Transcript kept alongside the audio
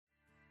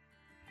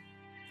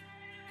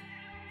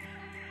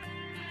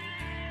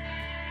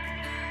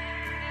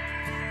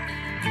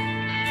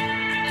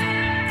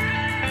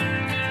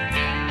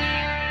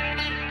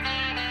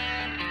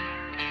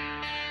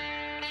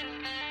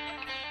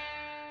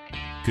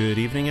Good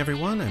evening,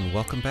 everyone, and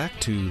welcome back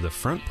to The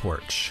Front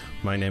Porch.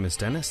 My name is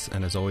Dennis,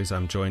 and as always,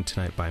 I'm joined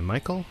tonight by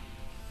Michael.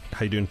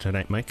 How you doing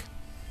tonight, Mike?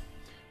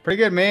 Pretty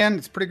good, man.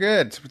 It's pretty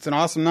good. It's an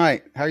awesome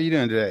night. How are you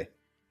doing today?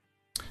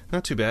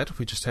 Not too bad.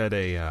 We just had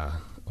a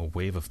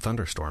wave of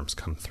thunderstorms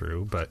come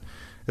through, but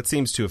it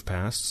seems to have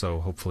passed,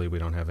 so hopefully we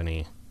don't have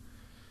any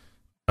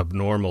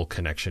abnormal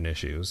connection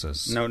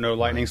issues. No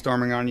lightning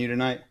storming on you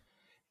tonight?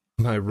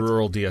 My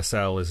rural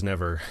DSL is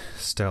never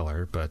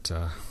stellar, but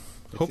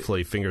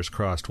hopefully, fingers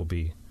crossed, we'll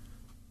be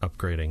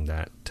upgrading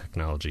that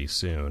technology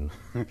soon.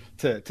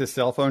 to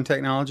cell phone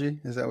technology?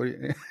 Is that what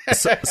you...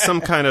 some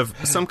kind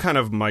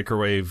of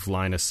microwave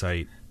line of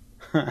sight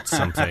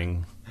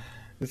something.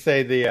 Let's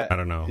say I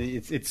don't know.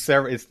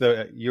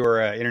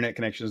 Your internet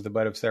connection is the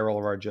butt of several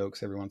of our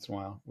jokes every once in a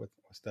while with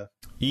stuff.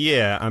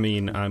 Yeah, I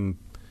mean, I'm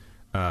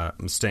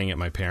staying at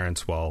my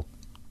parents' while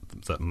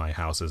my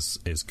house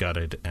is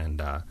gutted, and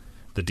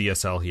the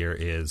DSL here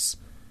it's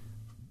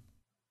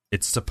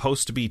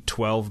supposed to be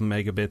 12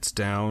 megabits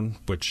down,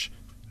 which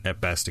at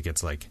best it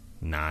gets like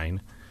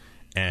 9,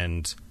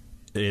 and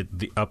the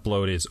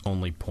upload is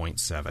only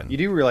 0.7. You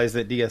do realize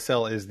that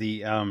DSL is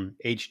the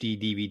HD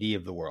DVD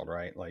of the world,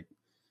 right? Like,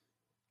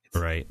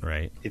 right.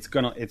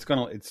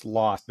 It's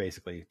lost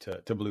basically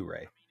to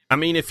Blu-ray. I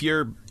mean, if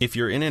you're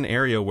in an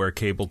area where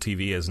cable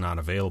TV is not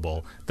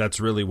available,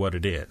 that's really what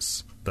it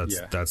is.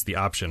 That's the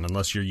option,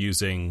 unless you're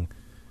using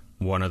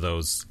one of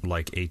those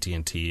like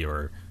AT&T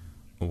or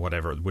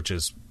whatever, which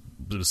is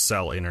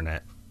sell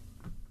internet.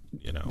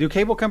 You know, do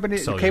cable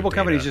companies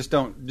just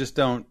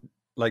don't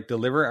like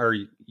deliver or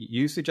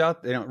usage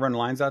out? They don't run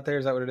lines out there.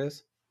 Is that what it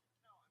is?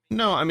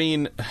 No, I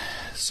mean,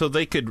 so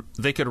they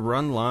could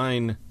run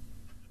line.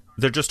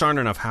 There just aren't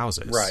enough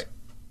houses, right?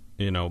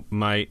 You know,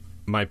 my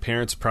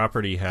parents'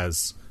 property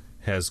has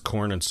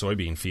corn and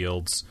soybean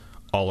fields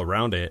all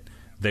around it.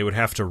 They would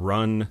have to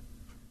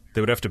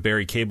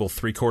bury cable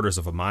 3/4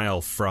 of a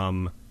mile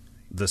from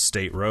the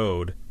state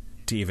road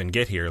to even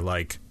get here.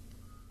 Like,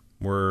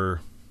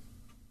 we're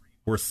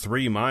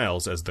 3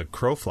 miles as the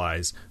crow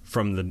flies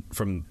from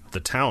the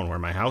town where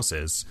my house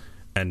is,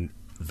 and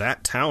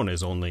that town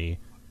is only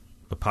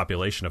a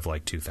population of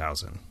like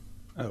 2,000.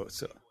 Oh,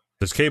 so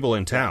there's cable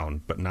in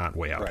town, but not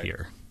way out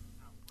here.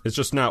 It's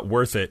just not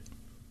worth it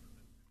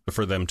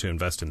for them to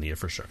invest in the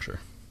infrastructure.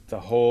 It's a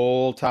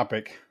whole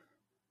topic.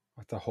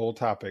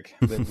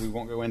 That we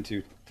won't go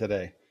into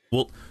today.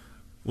 We'll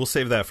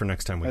save that for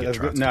next time we get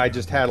Trotsky. No, I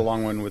just had a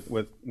long one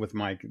with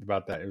Mike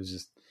about that. It was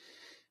just,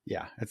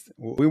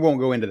 we won't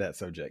go into that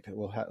subject.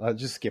 I'll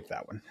just skip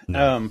that one.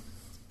 No.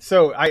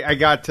 So I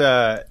got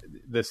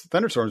this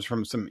thunderstorms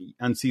from some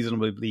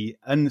unseasonably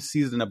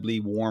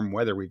warm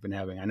weather we've been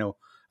having. I know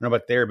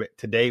about there, but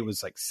today it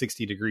was like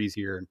 60 degrees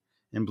here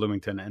in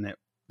Bloomington, and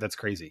that's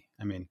crazy.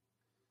 I mean,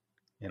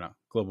 you know,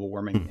 global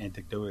warming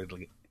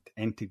anecdotally.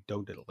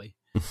 Anecdotally.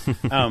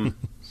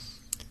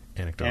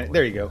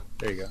 There you go.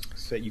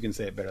 So you can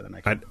say it better than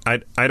I can.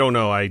 I don't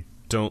know. I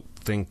don't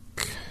think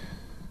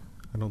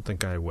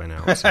I went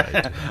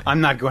outside.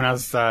 I'm not going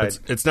outside.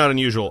 It's not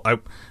unusual.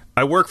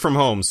 I work from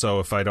home, so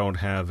if I don't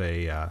have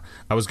I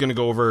was going to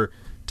go over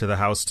to the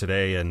house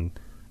today and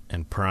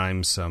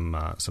prime some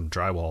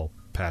drywall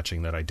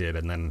patching that I did,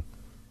 and then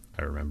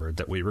I remembered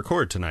that we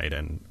record tonight,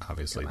 and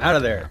obviously out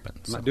of there.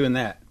 I'm not doing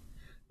that.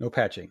 No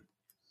patching.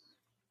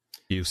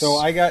 Use. So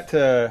I got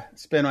to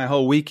spend my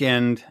whole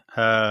weekend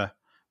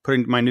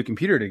putting my new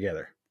computer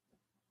together.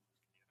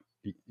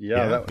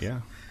 Yeah.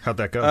 How'd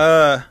that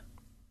go?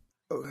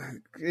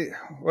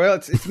 Well,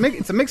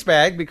 it's a mixed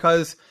bag,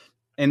 because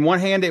in one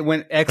hand it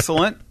went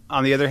excellent,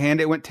 on the other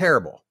hand it went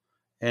terrible,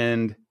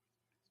 and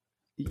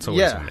it's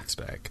always a mixed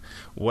bag.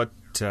 What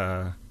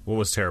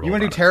was terrible? You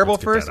want to do terrible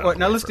first?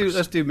 No, let's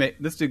do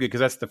good, because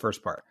that's the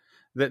first part.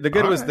 The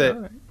good was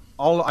that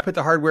I put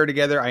the hardware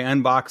together, I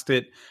unboxed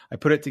it, I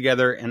put it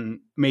together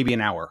in maybe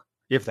an hour,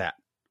 if that.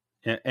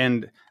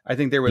 And I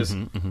think there was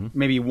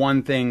maybe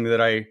one thing that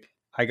I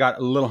got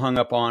a little hung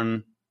up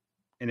on,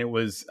 and it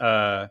was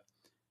how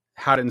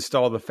to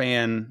install the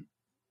fan.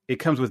 It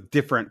comes with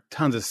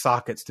tons of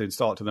sockets to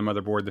install it to the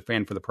motherboard, the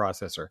fan for the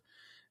processor.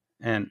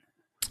 And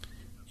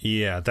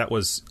yeah, that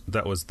was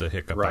the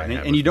hiccup. Right.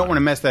 And you don't want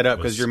to mess that up,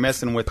 because you're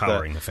messing with the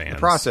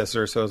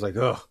processor. So I was like,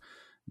 oh,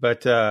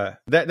 but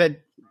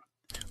that.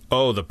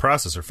 Oh, the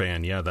processor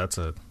fan. Yeah, that's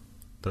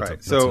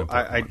right. So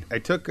I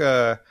took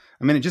a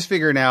minute just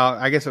figuring out.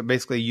 I guess it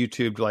basically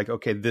YouTubed like,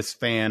 okay, this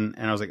fan,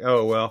 and I was like,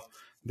 oh well,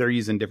 they're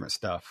using different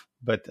stuff,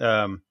 but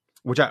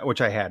which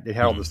I had. It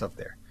had all the stuff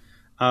there.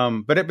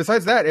 But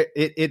besides that,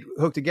 it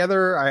hooked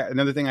together.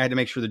 Another thing, I had to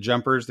make sure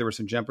there were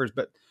some jumpers.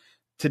 But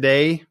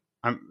today,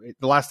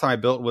 the last time I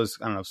built was,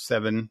 I don't know,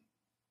 7-8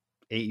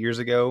 years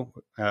ago,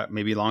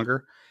 maybe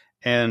longer.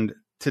 And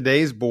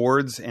today's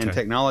boards and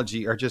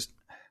technology are just,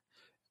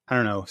 I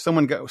don't know,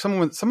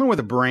 someone with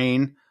a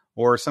brain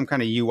or some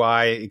kind of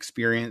UI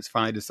experience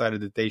finally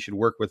decided that they should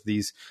work with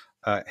these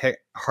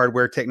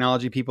hardware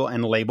technology people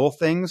and label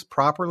things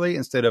properly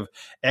instead of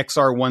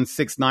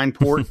XR169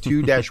 port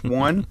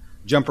 2-1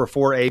 jumper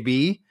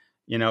 4AB.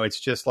 You know, it's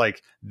just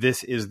like,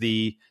 this is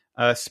the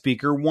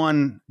speaker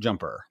 1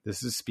 jumper.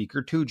 This is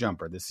speaker 2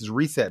 jumper. This is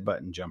reset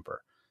button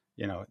jumper.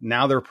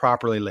 Now they're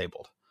properly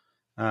labeled,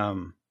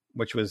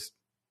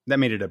 that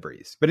made it a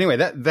breeze. But anyway,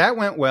 that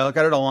went well.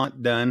 Got it all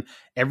done.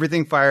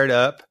 Everything fired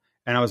up.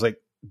 And I was like,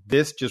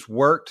 this just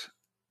worked.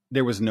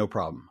 There was no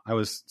problem. I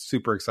was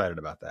super excited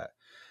about that.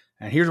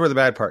 And here's where the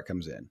bad part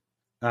comes in.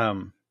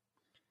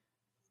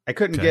 I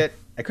couldn't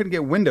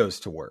get Windows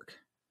to work.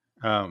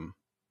 I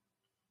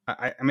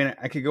mean,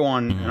 I could go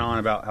on and on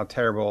about how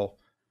terrible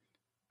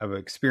of an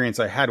experience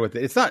I had with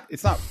it. It's not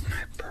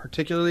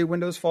particularly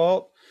Windows'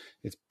 fault.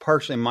 It's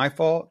partially my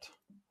fault.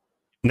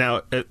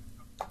 Now,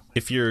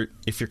 if you're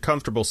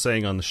comfortable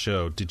saying on the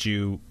show, did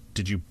you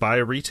buy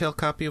a retail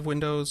copy of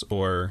Windows,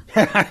 or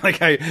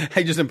like I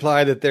just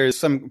imply that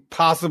there's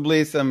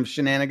possibly some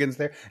shenanigans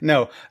there?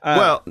 No.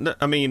 Well,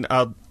 I mean,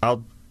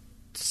 I'll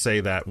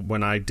say that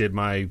when I did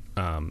my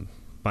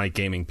my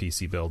gaming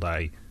PC build,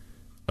 I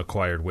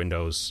acquired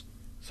Windows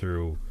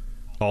through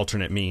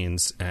alternate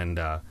means, and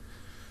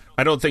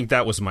I don't think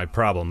that was my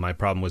problem. My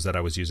problem was that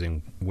I was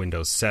using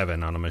Windows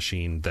 7 on a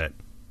machine that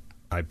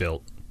I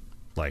built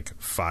like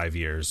 5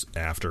 years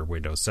after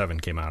Windows 7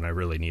 came out. And I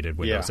really needed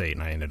Windows 8,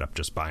 and I ended up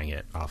just buying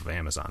it off of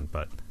Amazon.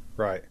 But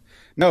right,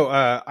 no,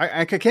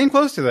 I came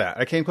close to that.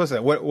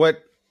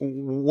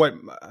 What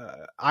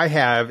I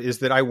have is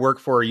that I work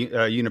for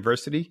a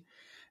university,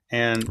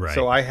 and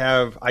so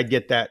I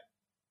get that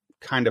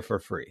kind of for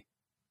free.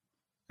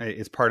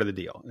 It's part of the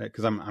deal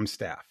because I'm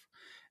staff.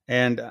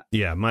 And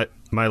yeah,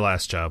 my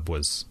last job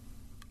was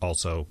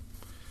also,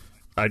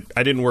 I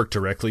didn't work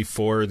directly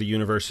for the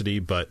university,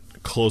 but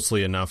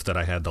closely enough that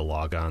I had the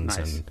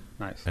logons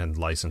and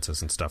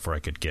licenses and stuff where I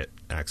could get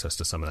access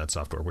to some of that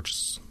software,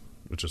 which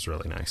is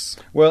really nice.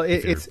 Well,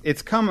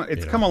 it's come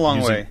a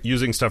long way.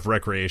 Using stuff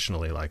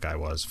recreationally, like I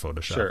was,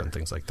 Photoshop and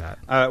things like that.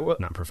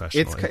 Not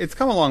professionally. It's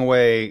come a long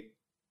way.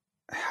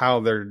 How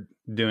they're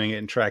doing it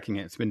and tracking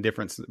it, it's been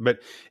different. But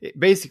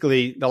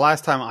basically, the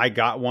last time I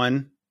got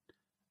one,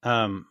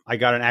 I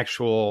got an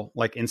actual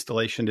like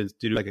installation to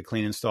do like a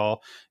clean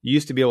install. You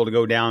used to be able to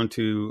go down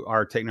to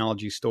our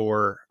technology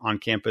store on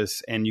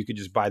campus and you could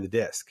just buy the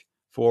disc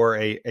for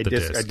a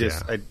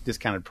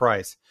discounted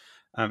price.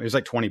 It was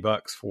like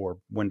 $20 for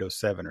Windows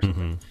 7 or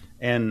something.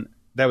 And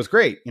that was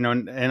great,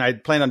 and I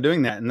planned on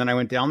doing that. And then I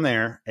went down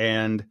there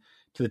and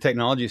to the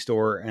technology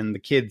store, and the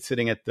kid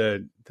sitting at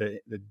the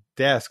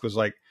desk was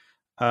like,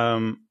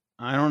 I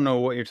don't know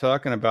what you're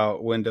talking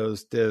about,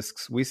 Windows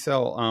discs. We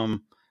sell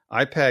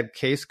iPad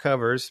case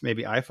covers,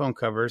 maybe iPhone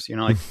covers.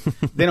 Like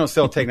they don't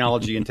sell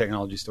technology in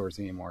technology stores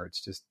anymore.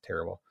 It's just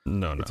terrible.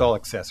 No. It's all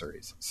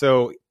accessories.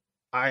 So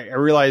I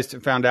realized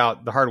and found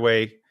out the hard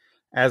way,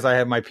 as I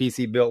have my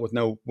PC built with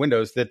no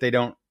Windows, that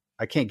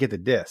I can't get the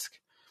disc,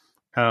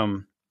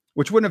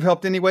 which wouldn't have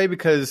helped anyway,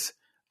 because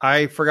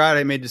I forgot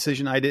I made a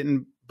decision. I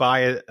didn't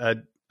buy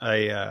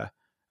a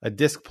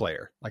disc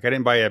player. Like I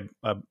didn't buy a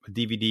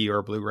DVD or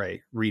a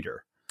Blu-ray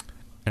reader.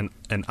 An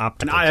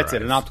optical drive. That's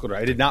it, an optical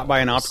drive. I did not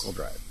buy an optical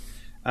drive.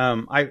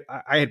 I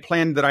had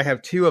planned that I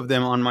have 2 of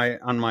them on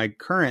my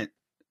current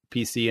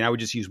PC, and I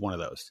would just use one of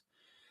those.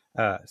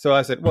 So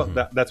I said, well,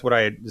 that's what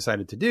I had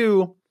decided to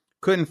do.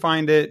 Couldn't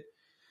find it.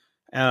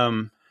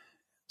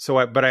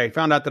 But I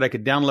found out that I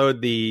could download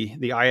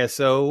the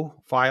ISO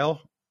file,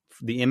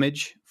 the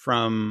image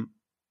from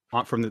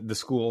the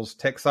school's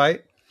tech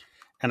site.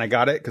 And I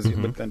got it because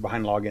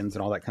behind logins and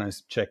all that kind of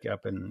check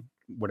up and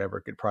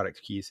whatever, good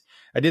product keys.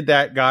 I did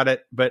that, got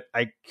it, but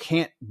I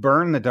can't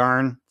burn the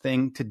darn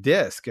thing to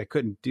disk. I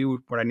couldn't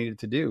do what I needed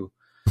to do.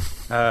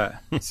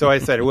 So I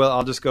said, well,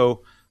 I'll just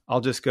go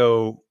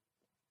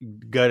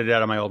gut it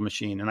out of my old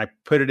machine. And I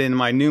put it in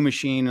my new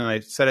machine and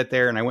I set it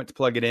there, and I went to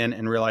plug it in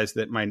and realized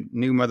that my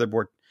new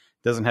motherboard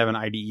doesn't have an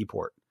IDE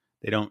port.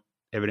 They don't.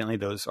 Evidently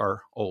those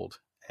are old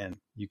and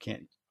you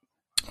can't.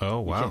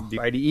 Oh, wow. You can't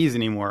do IDEs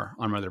anymore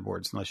on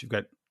motherboards unless you've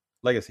got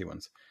legacy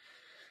ones.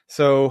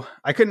 So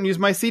I couldn't use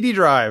my CD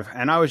drive,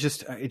 and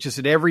it just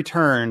at every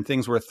turn,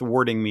 things were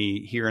thwarting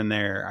me here and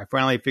there. I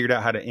finally figured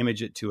out how to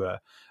image it to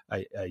a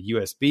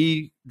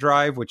USB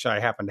drive, which I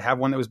happened to have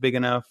one that was big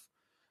enough.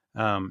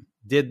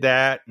 Did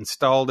that,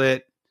 installed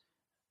it.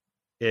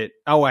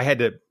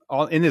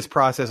 In this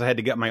process, I had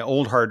to get my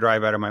old hard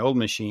drive out of my old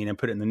machine and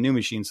put it in the new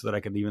machine so that I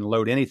could even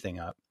load anything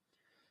up.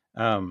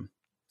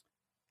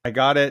 I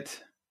got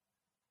it.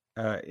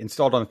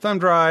 Installed on the thumb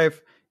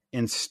drive,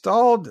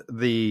 installed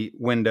the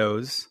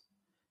Windows,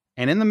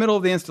 and in the middle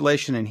of the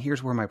installation, and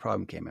here's where my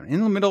problem came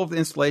in the middle of the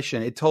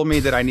installation, it told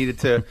me that I needed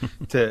to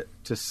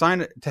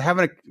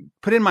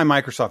put in my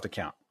Microsoft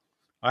account.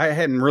 I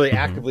hadn't really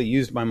actively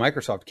used my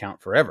Microsoft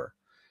account forever,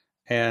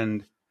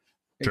 and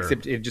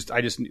except it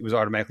was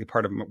automatically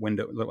part of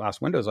the last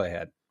Windows I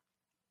had,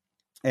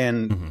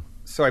 and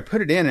so I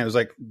put it in, and it was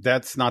like,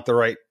 that's not the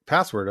right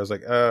password. I was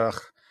like,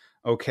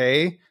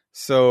 okay.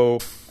 So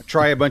I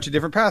try a bunch of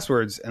different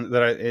passwords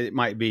it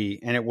might be,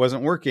 and it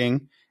wasn't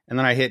working. And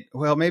then I hit,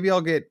 well, maybe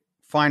I'll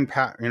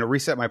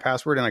reset my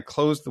password. And I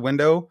closed the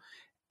window,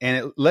 and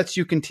it lets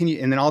you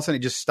continue. And then all of a sudden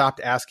it just stopped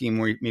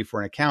asking me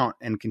for an account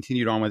and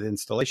continued on with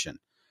installation.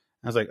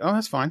 I was like, oh,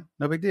 that's fine.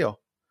 No big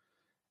deal.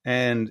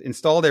 and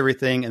installed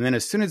everything. And then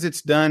as soon as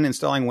it's done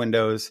installing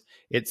Windows,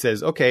 it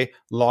says, okay,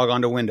 log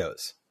on to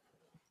Windows.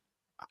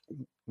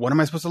 What am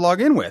I supposed to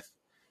log in with?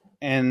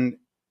 And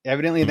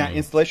evidently that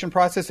installation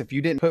process, if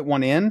you didn't put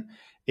one in,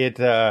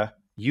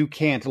 you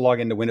can't log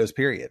into Windows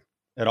period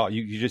at all.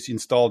 You just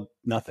installed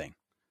nothing.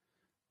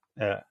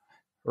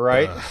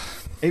 Right?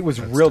 It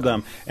was real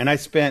dumb. And I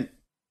spent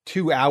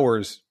 2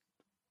 hours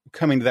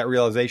coming to that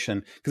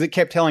realization because it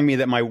kept telling me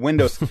that my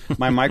Windows,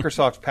 my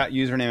Microsoft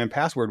username and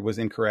password was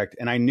incorrect.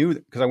 And I knew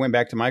because I went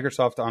back to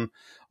Microsoft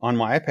on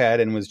my iPad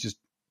and was just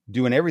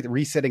doing everything,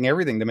 resetting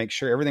everything to make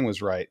sure everything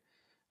was right.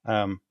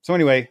 So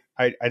anyway,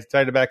 I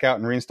decided to back out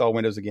and reinstall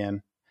Windows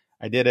again.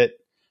 I did it.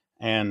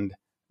 And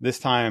this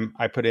time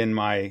I put in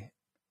my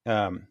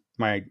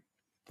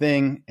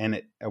thing,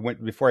 and I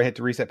went before I hit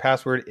to reset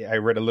password. I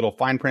read a little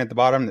fine print at the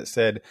bottom that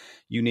said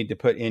you need to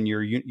put in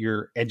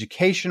your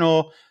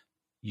educational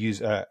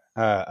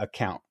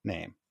account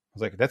name. I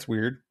was like, that's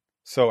weird.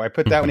 So I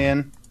put that one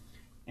in,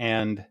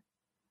 and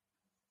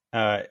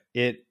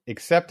it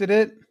accepted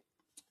it.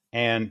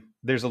 And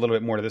there's a little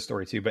bit more to this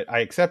story too, but I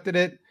accepted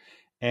it,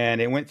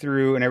 and it went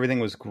through, and everything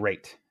was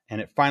great.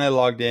 And it finally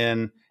logged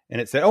in. And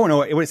it said, oh,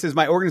 no, it says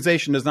my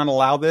organization does not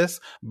allow this,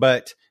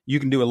 but you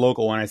can do a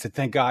local one. I said,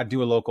 thank God,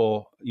 do a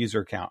local user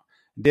account.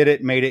 Did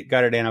it, made it,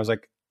 got it in. I was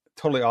like,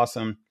 totally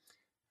awesome.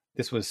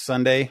 This was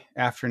Sunday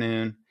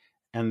afternoon.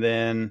 And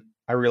then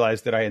I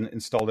realized that I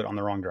installed it on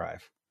the wrong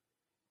drive.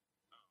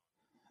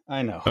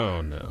 I know.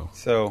 Oh, no.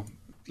 So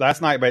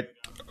last night, but...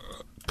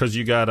 Because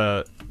you got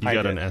an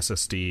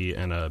SSD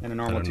and a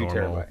normal 2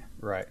 terabyte.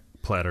 Right.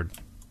 Plattered.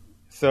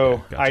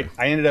 So yeah, gotcha.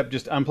 I ended up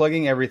just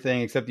unplugging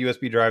everything except the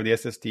USB drive, the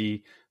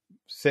SSD,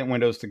 sent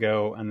Windows to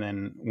go, and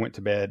then went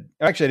to bed.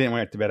 Actually, I didn't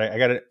went to bed. I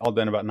got it all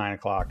done about 9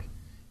 o'clock.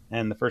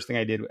 And the first thing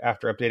I did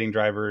after updating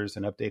drivers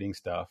and updating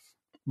stuff,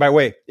 by the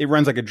way, it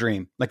runs like a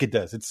dream, like it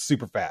does. It's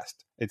super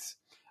fast.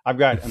 I've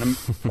got,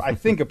 I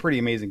think, a pretty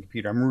amazing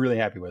computer. I'm really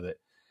happy with it.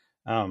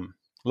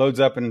 Loads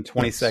up in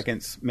 20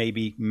 seconds,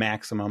 maybe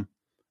maximum,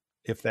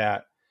 if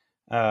that.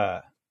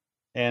 The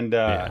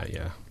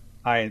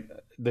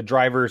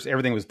drivers,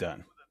 everything was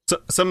done. So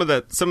some of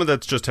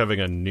that's just having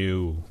a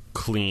new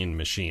clean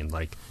machine.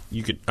 Like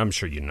I'm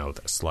sure you know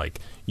this. Like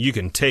you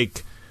can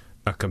take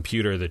a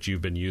computer that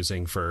you've been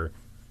using for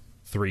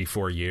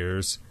 3-4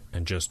 years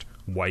and just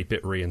wipe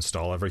it,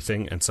 reinstall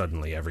everything, and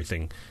suddenly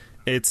everything.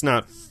 It's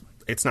not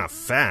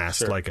fast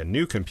Sure. like a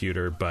new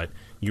computer, but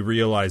you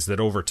realize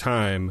that over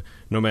time,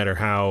 no matter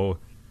how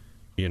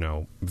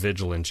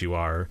vigilant you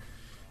are,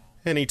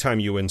 anytime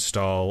you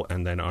install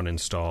and then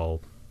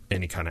uninstall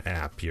any kind of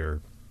app,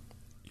 you're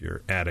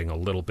adding a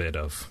little bit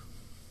of,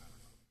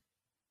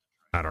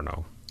 I don't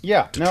know.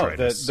 Yeah,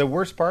 detritus. The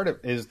worst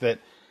part is that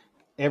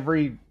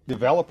every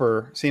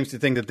developer seems to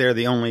think that they're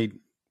the only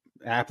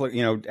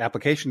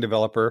application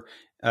developer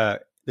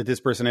that this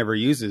person ever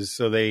uses.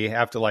 So they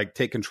have to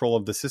take control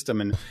of the system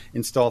and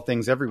install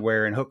things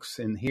everywhere and hooks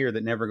in here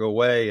that never go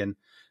away. And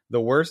the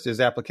worst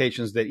is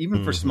applications that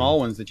even for small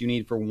ones that you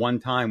need for one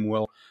time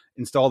will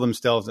install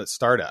themselves at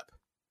startup.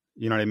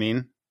 You know what I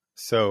mean?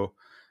 So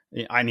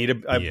I need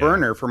a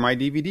burner for my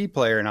DVD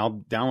player, and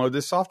I'll download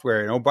this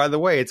software. And oh, by the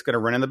way, it's going to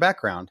run in the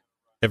background.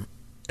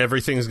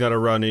 Everything's got to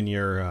run in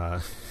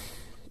your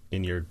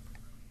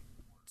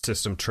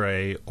system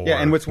tray. Or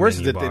and what's worse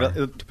is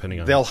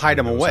that they'll hide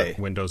them away.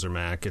 Windows or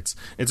Mac. It's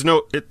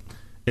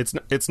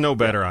no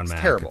better on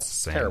Mac. Terrible. It's the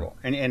same. Terrible.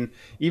 And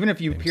even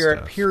if you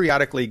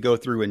periodically go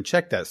through and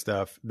check that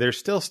stuff, there's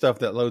still stuff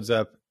that loads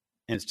up,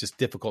 and it's just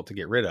difficult to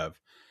get rid of.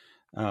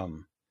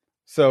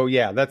 So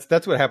yeah,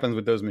 that's what happens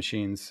with those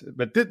machines.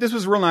 But this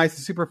was real nice,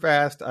 super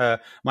fast.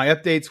 My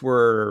updates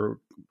were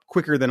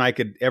quicker than I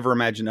could ever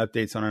imagine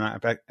updates on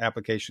an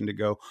application to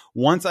go.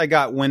 Once I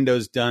got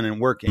Windows done and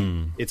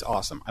working, it's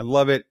awesome. I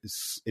love it.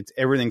 It's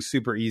everything's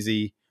super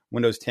easy.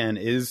 Windows 10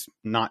 is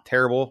not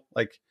terrible.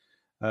 Like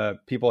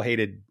people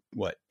hated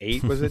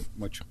 8 was it?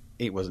 Which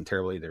 8 wasn't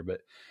terrible either,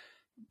 but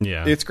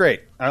yeah, it's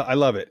great. I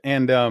love it.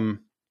 And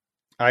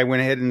I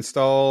went ahead and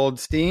installed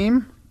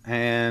Steam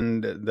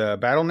and the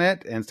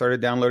BattleNet and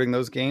started downloading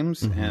those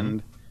games.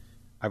 And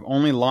I've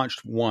only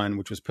launched one,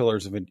 which was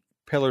Pillars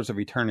of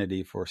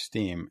Eternity for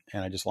Steam,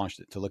 and I just launched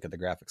it to look at the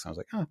graphics. And I was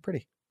like, oh,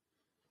 pretty.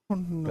 I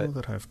don't know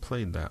that I've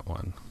played that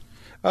one.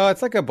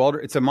 It's like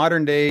it's a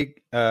modern day.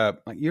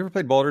 You ever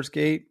played Baldur's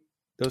Gate?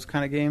 Those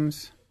kind of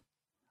games.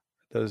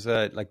 Those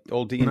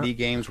old D&D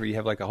games where you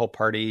have a whole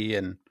party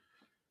and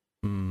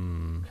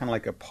kind of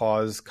like a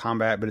pause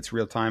combat, but it's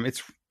real time.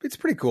 It's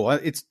pretty cool.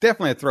 It's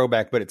definitely a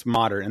throwback, but it's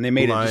modern, and they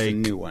made it just a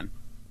new one.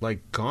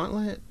 Like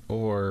Gauntlet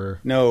or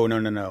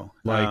no.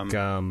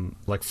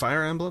 Like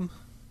Fire Emblem?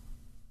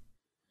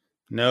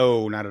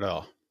 No, not at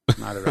all.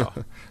 Not at all.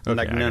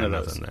 Okay, none of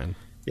those. Then.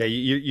 Yeah,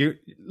 you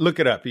look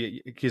it up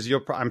because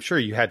I'm sure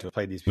you had to have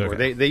played these before.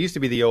 Okay. They used to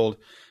be the old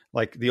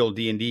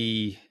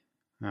D&D.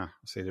 I'll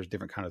say there's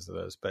different kinds of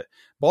those, but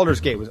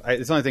Baldur's Gate was.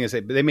 It's the only thing I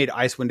say. But they made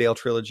Icewind Dale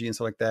trilogy and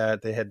stuff like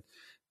that. They had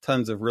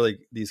tons of really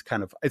these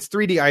kind of. It's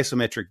 3D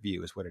isometric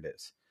view is what it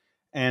is,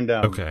 and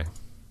okay.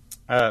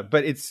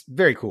 But it's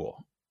very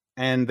cool.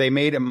 and they've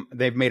made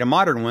a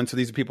modern one. So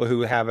these are people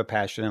who have a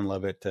passion and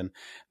love it, and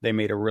they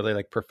made a really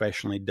like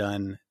professionally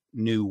done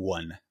new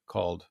one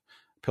called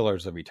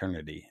Pillars of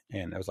Eternity,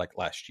 and it was like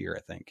last year,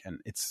 I think, and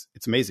it's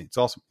amazing. It's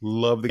awesome.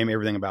 Love the game,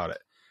 everything about it,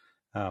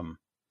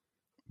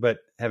 but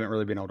haven't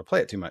really been able to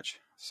play it too much,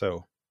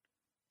 so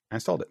I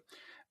installed it.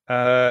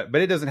 But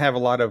it doesn't have a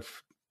lot of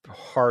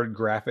hard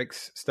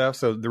graphics stuff,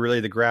 so the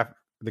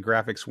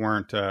graphics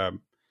weren't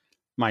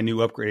my new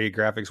upgraded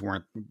graphics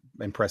weren't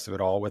impressive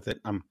at all with it.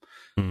 I'm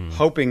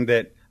hoping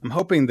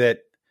that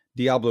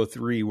Diablo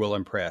 3 will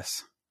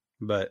impress,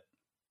 but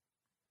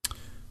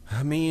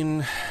I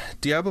mean,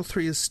 Diablo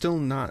 3 is still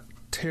not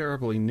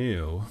terribly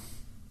new.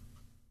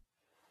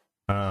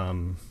 I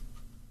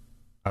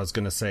was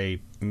going to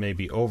say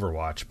maybe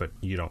Overwatch, but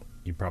you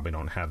probably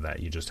don't have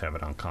that. You just have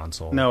it on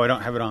console. No, I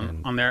don't have it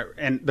on there.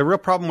 And the real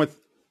problem with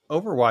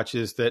Overwatch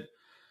is that,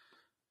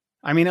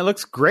 I mean, it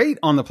looks great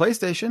on the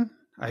PlayStation.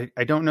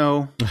 I don't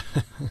know.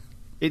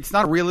 It's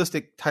not a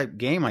realistic type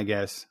game, I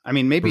guess. I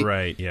mean, maybe.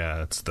 Right.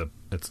 Yeah. It's the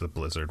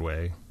Blizzard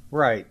way.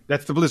 Right.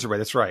 That's the Blizzard way.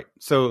 That's right.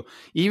 So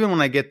even when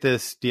I get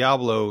this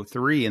Diablo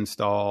 3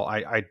 install,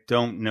 I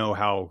don't know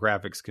how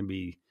graphics can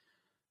be.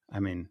 I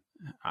mean,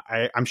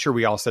 I'm sure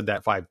we all said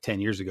that 5-10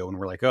 years ago when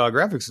we're like, oh,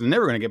 graphics are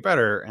never going to get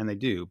better. And they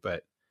do.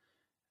 But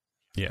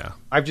yeah,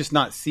 I've just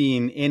not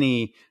seen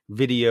any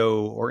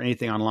video or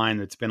anything online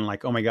that's been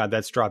like, oh my God,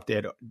 that's drop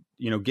dead.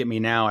 Get me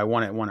now. I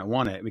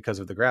want it because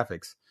of the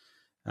graphics.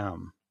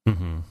 And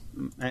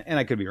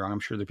I could be wrong. I'm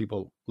sure there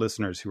are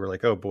listeners who are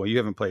like, oh boy, you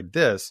haven't played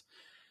this.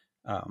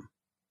 I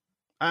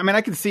mean,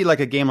 I could see like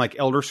a game like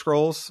Elder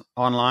Scrolls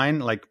Online,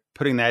 like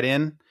putting that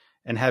in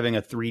and having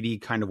a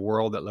 3D kind of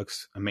world that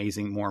looks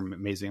amazing, more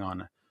amazing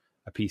on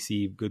a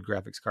PC, good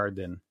graphics card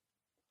than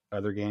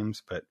other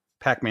games. But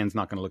Pac-Man's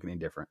not going to look any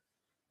different.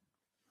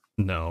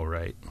 No,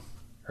 right.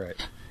 Right.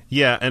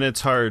 Yeah, and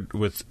it's hard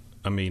with,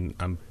 I mean,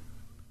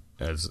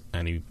 as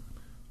any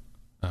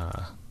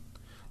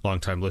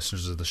longtime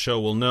listeners of the show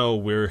will know,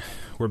 we're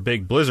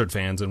big Blizzard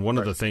fans, and one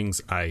of the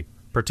things I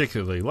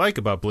particularly like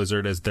about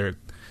Blizzard is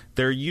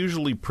they're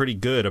usually pretty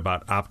good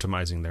about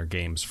optimizing their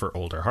games for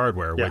older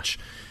hardware, which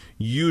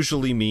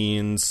usually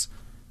means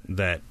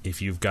that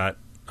if you've got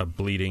a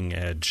bleeding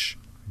edge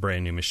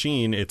brand new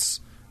machine, it's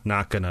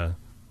not gonna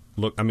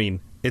look, I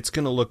mean, it's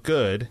gonna look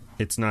good.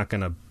 It's not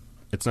gonna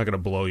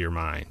blow your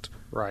mind.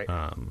 Right.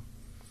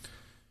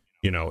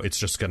 It's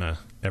just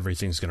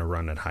everything's gonna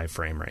run at high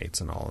frame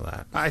rates and all of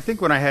that. I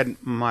think when I had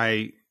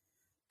my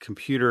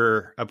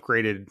computer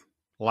upgraded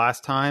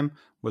last time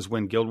was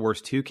when Guild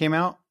Wars 2 came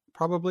out,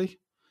 probably.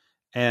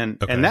 And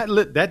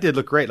that did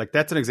look great. Like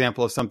that's an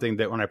example of something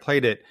that when I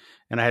played it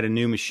and I had a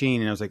new machine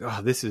and I was like,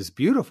 oh, this is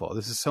beautiful.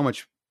 This is so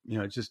much,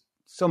 just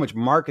so much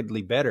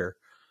markedly better.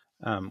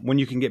 When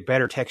you can get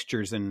better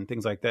textures and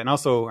things like that. And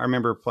also I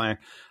remember playing,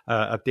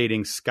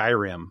 updating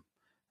Skyrim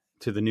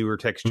to the newer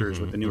textures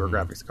with the newer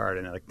graphics card.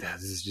 And I'm like,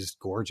 this is just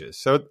gorgeous.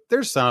 So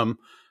there's some,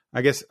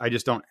 I guess I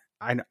just don't,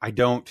 I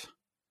don't,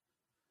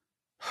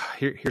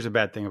 here's a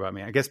bad thing about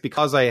me. I guess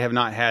because I have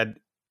not had,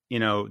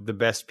 the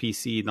best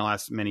PC in the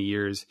last many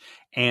years,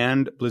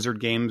 and Blizzard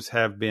games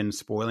have been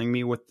spoiling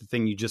me with the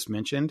thing you just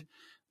mentioned,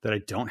 that I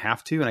don't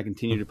have to, and I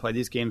continue to play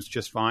these games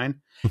just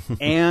fine.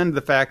 And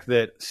the fact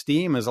that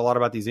Steam is a lot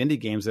about these indie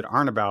games that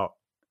aren't about,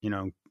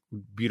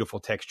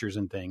 beautiful textures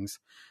and things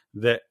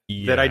that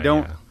I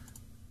don't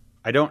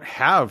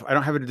have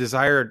a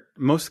desire.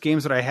 Most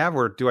games that I have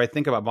or do I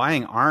think about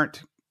buying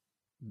aren't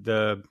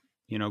the,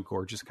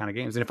 gorgeous kind of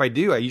games. And if I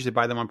do, I usually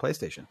buy them on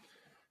PlayStation,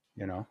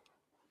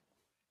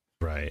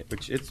 Right.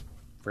 Which it's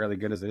fairly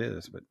good as it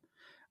is, but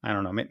I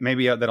don't know.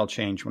 Maybe that'll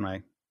change when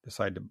I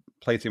decide to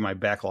play through my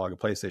backlog of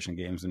PlayStation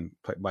games and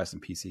buy some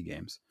PC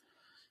games.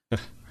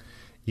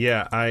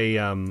 Yeah, I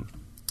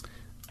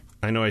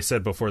know I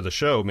said before the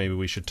show maybe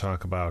we should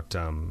talk about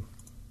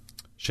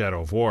Shadow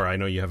of War. I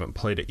know you haven't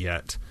played it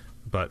yet,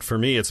 but for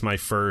me it's my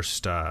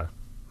first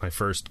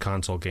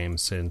console game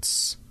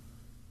since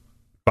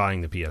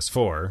buying the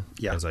PS4,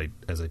 as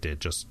I did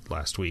just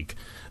last week.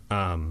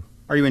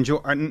 Are you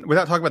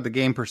without talking about the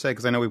game per se,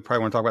 because I know we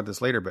probably want to talk about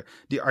this later, but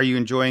are you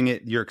enjoying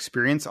it, your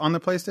experience on the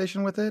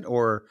PlayStation with it,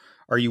 or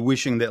are you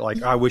wishing that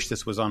I wish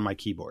this was on my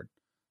keyboard?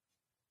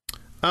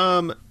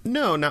 No,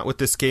 not with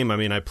this game. I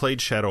mean, I played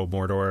Shadow of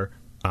Mordor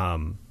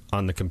on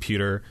the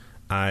computer.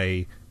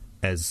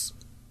 As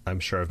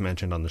I'm sure I've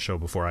mentioned on the show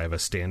before, I have a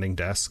standing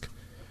desk.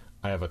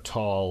 I have a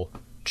tall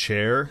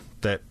chair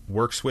that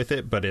works with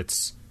it, but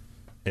it's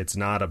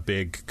not a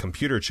big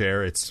computer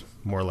chair. It's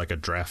more like a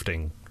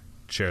drafting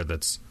chair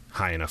that's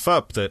high enough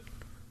up that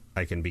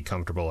I can be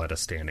comfortable at a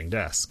standing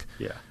desk.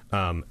 Yeah.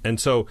 And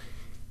so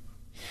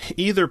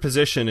either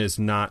position is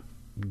not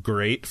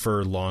great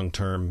for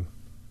long-term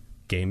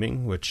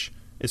gaming, which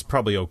is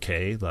probably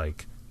okay,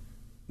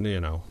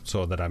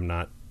 so that I'm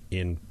not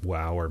in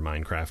WoW or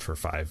Minecraft for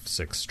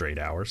 5-6 straight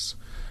hours.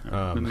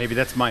 Maybe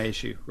that's my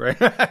issue, right?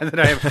 That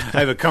I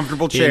have a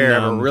comfortable chair, I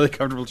have a really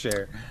comfortable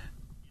chair.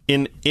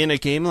 In a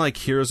game like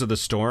Heroes of the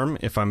Storm,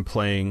 if I'm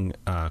playing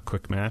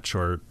quick match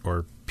or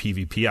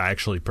PvP, I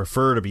actually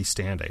prefer to be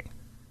standing.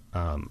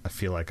 I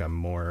feel like I'm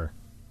more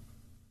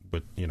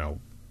with,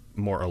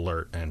 more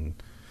alert and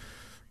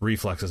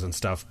reflexes and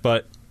stuff.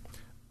 But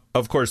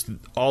of course,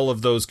 all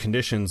of those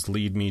conditions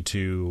lead me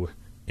to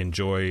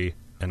enjoy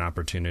an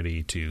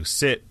opportunity to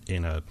sit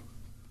in a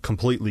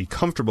completely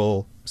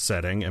comfortable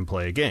setting and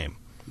play a game.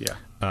 Yeah.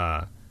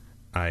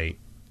 I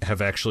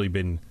have actually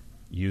been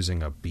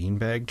using a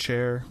beanbag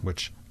chair,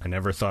 which I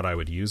never thought I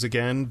would use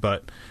again,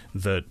 but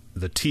the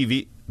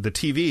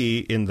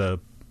TV in the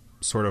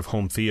sort of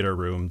home theater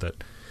room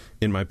that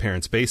in my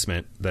parents'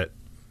 basement that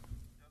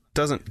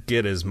doesn't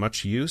get as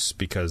much use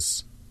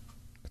because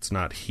it's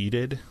not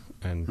heated,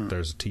 and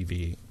there's a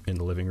TV in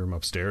the living room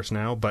upstairs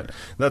now, but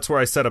that's where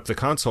I set up the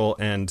console,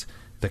 and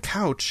the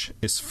couch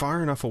is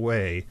far enough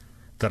away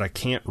that I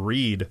can't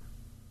read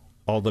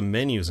all the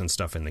menus and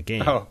stuff in the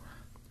game. Oh,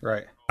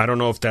 right. I don't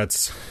know if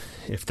that's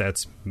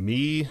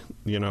me,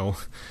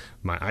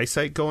 my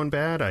eyesight going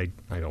bad. I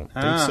don't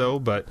think so,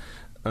 but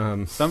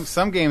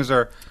some games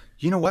are.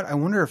 You know what? I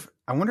wonder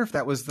if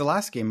that was the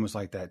last game was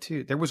like that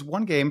too. There was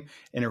one game,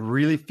 and it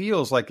really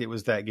feels like it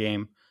was that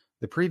game,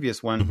 the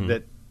previous one,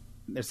 that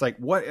it's like,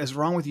 what is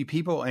wrong with you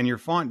people and your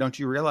font? Don't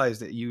you realize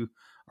that you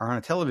are on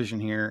a television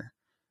here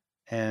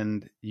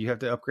and you have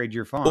to upgrade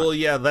your font? Well,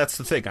 yeah, that's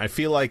the thing. I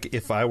feel like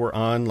if I were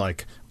on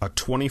like a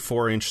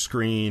 24-inch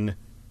screen,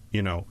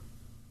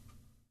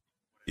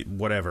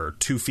 whatever,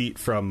 2 feet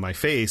from my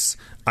face,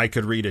 I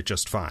could read it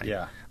just fine.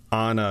 Yeah.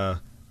 On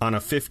a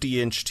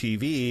 50-inch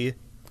TV,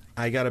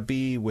 I gotta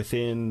be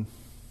within,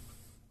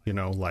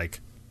 like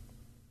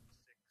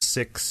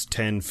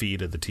 6-10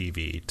 feet of the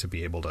TV to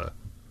be able to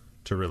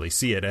really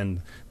see it.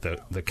 And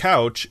the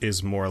couch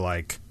is more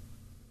like,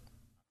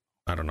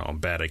 I don't know, I'm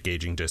bad at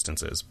gauging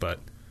distances, but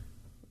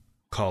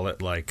call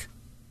it like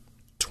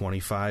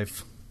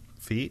 25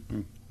 feet.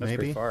 That's maybe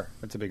pretty far.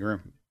 That's a big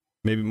room.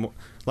 Maybe more.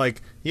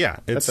 Like, yeah,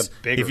 it's That's a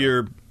big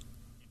room.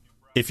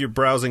 if you're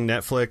browsing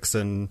Netflix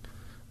and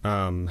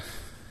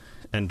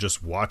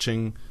just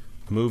watching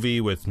a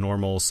movie with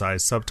normal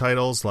size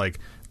subtitles, like,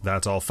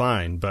 that's all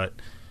fine. But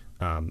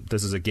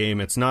this is a game.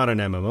 It's not an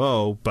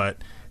MMO, but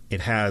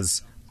it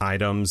has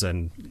items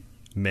and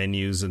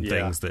menus and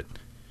things that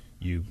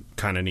you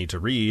kind of need to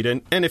read.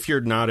 And if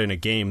you're not in a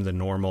game, the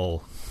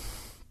normal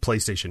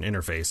PlayStation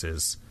interface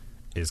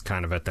is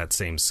kind of at that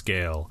same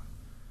scale.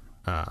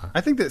 I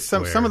think that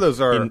some of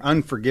those are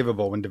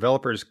unforgivable when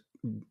developers,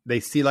 they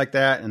see like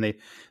that, and they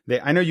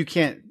I know you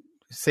can't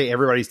say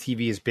everybody's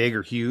TV is big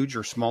or huge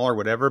or small or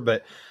whatever,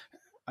 but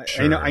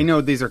Sure. I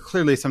know these are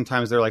clearly,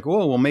 sometimes they're like,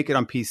 well, we'll make it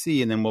on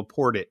PC and then we'll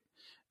port it,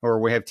 or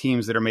we have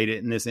teams that are made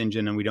it in this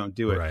engine and we don't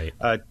do it. Right.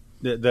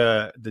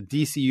 The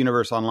DC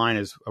Universe Online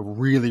is a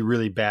really,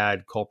 really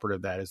bad culprit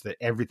of that, is that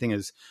everything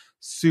is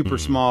super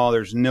small.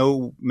 There's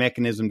no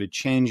mechanism to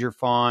change your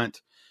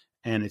font,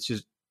 and it's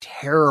just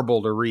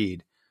terrible to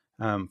read.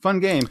 Fun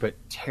game, but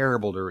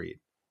terrible to read.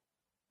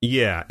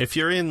 Yeah, if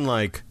you're in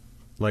like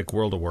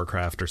World of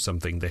Warcraft or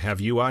something, they have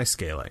UI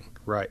scaling.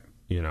 Right.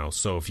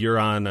 So if you're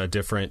on a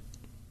different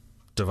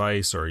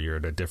device or you're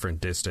at a different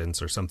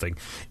distance or something.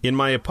 In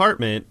my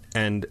apartment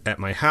and at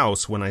my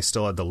house, when I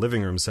still had the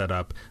living room set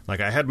up, like,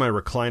 I had my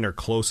recliner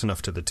close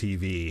enough to the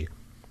TV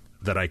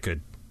that I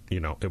could,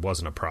 it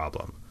wasn't a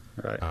problem.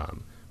 Right.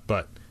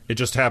 But it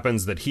just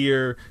happens that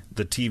here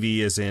the TV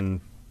is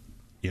in,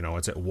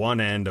 it's at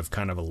one end of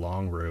kind of a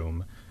long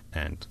room,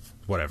 and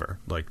whatever.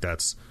 Like,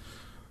 that's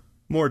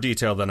more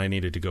detail than I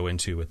needed to go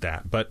into with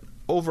that. But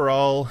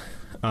overall,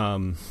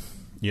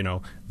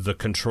 the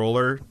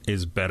controller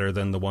is better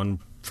than the one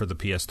for the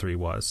PS3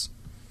 was.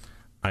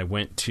 I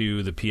went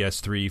to the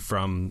PS3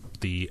 from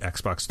the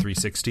Xbox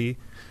 360,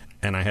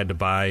 and I had to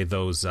buy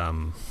those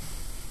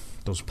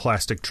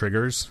plastic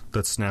triggers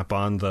that snap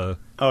on the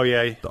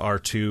R2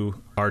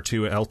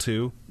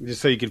 L2,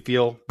 just so you could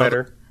feel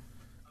better.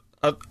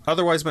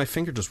 Otherwise, my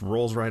finger just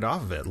rolls right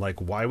off of it.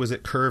 Like, why was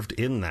it curved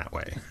in that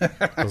way?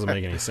 Doesn't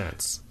make any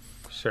sense.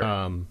 Sure.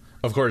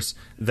 Of course,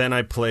 then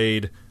I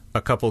played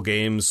a couple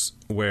games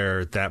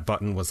where that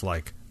button was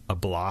like a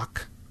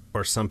block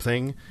or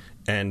something,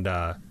 and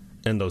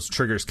those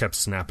triggers kept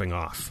snapping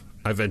off.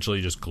 I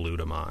eventually just glued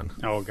them on.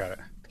 Oh, got it.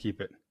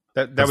 Keep it.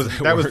 That was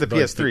the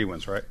PS3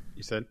 ones, right?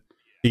 You said.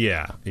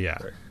 Yeah.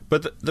 Right.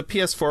 But the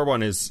PS4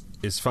 one is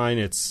fine.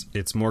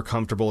 It's more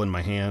comfortable in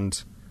my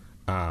hand.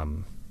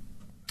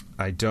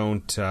 I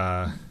don't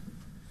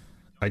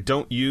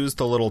use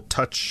the little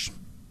touch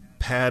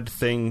pad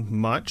thing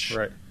much.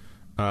 Right.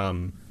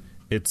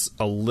 It's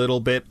a little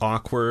bit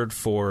awkward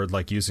for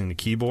like using the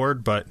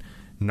keyboard, but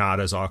not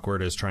as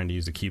awkward as trying to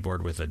use a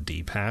keyboard with a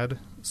D-pad.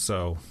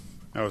 So,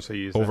 so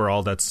you use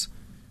overall, that's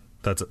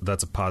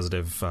a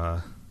positive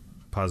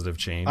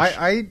change.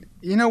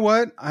 You know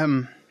what?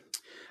 I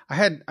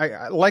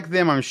like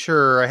them. I'm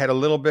sure I had a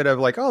little bit of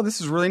like, oh,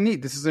 this is really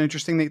neat. This is an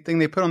interesting thing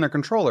they put on their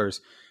controllers.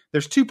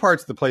 There's two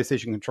parts of the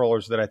PlayStation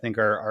controllers that I think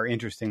are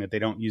interesting that they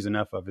don't use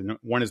enough of. And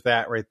one is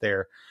that right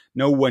there.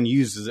 No one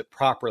uses it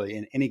properly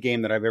in any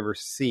game that I've ever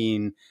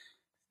seen.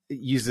 It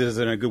uses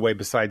it in a good way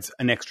besides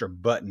an extra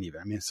button even.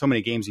 I mean, so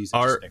many games use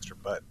just an extra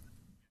button.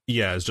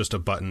 Yeah, it's just a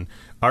button.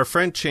 Our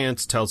friend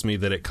Chance tells me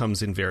that it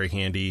comes in very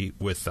handy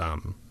with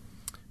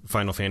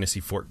Final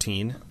Fantasy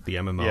XIV, the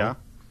MMO.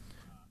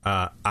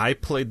 Yeah. I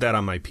played that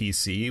on my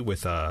PC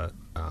with a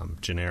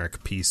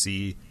generic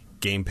PC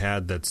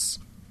gamepad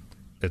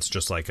it's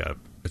just like an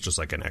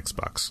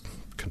Xbox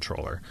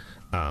controller.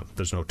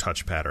 There's no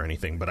touchpad or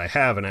anything, but I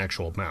have an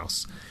actual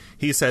mouse.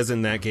 He says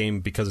in that game,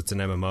 because it's an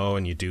MMO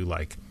and you do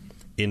like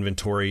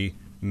inventory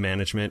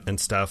management and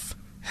stuff,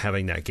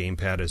 having that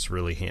gamepad is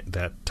really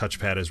that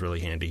touchpad is really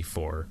handy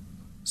for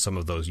some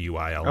of those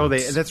UI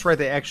elements. Oh, that's right.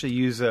 They actually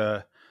use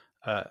a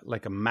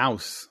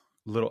mouse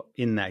little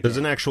in that. There's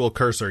game. an actual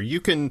cursor. You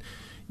can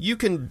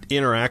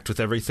interact with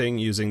everything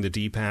using the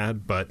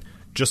D-pad, but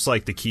just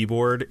like the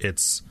keyboard,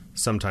 it's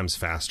sometimes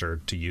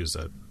faster to use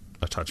a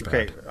touchpad.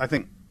 Okay, I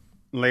think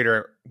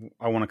later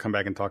I want to come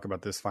back and talk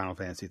about this Final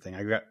Fantasy thing.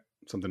 I got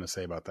something to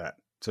say about that,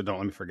 so don't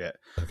let me forget.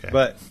 Okay.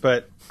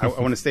 But I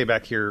want to stay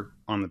back here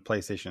on the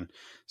PlayStation.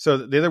 So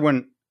the other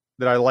one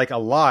that I like a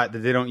lot that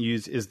they don't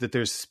use is that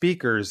there's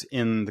speakers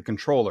in the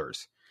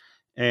controllers,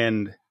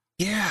 and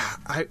yeah,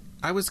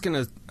 I was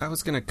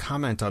gonna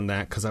comment on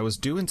that because I was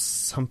doing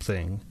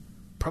something,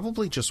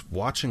 probably just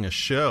watching a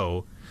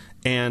show,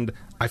 and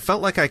I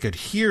felt like I could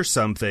hear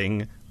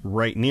something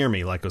right near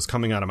me, like it was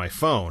coming out of my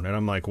phone, and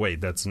I'm like,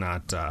 wait, that's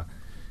not a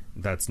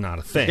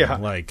thing. Yeah.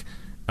 Like,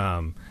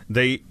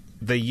 they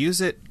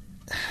use it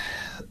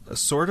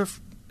sort of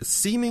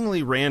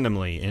seemingly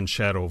randomly in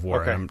Shadow of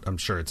War. Okay. I'm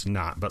sure it's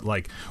not, but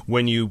like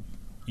when you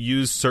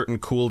use certain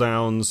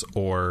cooldowns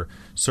or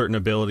certain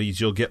abilities,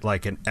 you'll get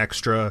like an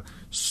extra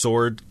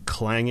sword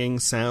clanging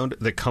sound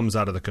that comes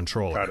out of the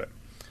controller. Got it.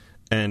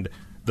 And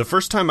the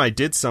first time I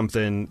did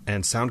something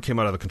and sound came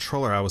out of the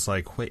controller, I was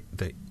like, wait,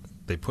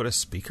 they put a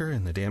speaker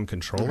in the damn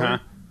controller?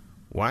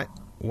 Uh-huh.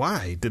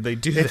 Why did they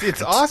do that?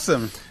 It's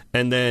awesome.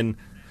 And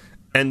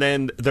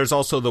then there's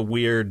also the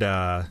weird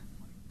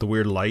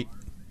light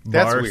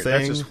That's bar weird.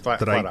 thing That's just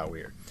flat out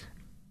weird.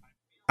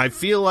 I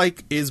feel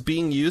like is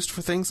being used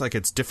for things like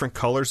it's different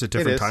colors at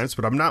different times,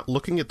 but I'm not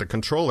looking at the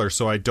controller,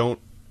 so I don't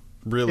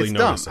really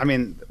notice dumb. it. I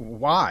mean,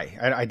 why?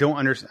 I don't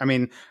understand. I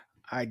mean,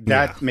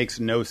 that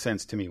makes no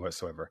sense to me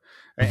whatsoever.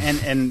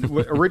 And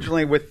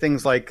originally with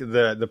things like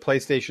the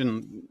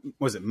PlayStation,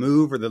 was it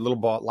Move or the little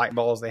light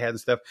balls they had and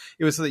stuff?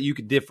 It was so that you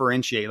could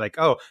differentiate, like,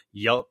 oh,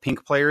 yellow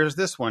pink player is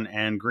this one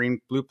and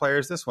green blue player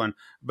is this one.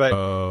 But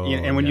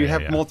and when you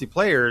have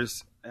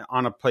multiplayers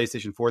on a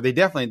PlayStation 4,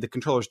 the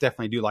controllers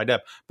definitely do light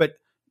up. But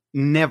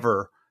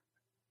never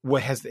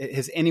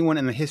has anyone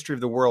in the history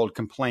of the world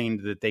complained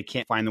that they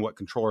can't find what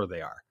controller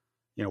they are.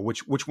 You know,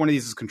 which one of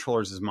these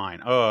controllers is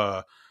mine?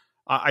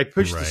 I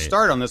pushed the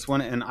start on this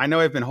one, and I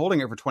know I've been holding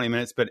it for 20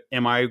 minutes, but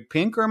am I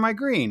pink or am I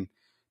green?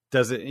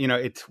 Does it,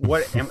 it's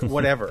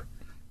whatever.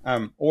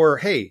 Or,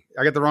 hey,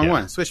 I got the wrong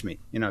one. Switch me.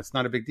 It's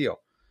not a big deal.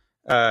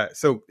 And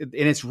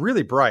it's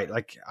really bright.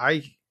 Like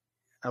a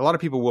lot of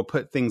people will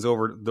put things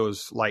over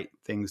those light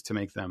things to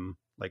make them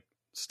like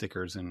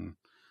stickers and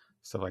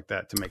stuff like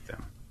that to make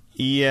them.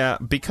 Yeah,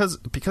 because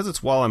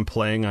it's while I'm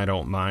playing, I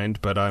don't mind,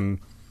 but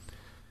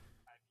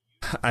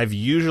I've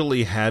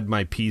usually had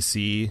my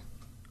PC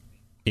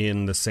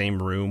in the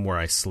same room where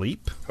I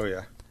sleep. Oh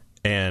yeah.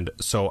 And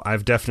so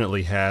I've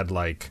definitely had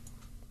like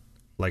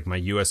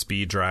my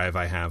USB drive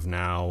I have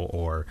now,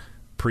 or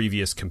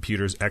previous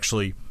computers.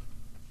 Actually,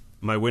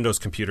 my Windows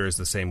computer is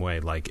the same way.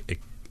 Like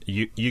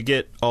you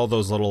get all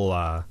those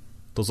little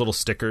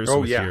stickers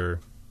with your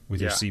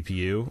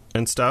CPU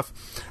and stuff.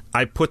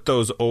 I put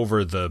those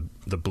over the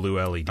blue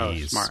LEDs. Oh,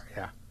 smart.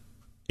 Yeah.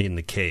 In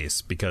the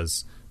case,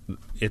 because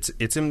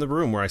it's in the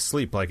room where I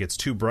sleep. Like, it's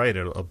too bright.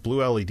 A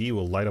blue LED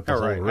will light up the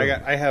whole room.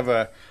 I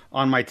have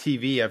on my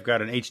TV, I've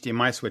got an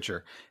HDMI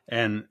switcher,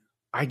 and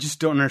I just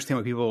don't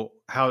understand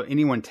how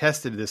anyone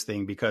tested this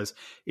thing, because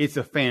it's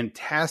a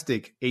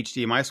fantastic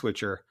HDMI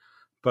switcher,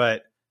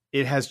 but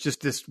it has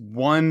just this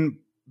one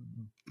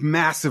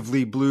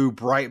massively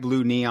bright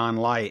blue neon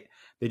light.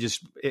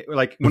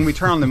 Like when we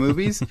turn on the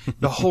movies,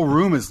 the whole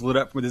room is lit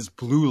up with this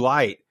blue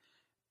light,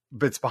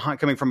 but it's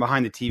coming from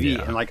behind the TV.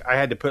 Yeah. And like, I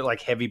had to put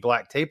like heavy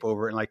black tape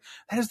over it. And like,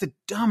 that is the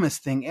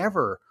dumbest thing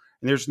ever.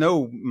 And there's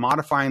no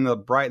modifying the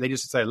bright. They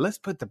just decided, let's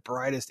put the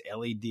brightest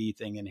LED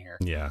thing in here.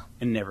 Yeah.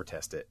 And never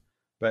test it.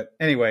 But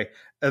anyway,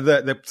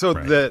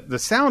 the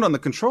sound on the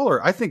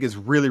controller, I think, is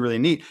really, really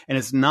neat. And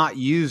it's not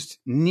used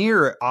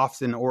near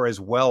often or as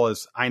well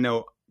as I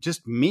know.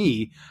 Just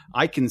me,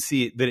 I can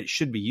see that it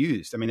should be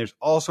used. I mean, there's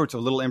all sorts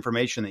of little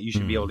information that you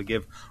should be able to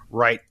give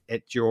right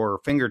at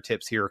your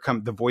fingertips here.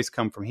 The voice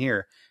come from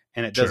here,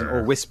 and it doesn't,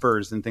 or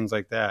whispers and things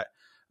like that.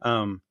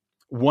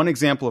 One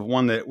example of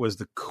one that was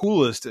the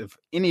coolest of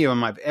any of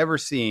them I've ever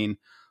seen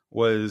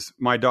was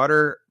my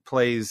daughter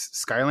plays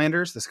the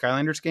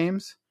Skylanders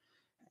games.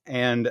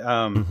 And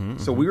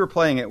so we were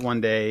playing it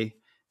one day,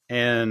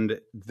 and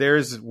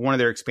there's one of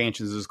their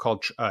expansions is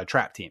called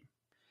Trap Team.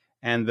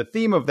 And the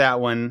theme of that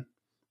one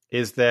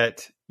is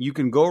that you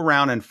can go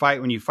around and fight.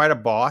 When you fight a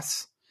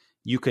boss,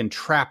 you can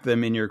trap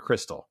them in your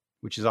crystal,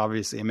 which is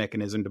obviously a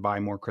mechanism to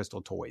buy more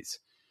crystal toys.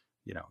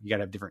 You got to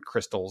have different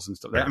crystals and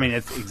stuff. I mean,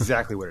 it's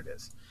exactly what it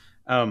is.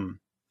 I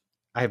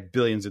have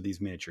billions of these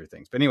miniature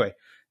things. But anyway,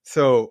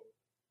 so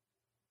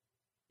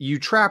you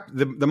trap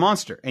the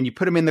monster and you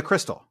put him in the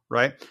crystal,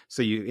 right?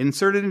 So you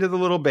insert it into the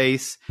little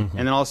base, and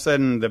then all of a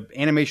sudden the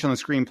animation on the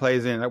screen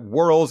plays and it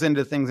whirls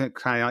into things and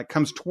kind of like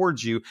comes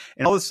towards you.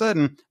 And all of a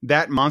sudden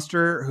that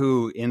monster,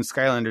 who in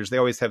Skylanders, they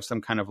always have some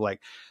kind of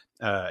like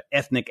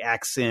ethnic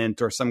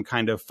accent or some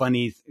kind of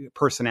funny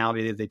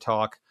personality that they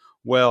talk.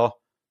 Well,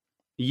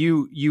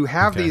 you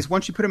have these,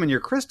 once you put them in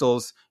your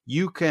crystals,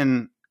 you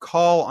can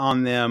call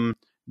on them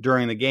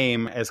during the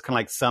game as kind of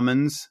like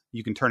summons.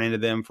 You can turn into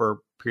them for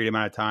a period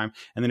amount of time.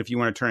 And then if you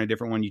want to turn a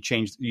different one,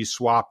 you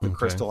swap the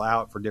crystal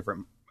out for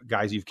different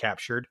guys you've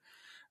captured.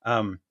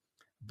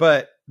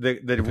 But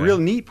the real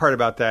neat part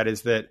about that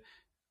is that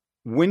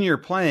when you're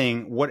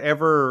playing,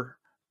 whatever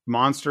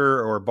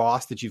monster or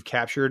boss that you've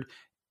captured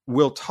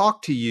will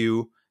talk to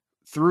you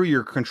through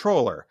your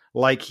controller.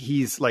 Like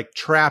he's like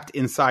trapped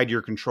inside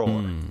your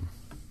controller.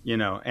 You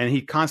know, and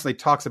he constantly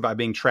talks about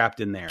being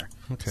trapped in there.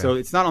 So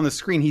it's not on the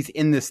screen. He's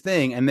in this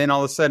thing. And then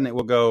all of a sudden it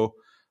will go,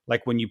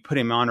 like when you put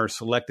him on or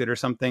select it or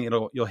something,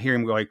 you'll hear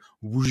him go like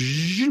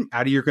whoosh,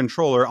 out of your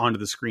controller onto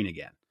the screen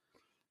again.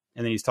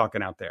 And then he's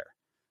talking out there.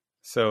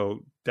 So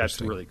that's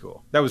really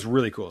cool. That was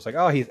really cool. It's like,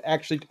 oh,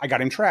 I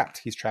got him trapped.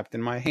 He's trapped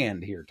in my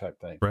hand here type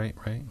thing. Right.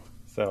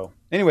 So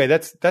anyway,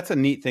 that's a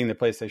neat thing that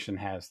PlayStation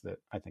has that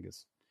I think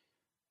is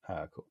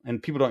cool.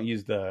 And people don't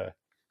use the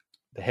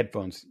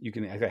headphones. I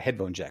got a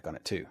headphone jack on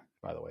it too,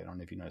 by the way. I don't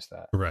know if you noticed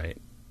that. Right.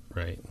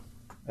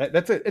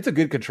 It's a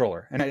good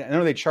controller. And I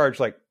know they charge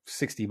like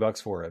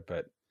 $60 for it,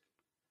 but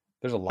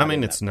there's a lot. I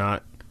mean, it's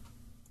not,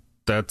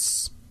 I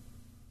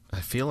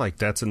feel like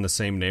that's in the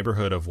same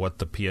neighborhood of what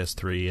the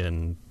PS3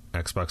 and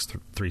Xbox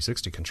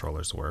 360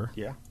 controllers were.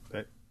 Yeah.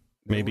 They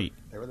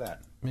were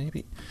that.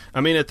 Maybe.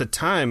 I mean, at the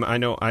time, I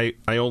know I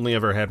only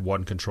ever had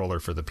one controller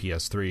for the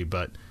PS3,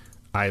 but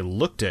I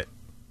looked at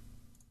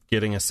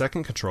getting a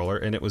second controller,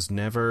 and it was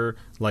never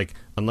like,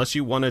 unless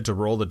you wanted to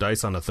roll the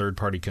dice on a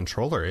third-party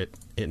controller, it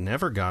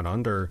never got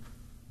under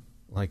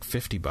like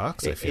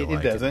 $50. I feel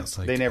like it doesn't.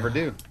 Like, they never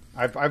do.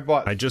 I've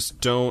bought. I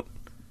just don't.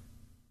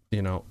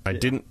 You know, I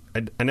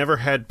never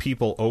had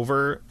people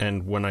over,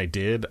 and when I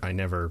did, I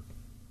never.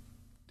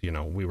 You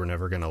know, we were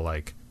never gonna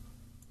like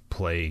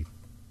play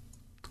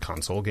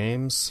console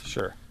games.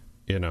 Sure.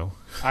 You know,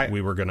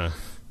 we were gonna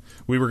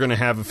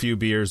have a few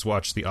beers,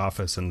 watch The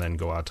Office, and then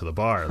go out to the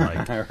bar.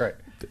 Like, right.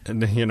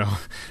 And you know,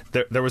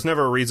 there was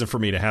never a reason for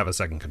me to have a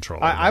second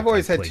controller. I've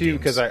always had two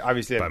because I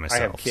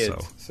have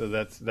kids, so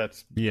that's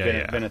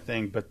been a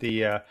thing. But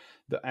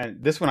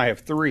and this one I have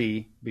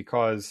three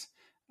because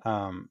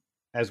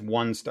as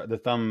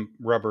the thumb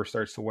rubber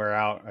starts to wear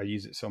out, I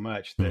use it so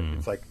much that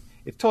it's like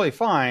it's totally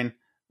fine.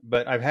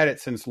 But I've had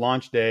it since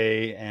launch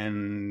day,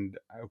 and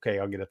okay,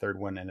 I'll get a third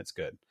one, and it's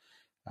good.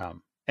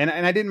 And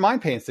I didn't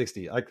mind paying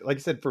 $60. Like I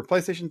said, for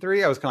PlayStation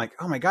 3, I was kind of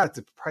like, oh my god, it's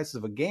the price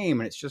of a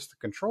game, and it's just the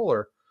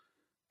controller.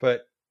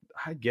 But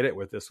I get it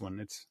with this one.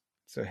 It's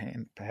a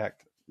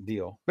hand-packed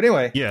deal. But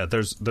anyway, yeah,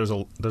 there's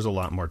a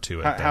lot more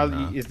to it.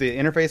 Is the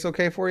interface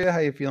okay for you? How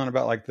are you feeling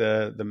about like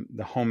the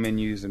home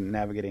menus and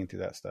navigating through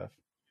that stuff?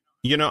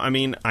 You know, I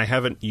mean, I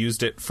haven't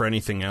used it for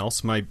anything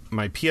else. My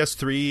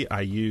PS3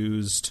 I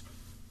used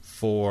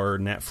for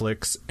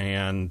Netflix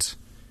and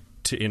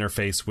to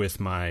interface with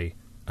my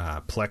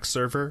Plex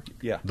server.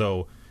 Yeah.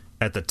 Though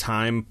at the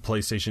time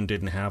PlayStation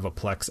didn't have a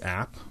Plex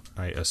app.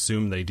 I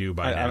assume they do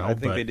by now. I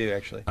think they do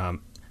actually.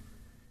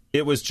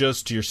 It was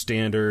just your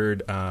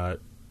standard DLNA,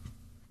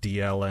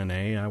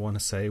 I want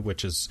to say,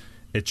 which is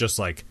it's just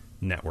like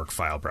network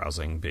file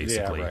browsing,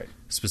 basically. Yeah, right.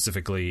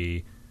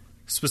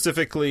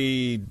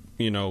 Specifically,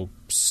 you know,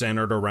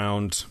 centered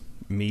around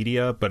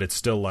media, but it's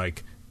still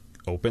like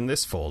open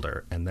this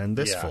folder and then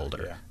this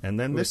folder and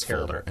then this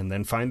folder and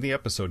then find the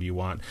episode you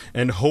want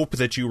and hope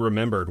that you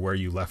remembered where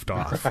you left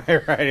off.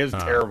 Right, it was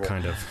terrible.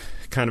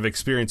 Kind of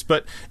experience.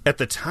 But at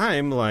the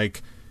time,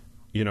 like,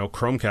 you know,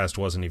 Chromecast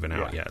wasn't even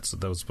out yet, so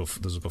that was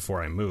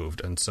before I moved,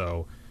 and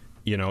so,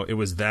 you know, it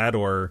was that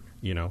or,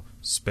 you know,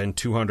 spend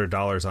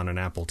 $200 on an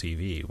Apple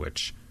TV,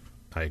 which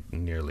I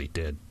nearly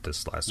did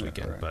this last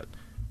weekend, but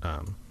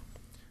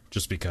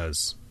just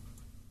because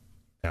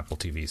Apple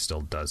TV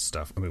still does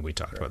stuff. I mean, we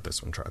talked about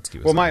this when Trotsky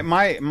was on.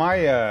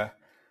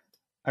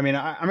 I mean,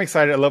 I'm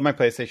excited. I love my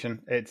PlayStation.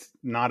 It's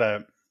not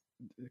a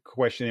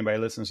question. Anybody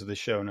who listens to the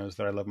show knows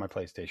that I love my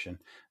PlayStation,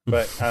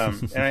 but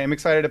and I'm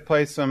excited to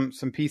play some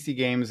PC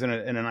games in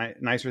a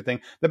nicer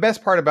thing. The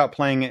best part about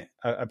playing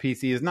a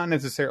PC is not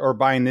necessarily, or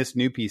buying this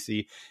new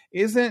PC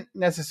isn't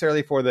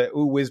necessarily for the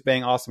whiz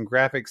bang awesome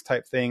graphics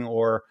type thing,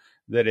 or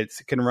that it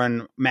can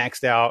run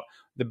maxed out.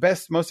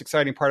 The most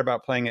exciting part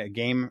about playing a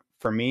game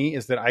for me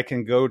is that I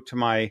can go to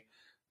my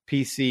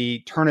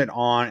PC, turn it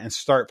on, and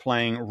start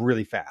playing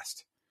really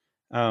fast.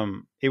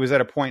 It was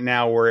at a point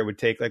now where it would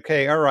take like,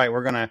 okay, all right,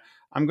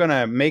 I'm going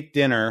to make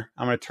dinner.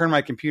 I'm going to turn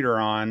my computer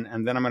on,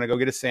 and then I'm going to go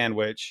get a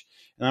sandwich,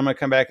 and I'm going to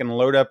come back and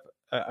load up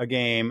a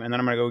game, and then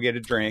I'm going to go get a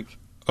drink.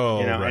 Oh,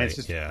 you know? Right. And it's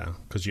just, yeah.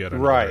 Cause you had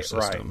another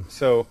system. Right.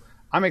 So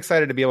I'm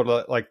excited to be able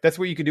to, like, that's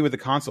what you could do with the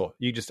console.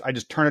 I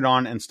just turn it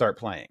on and start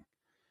playing.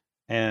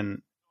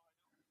 And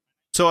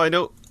So I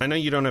know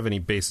you don't have any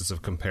basis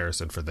of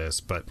comparison for this,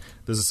 but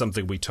this is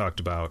something we talked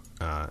about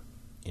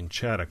in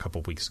chat a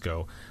couple weeks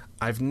ago.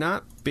 I've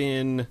not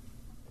been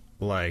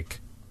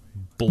like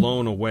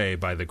blown away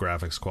by the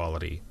graphics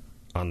quality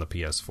on the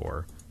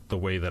PS4 the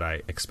way that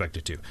I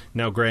expected to.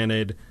 Now,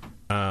 granted,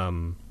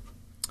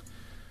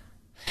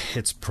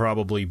 it's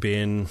probably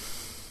been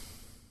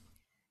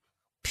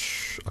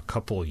a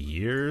couple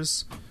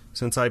years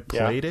since I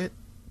played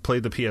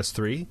the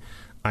PS3.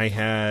 I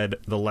had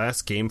the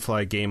last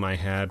GameFly game I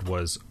had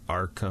was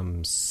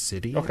Arkham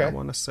City, I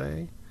want to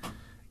say.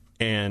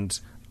 And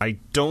I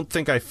don't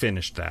think I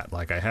finished that.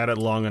 Like, I had it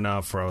long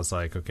enough where I was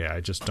like, okay, I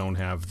just don't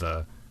have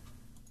the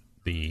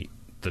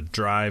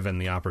drive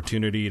and the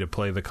opportunity to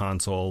play the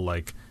console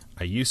like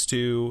I used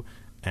to,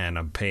 and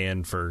I'm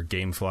paying for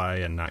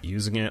GameFly and not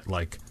using it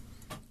like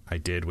I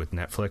did with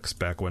Netflix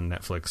back when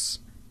Netflix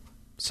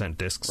sent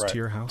discs to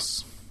your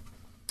house.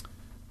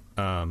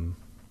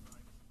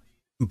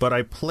 But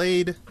I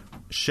played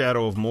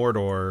Shadow of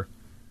Mordor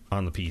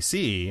on the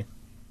PC,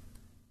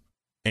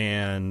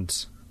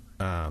 and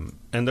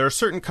there are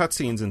certain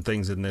cutscenes and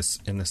things in this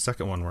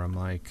second one where I'm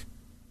like,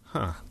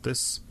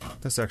 this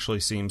actually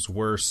seems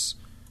worse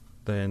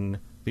than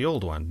the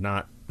old one.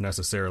 Not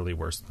necessarily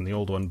worse than the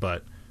old one,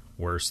 but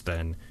worse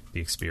than the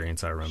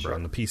experience I remember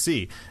on the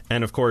PC.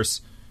 And of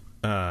course,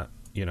 part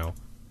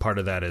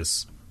of that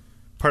is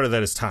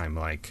time.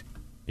 Like,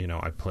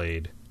 I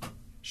played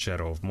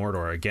Shadow of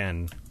Mordor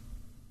again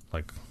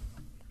like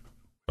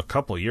a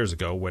couple years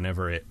ago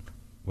whenever it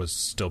was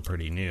still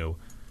pretty new.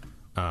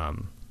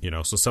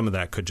 So some of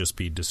that could just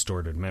be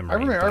distorted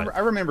memory. I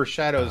remember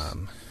Shadows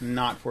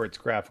not for its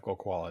graphical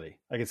quality.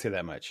 I can say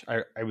that much.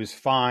 I was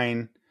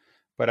fine,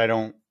 but I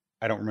don't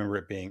remember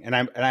it being. And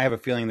I have a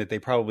feeling that they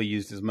probably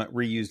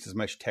reused as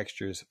much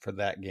textures for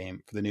that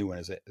game, for the new one,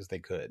 as they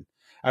could.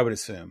 I would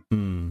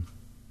assume.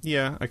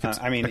 Yeah, I could.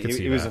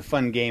 It was a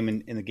fun game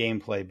in the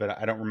gameplay, but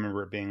I don't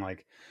remember it being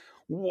like,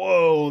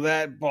 whoa,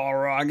 that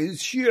Balrog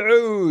is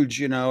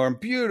huge, or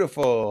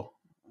beautiful.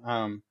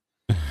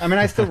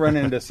 I still run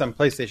into some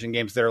PlayStation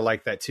games that are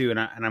like that too, and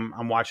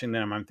I'm watching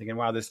them. I'm thinking,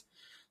 wow, this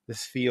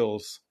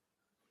feels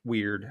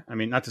weird. I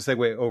mean, not to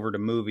segue over to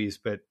movies,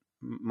 but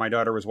my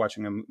daughter was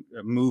watching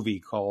a movie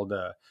called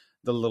The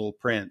Little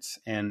Prince,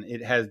 and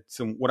it had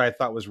some what I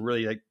thought was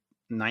really like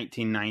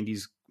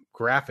 1990s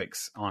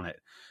graphics on it.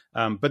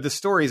 But the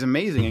story is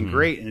amazing and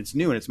great, and it's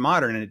new and it's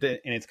modern, and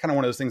it's kind of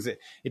one of those things that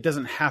it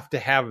doesn't have to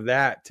have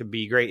that to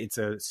be great. It's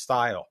a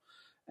style,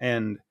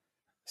 and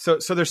so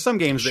there's some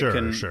games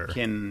that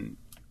can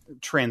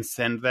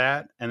transcend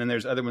that, and then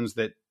there's other ones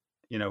that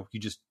you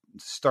just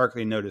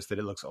starkly notice that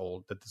it looks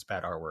old, that it's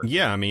bad artwork.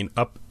 Yeah, I mean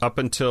up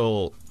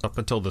until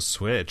the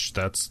Switch,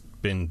 that's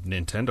been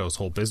Nintendo's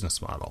whole business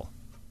model.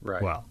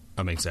 Right. Well,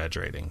 I'm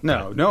exaggerating.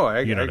 No, I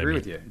agree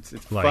with you.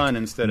 It's like, fun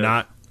instead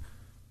of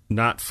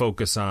not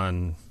focus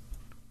on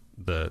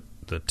the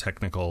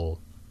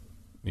technical,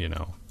 the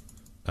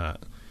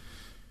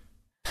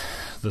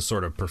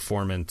sort of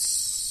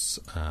performance.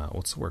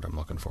 What's the word I'm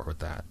looking for with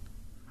that?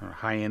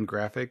 High-end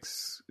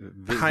graphics.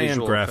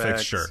 High-end graphics,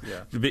 effects, sure.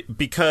 Yeah.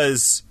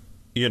 Because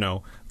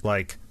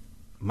like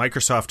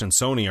Microsoft and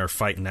Sony are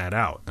fighting that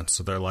out, and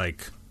so they're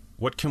like,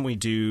 what can we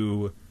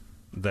do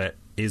that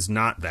is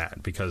not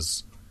that?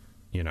 Because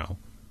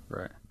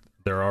right,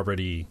 there are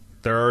already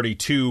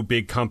two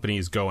big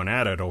companies going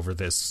at it over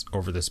this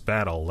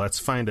battle. Let's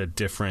find a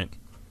different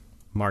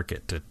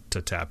market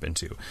to tap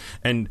into.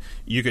 And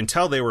you can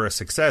tell they were a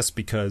success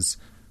because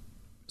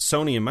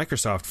Sony and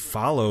Microsoft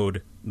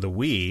followed the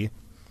Wii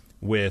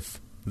with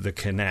the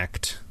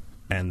Kinect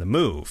and the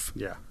Move.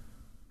 Yeah.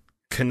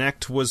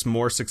 Kinect was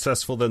more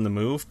successful than the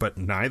Move, but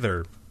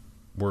neither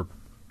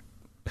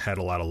had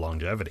a lot of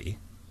longevity.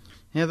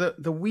 Yeah,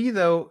 the Wii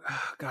though,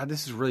 God,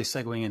 this is really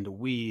segueing into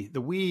Wii.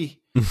 The Wii,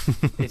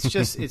 it's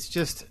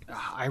just,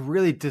 I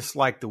really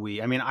dislike the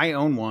Wii. I mean, I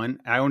own one.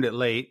 I owned it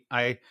late.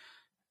 I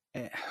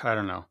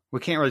don't know. We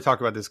can't really talk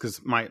about this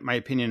because my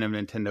opinion of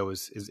Nintendo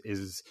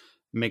is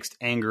mixed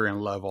anger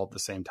and love all at the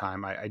same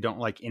time. I don't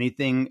like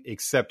anything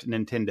except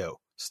Nintendo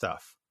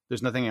stuff.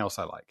 There's nothing else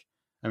I like.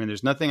 I mean,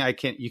 there's nothing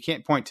you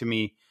can't point to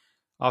me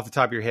off the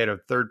top of your head, a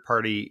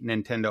third-party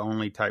Nintendo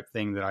only type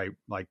thing that I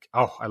like.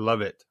 Oh, I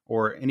love it,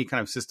 or any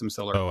kind of system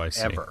seller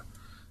ever.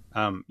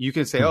 You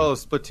can say, "Oh,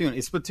 Splatoon."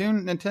 Is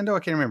Splatoon Nintendo? I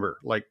can't remember.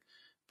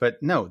 But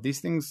no,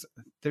 these things.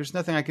 There's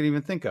nothing I can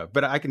even think of.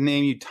 But I can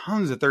name you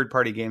tons of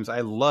third-party games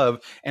I love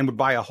and would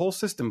buy a whole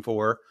system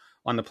for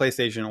on the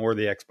PlayStation or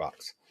the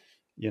Xbox.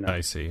 I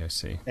see.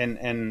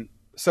 And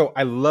so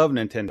I love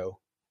Nintendo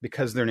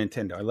because they're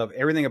Nintendo. I love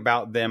everything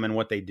about them and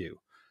what they do.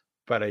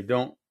 But I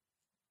don't.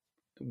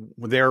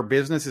 Their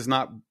business is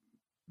not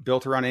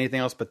built around anything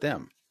else but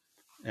them,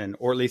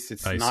 or at least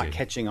it's not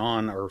catching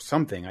on or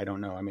something. I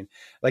don't know. I mean,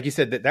 like you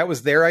said, that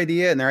was their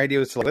idea, and their idea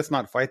was to let's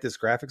not fight this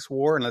graphics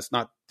war and let's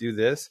not do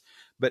this.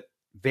 But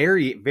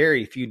very,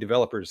 very few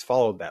developers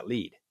followed that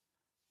lead,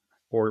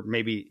 or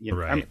maybe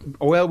right.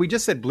 Well, we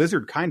just said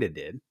Blizzard kind of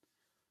did,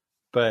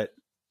 but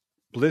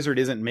Blizzard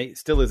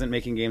still isn't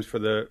making games for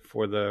the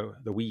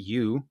Wii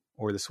U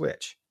or the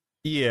Switch.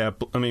 Yeah,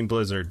 I mean,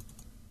 Blizzard,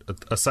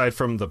 aside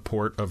from the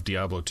port of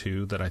Diablo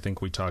 2 that I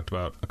think we talked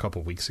about a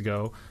couple weeks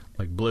ago,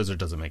 like Blizzard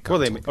doesn't make console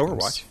Well, they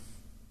Overwatch.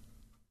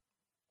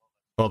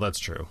 Well, that's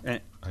true.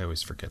 I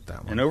always forget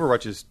that one. And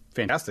Overwatch is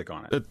fantastic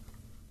on it.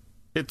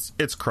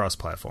 It's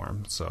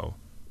cross-platform, so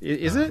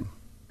is it?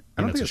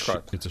 I don't think it's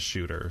cross. It's a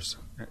shooters.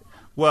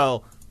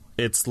 Well,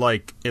 it's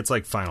like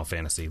Final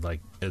Fantasy.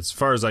 Like, as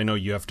far as I know,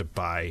 you have to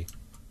buy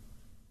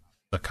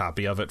a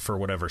copy of it for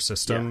whatever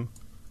system,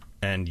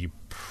 and you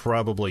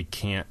probably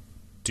can't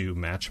do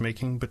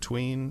matchmaking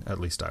between. At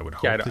least I would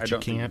hope that you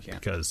can't,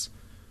 because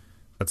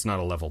that's not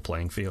a level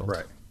playing field.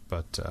 Right.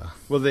 But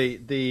well,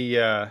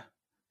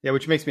 yeah,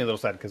 which makes me a little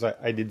sad because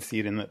I did see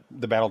it in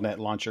the Battle.net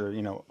launcher,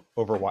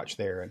 Overwatch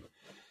there, and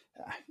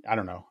I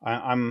don't know.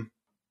 I'm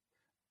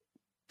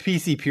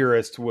PC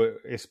purist,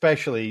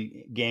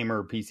 especially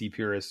gamer PC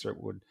purists,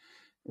 would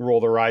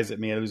roll their eyes at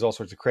me and lose all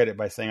sorts of credit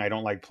by saying I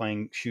don't like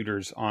playing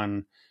shooters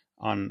on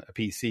a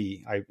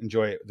PC. I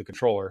enjoy the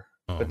controller,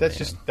 but that's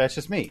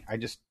just me.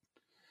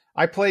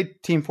 I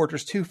played Team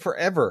Fortress 2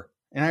 forever,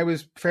 and I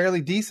was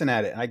fairly decent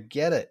at it. And I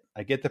get it.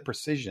 I get the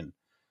precision,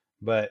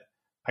 but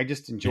I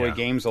just enjoy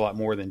games a lot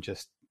more than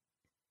just,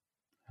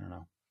 I don't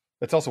know.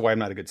 That's also why I'm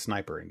not a good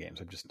sniper in games.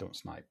 I just don't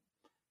snipe.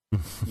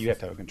 You have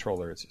to have a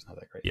controller. It's just not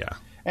that great. Yeah.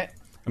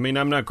 I mean,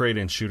 I'm not great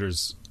in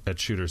shooters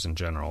in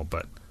general,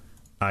 but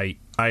I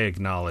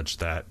acknowledge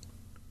that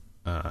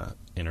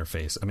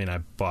interface. I mean, I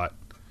bought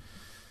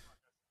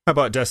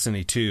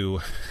Destiny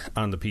 2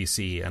 on the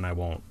PC, and I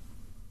won't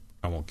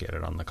get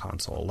it on the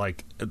console.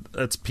 Like,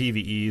 it's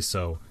PvE,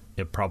 so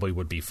it probably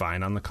would be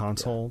fine on the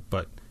console,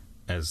 but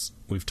as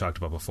we've talked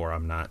about before,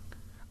 I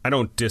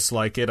don't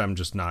dislike it. I'm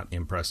just not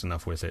impressed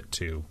enough with it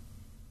to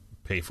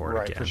pay for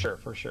it again. Right,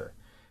 for sure.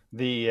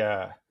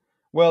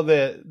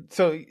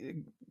 So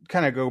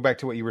kind of go back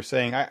to what you were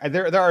saying.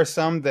 There are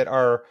some that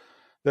are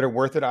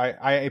worth it.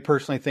 I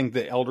personally think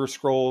that Elder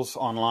Scrolls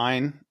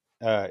Online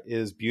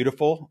is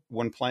beautiful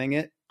when playing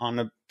it on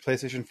the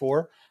PlayStation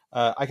 4.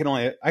 I can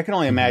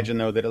only imagine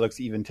though that it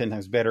looks even 10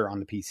 times better on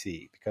the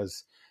PC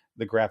because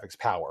the graphics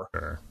power.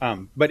 Sure.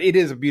 But it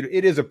is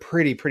a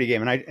pretty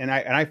game, and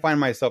I find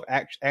myself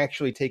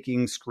actually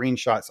taking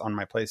screenshots on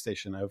my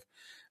PlayStation of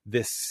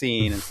this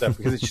scene and stuff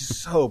because it's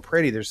just so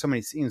pretty. There's so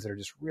many scenes that are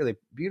just really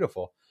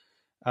beautiful.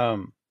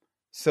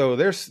 So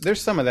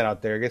there's some of that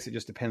out there. I guess it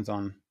just depends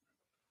on.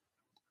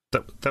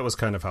 That was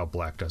kind of how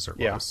Black Desert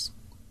was.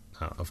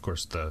 Of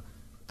course, the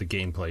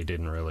gameplay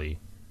didn't really.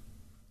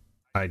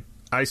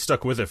 I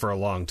stuck with it for a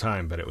long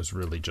time, but it was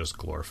really just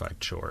glorified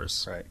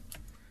chores. Right,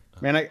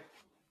 man. It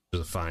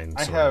was a fine.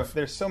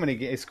 There's so many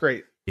games. It's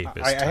great.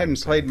 I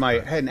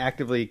hadn't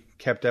actively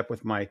kept up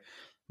with my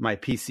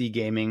PC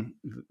gaming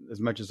as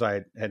much as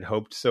I had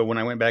hoped. So when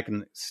I went back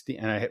and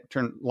I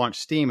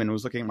launched Steam and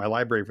was looking at my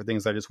library for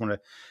things I just want to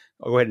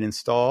go ahead and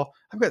install,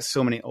 I've got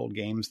so many old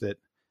games that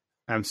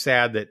I'm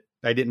sad that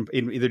I didn't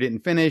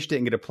finish,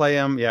 didn't get to play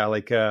them. Yeah,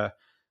 like there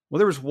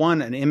was an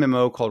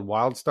MMO called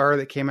WildStar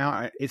that came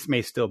out. It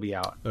may still be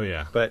out. Oh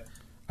yeah, but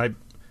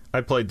I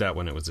played that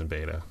when it was in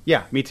beta.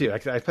 Yeah, me too. I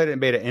played it in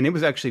beta, and it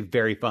was actually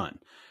very fun.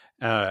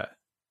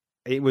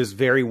 It was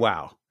very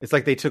WoW. It's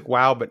like they took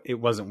WoW, but it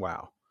wasn't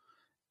WoW.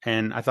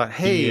 And I thought,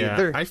 hey,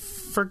 I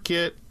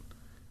forget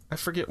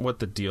what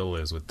the deal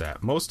is with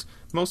that. Most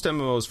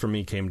MMOs for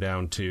me came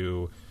down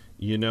to,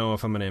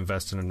 if I'm going to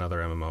invest in another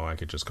MMO, I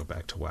could just go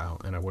back to WoW,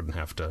 and I wouldn't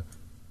have to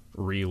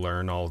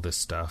relearn all this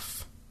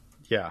stuff.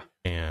 Yeah.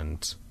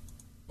 And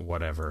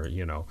whatever,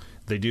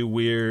 they do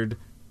weird,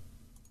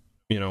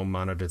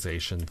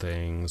 monetization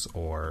things,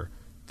 or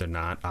they're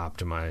not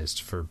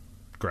optimized for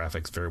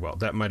graphics very well.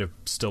 That might have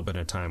still been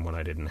a time when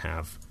I didn't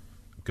have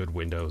good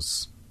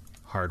Windows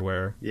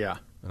hardware. Yeah.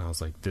 And I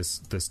was like, this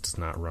does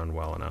not run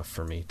well enough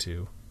for me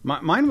to.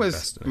 Mine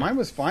was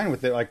fine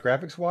with it, like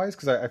graphics wise,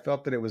 because I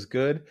felt that it was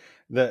good.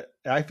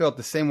 I felt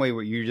the same way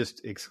what you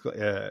just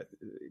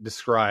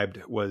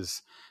described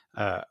was,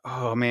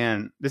 oh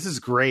man, this is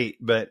great,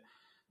 but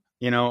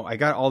I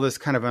got all this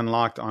kind of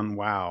unlocked on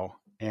WoW,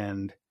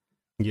 and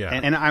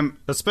and I'm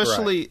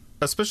especially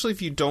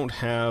if you don't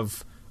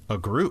have a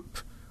group.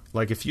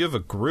 Like if you have a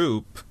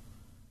group,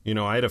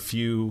 I had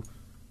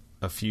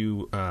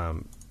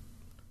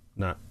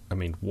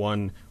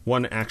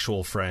one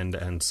actual friend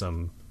and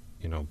some,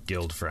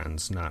 guild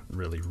friends, not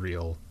really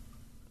real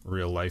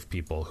life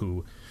people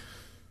who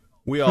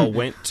we all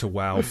went to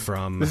WoW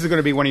from. This is going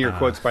to be one of your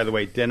quotes, by the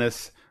way.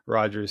 Dennis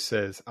Rogers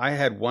says, "I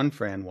had one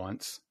friend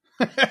once."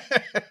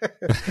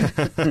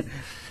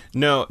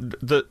 No,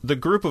 the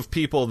group of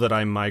people that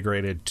I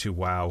migrated to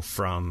WoW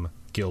from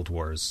Guild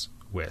Wars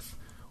with,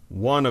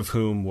 one of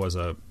whom was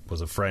a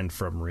friend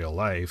from real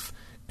life,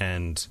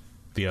 and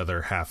the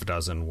other half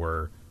dozen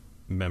were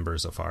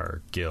members of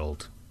our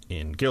guild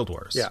in Guild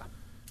Wars. Yeah.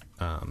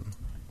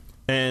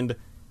 And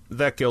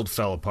that guild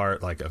fell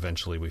apart. Like,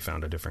 eventually we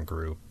found a different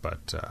group,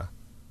 but,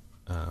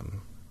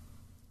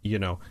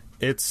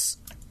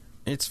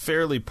 it's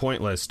fairly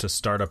pointless to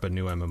start up a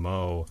new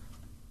MMO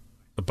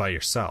by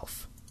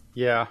yourself.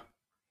 Yeah.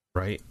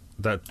 Right?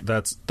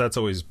 That's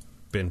always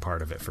been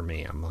part of it for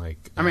me. I'm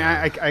like, I mean,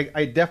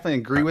 I definitely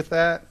agree with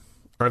that.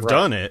 I've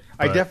done it.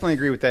 I definitely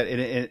agree with that.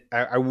 And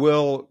I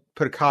will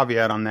put a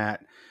caveat on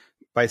that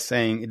by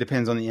saying it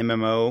depends on the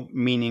MMO,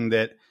 meaning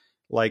that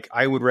like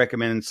I would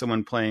recommend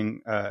someone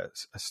playing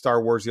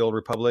Star Wars: The Old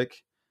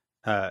Republic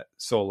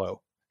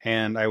solo,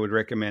 and I would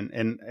recommend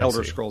and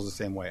Elder Scrolls the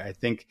same way. I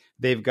think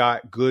they've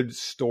got good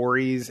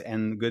stories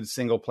and good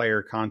single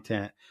player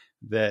content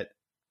that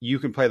you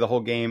can play the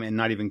whole game and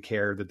not even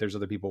care that there's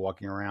other people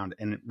walking around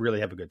and really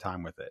have a good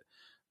time with it.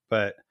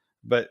 But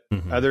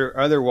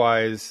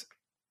otherwise,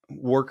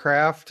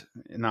 Warcraft,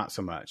 not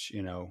so much.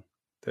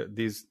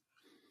 These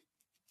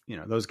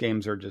those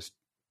games are just,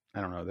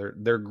 I don't know,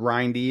 they're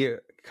grindy,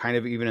 kind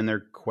of even in their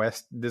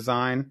quest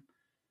design.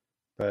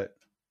 But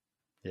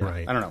yeah,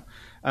 right. I don't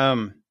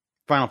know.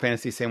 Final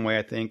Fantasy, same way,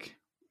 I think.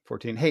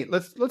 14. Hey,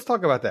 let's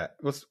talk about that.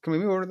 Can we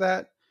move over to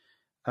that?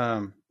 I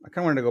kind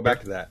of wanted to go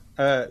back to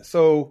that.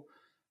 So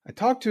I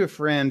talked to a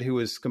friend who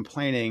was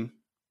complaining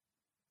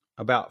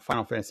about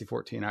Final Fantasy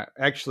 14.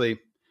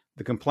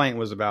 The complaint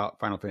was about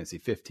Final Fantasy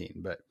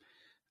 15, but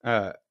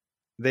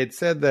they'd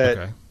said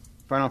that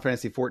Final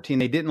Fantasy 14,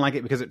 they didn't like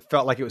it because it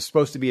felt like it was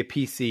supposed to be a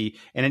PC,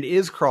 and it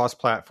is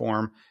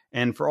cross-platform.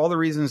 And for all the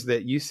reasons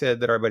that you said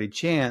that our buddy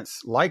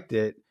Chance liked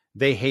it,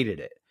 they hated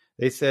it.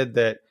 They said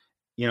that,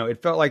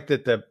 it felt like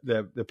that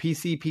the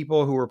PC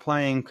people who were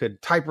playing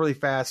could type really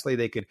fastly.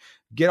 They could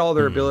get all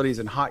their abilities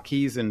and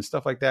hotkeys and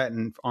stuff like that.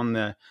 And on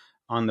the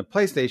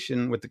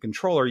PlayStation with the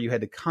controller, you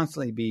had to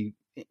constantly be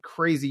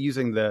crazy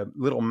using the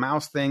little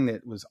mouse thing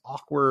that was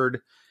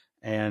awkward,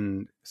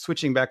 and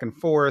switching back and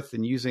forth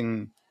and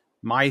using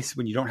mice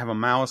when you don't have a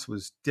mouse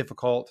was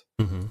difficult.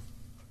 Mm-hmm.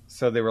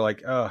 So they were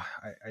like,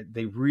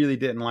 they really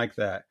didn't like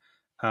that.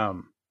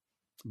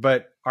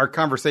 But our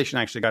conversation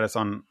actually got us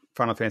on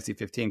Final Fantasy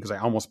 15 because I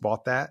almost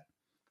bought that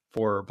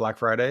for Black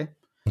Friday.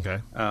 Okay.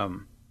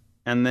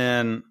 And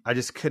then I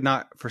just could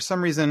not, for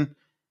some reason,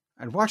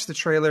 I'd watched the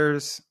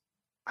trailers.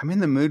 I'm in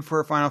the mood for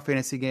a Final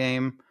Fantasy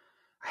game.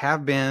 I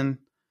have been,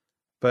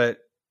 but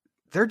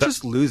they're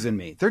just losing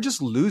me. They're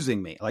just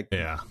losing me. Like,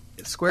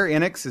 Square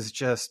Enix is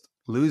just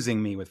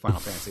losing me with Final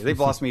Fantasy. They've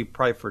lost me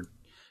probably for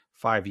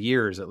 5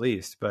 years at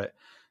least. But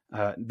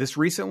this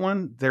recent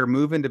one, they're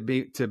moving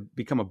to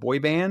become a boy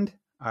band.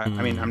 I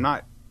mean, I'm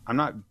not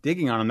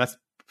digging on them.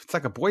 It's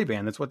like a boy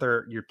band. That's what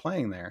you're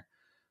playing there.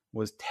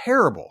 Was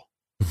terrible.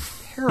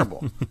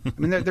 Terrible. I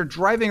mean, they're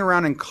driving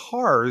around in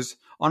cars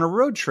on a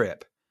road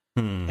trip.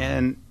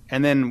 And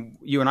then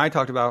you and I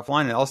talked about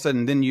offline, and all of a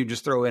sudden then you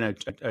just throw in a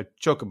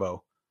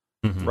chocobo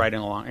riding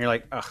along, and you're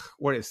like, ugh,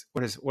 what is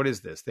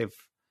this? This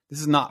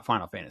is not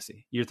Final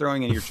Fantasy. You're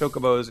throwing in your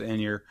chocobos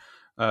and your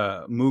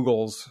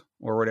Moogles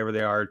or whatever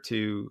they are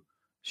to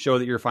show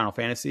that you're Final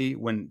Fantasy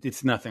when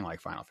it's nothing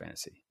like Final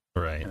Fantasy.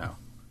 Right.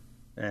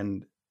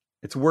 And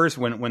it's worse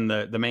when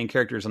the main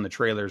characters on the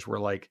trailers were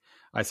like,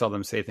 I saw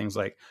them say things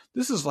like,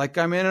 this is like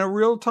I'm in a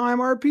real-time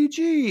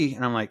RPG.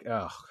 And I'm like,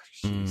 oh,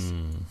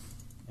 jeez.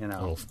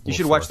 You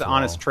should watch the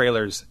honest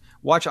trailers.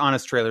 Watch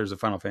honest trailers of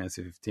Final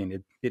Fantasy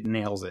 15. It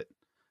nails it.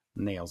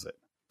 Nails it.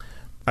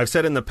 I've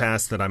said in the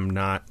past that I'm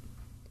not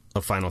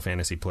a Final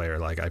Fantasy player.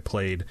 Like, I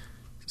played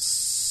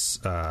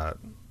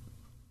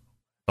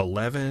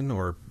 11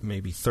 or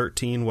maybe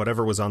 13,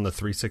 whatever was on the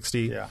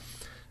 360. Yeah.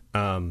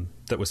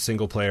 That was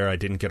single player. I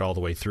didn't get all the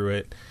way through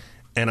it.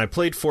 And I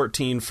played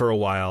 14 for a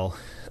while,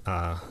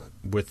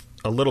 with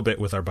a little bit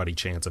with our buddy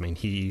Chance. I mean,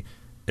 he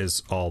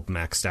is all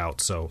maxed out,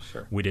 so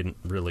we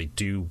didn't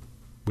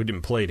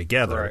play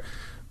together.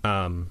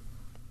 Right.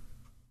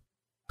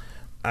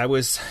 I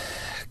was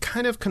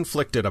kind of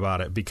conflicted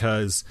about it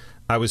because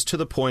I was to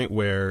the point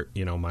where,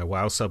 my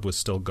WoW sub was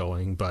still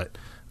going, but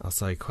I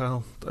was like,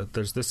 well,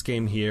 there's this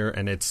game here,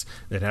 and it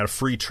had a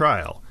free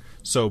trial.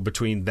 So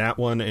between that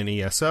one and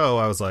ESO,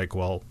 I was like,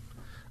 well,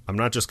 I'm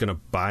not just going to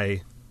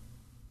buy,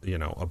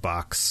 a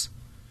box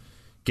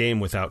game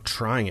without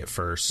trying it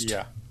first.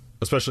 Yeah.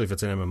 Especially if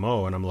it's an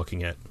MMO and I'm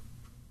looking at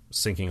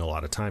sinking a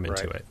lot of time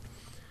into it.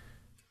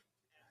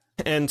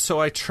 And so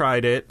I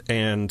tried it,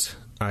 and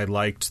I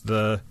liked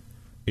there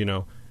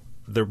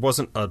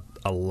wasn't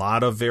a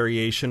lot of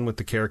variation with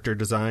the character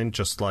design,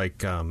 just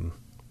like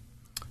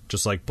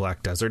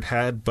Black Desert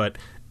had, but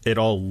it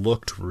all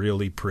looked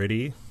really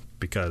pretty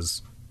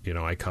because,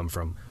 I come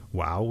from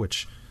WoW,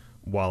 which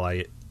while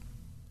I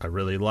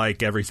really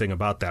like everything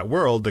about that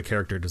world, the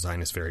character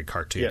design is very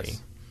cartoony.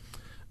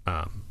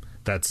 Yes.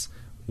 That's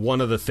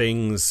one of the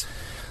things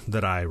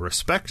that I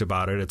respect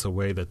about it. It's a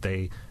way that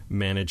they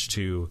manage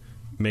to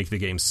make the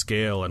game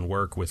scale and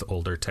work with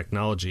older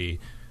technology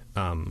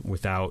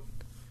without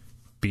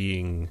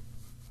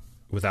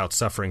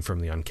suffering from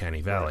the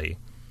uncanny valley.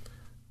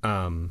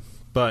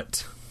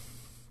 But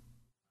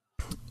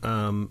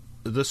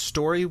the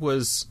story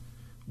was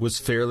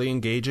fairly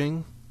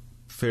engaging,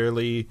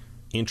 fairly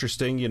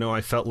interesting.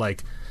 I felt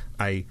like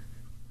I,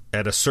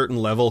 at a certain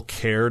level,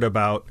 cared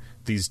about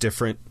these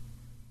different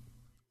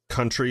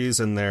countries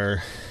and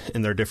their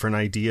different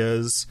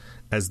ideas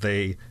as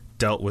they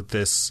dealt with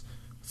this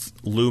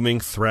looming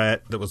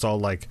threat that was all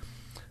like,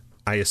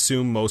 I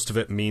assume most of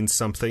it means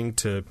something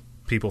to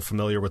people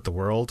familiar with the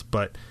world,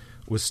 but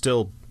was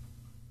still,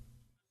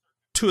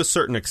 to a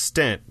certain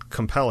extent,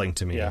 compelling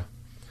to me. Yeah.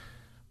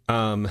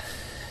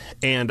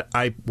 And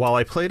while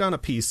I played on a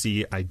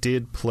PC, I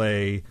did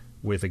play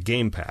with a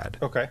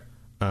gamepad. Okay.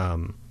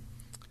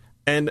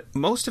 And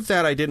most of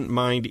that I didn't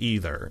mind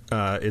either.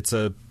 It's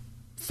a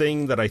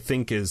thing that I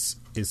think is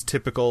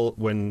typical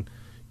when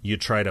you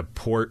try to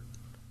port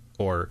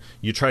or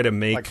you try to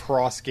make... Like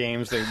cross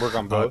games, they work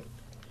on both?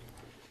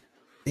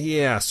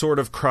 Yeah, sort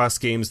of cross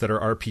games that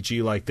are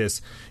RPG like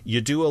this. You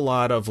do a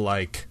lot of,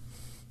 like,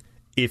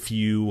 if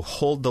you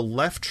hold the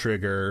left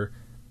trigger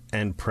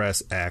and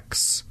press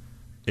X,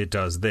 it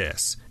does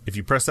this. If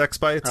you press X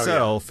by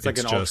itself, it's like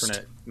an just,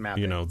 alternate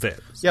mapping.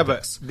 this. Yeah,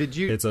 this. but did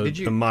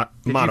you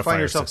modifier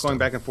find yourself system. going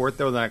back and forth,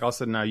 though? Then like all of a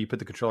sudden now you put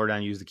the controller down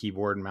and use the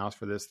keyboard and mouse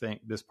for this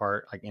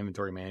part, like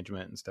inventory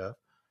management and stuff?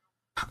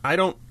 I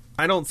don't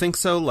think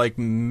so. Like,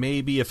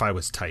 maybe if I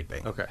was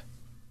typing. Okay.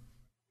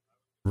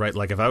 Right,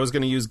 like if I was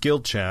going to use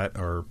guild chat,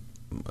 or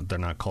they're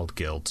not called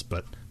guilds,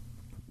 but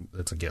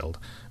it's a guild,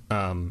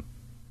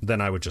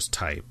 then I would just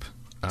type.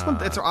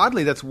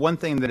 That's one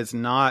thing that is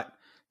not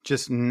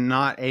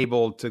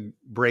able to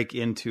break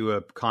into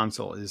a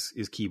console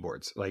is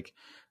keyboards. Like,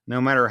 no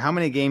matter how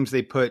many games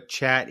they put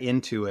chat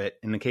into it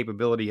and the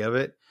capability of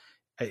it,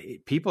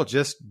 people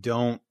just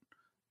don't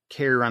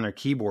carry around their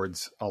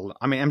keyboards.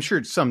 I mean, I'm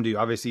sure some do.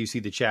 Obviously, you see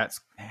the chats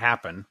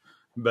happen,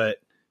 but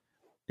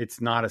it's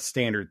not a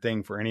standard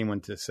thing for anyone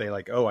to say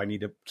like, oh, I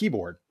need a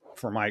keyboard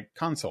for my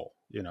console,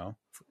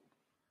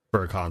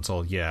 For a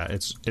console, yeah,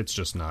 it's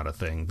just not a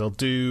thing. They'll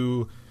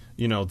do,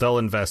 they'll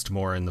invest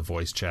more in the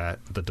voice chat,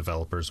 the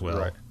developers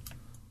will.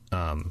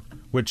 Right.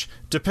 Which,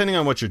 depending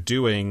on what you're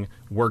doing,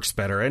 works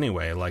better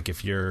anyway. Like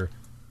if you're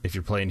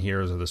playing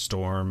Heroes of the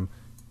Storm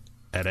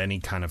at any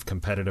kind of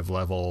competitive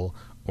level,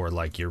 or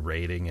like you're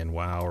raiding in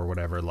WoW or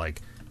whatever,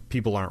 like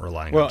people aren't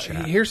relying on chat.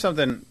 Well, here's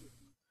something.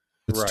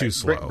 It's too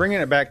slow. Bringing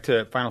it back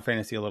to Final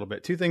Fantasy a little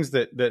bit. Two things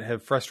that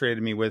have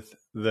frustrated me with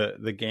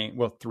the game.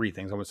 Well, three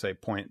things I would say.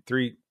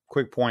 Three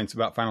quick points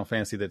about Final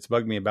Fantasy that's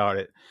bugged me about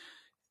it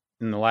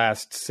in the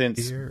last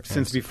since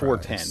before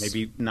 10,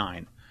 maybe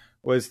 9,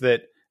 was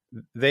that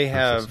they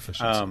have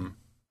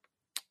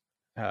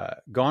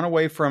gone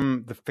away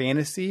from the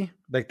fantasy.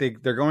 Like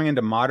they're going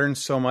into modern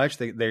so much.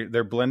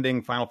 They're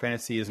blending. Final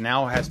Fantasy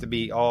has to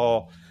be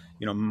all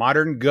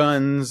modern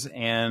guns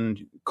and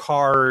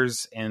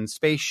cars and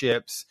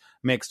spaceships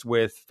mixed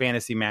with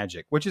fantasy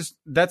magic,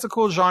 that's a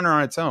cool genre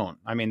on its own.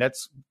 I mean,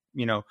 that's,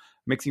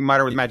 mixing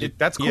modern with magic.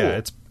 That's cool. Yeah,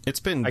 it's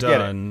been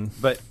done.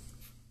 But,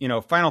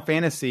 Final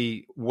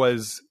Fantasy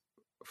was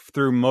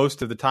through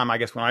most of the time, I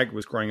guess, when I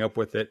was growing up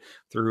with it,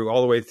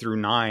 all the way through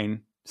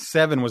 9.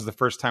 7 was the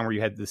first time where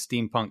you had the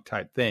steampunk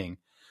type thing.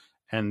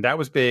 And that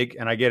was big.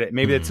 And I get it.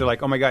 Maybe it's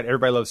like, oh my God,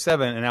 everybody loves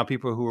 7. And now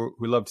people who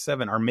loved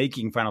 7 are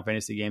making Final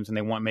Fantasy games and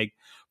they want to make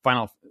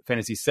Final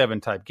Fantasy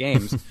 7 type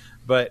games.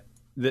 But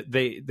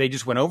they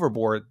just went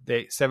overboard.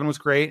 7 was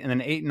great. And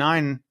then 8,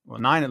 9, well,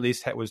 9 at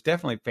least was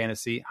definitely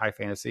fantasy, high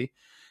fantasy.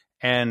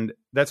 And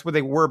that's what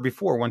they were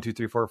before. 1, 2,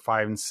 3, 4,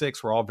 5, and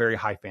 6 were all very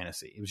high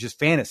fantasy. It was just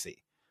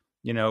fantasy,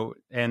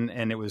 and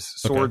it was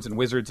swords and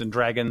wizards and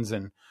dragons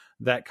and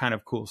that kind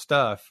of cool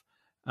stuff.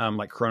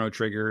 Like Chrono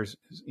Triggers,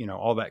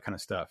 all that kind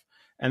of stuff.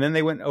 And then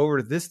they went over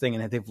to this thing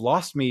and they've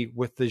lost me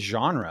with the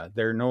genre.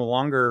 They're no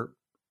longer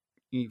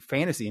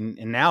fantasy.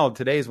 And now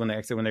today is when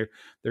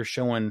they're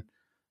showing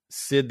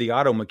Sid the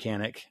auto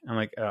mechanic. I'm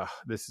like, oh,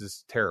 this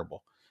is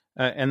terrible.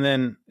 And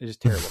then it's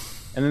just terrible.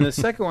 And then the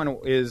second one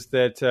is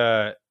that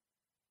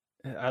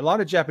a lot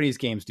of Japanese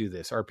games do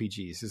this,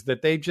 RPGs, is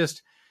that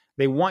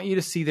they want you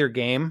to see their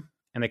game,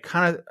 and they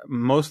kind of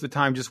most of the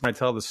time just want to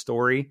tell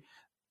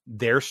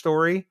their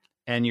story,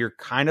 and you're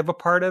kind of a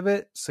part of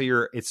it.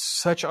 So it's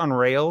such on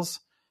rails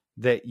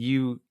that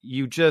you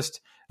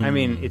just, I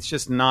mean, it's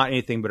just not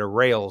anything but a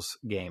Rails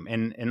game.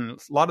 And a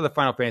lot of the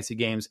Final Fantasy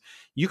games,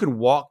 you can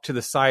walk to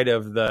the side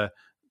of the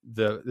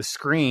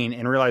screen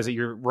and realize that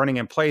you're running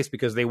in place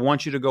because they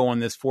want you to go on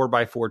this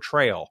 4x4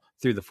 trail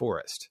through the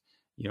forest.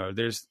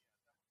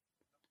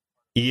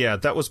 Yeah,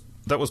 that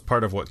was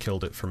part of what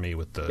killed it for me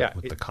with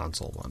the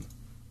console one.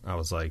 I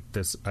was like,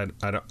 this, I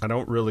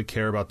don't really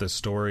care about this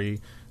story.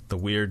 The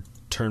weird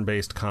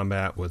turn-based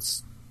combat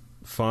was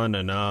fun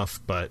enough,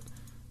 but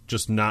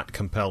just not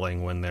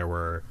compelling when there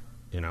were,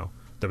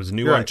 there was a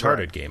new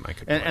Uncharted game I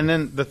could play. And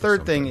then the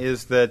third thing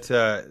is that,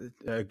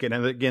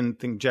 again,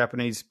 think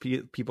Japanese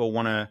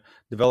people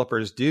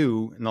developers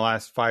do in the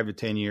last 5 to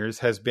 10 years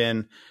has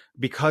been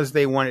because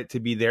they want it to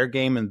be their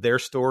game and their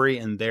story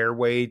and their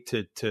way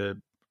to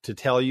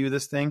tell you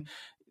this thing.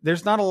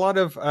 There's not a lot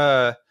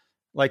of,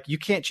 you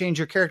can't change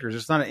your characters.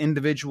 It's not an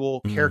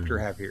individual character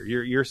have here.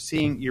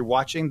 You're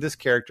watching this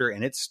character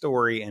and its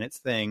story and its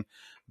thing.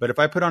 But if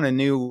I put on a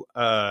new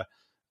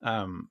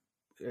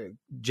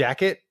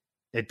jacket,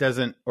 it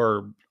doesn't,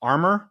 or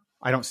armor,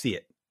 I don't see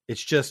it.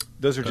 It's just,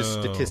 those are just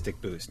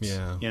statistic boosts.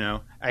 Yeah.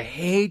 I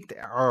hate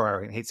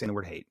saying the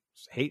word hate.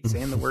 Hate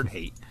saying the word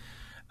hate.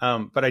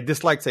 But I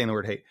dislike saying the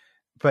word hate.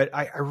 but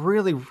I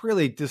really,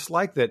 really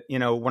dislike that,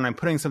 when I'm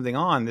putting something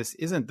on, this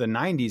isn't the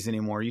 90s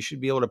anymore. You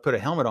should be able to put a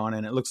helmet on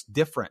and it looks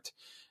different.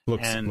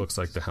 Looks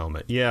like the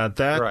helmet. Yeah,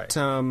 that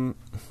right.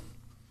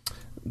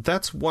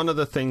 That's one of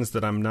the things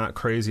that I'm not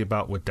crazy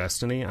about with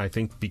Destiny. I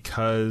think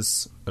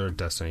or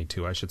Destiny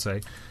 2, I should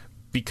say,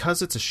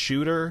 because it's a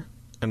shooter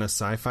and a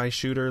sci-fi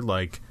shooter,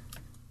 like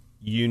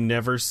you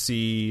never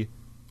see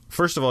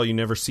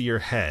your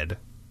head.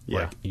 Yeah.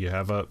 Like you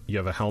have a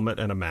helmet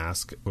and a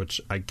mask,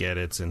 which I get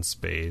it's in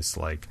space,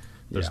 like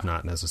there's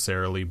not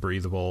necessarily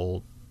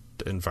breathable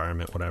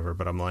environment, whatever,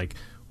 but I'm like,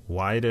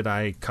 why did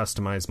I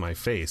customize my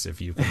face if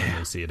you can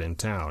only see it in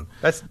town?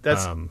 That's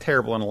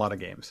terrible in a lot of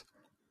games.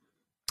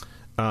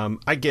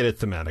 I get it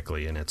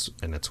thematically, and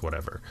it's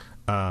whatever.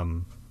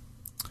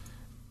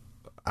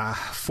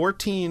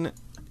 14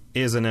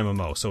 is an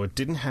MMO, so it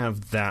didn't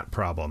have that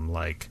problem.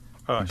 Like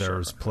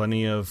there's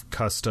plenty of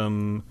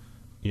custom,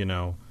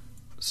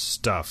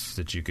 stuff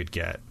that you could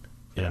get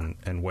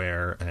and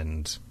wear,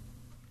 and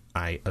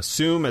I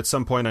assume at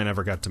some point I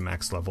never got to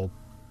max level.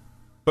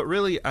 But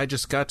really, I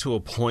just got to a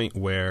point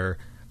where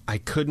I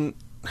couldn't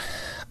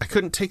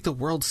take the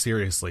world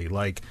seriously.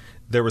 Like,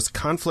 there was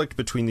conflict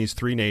between these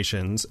three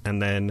nations,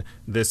 and then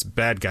this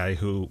bad guy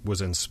who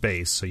was in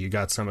space. So you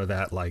got some of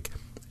that, like,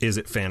 is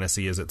it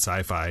fantasy, is it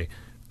sci-fi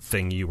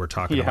thing you were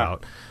talking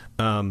about.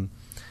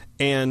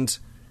 And,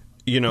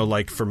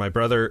 like, for my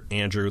brother,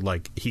 Andrew,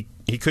 like, he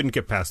couldn't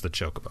get past the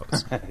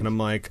chocobos. And I'm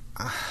like,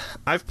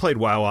 I've played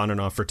WoW on and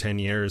off for 10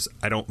 years.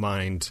 I don't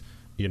mind,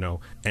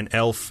 an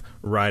elf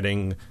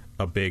riding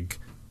a big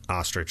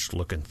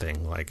ostrich-looking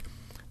thing. Like,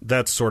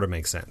 that sort of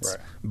makes sense.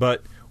 Right.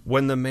 But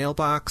when the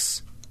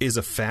mailbox is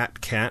a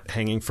fat cat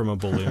hanging from a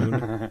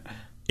balloon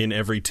in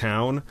every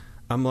town,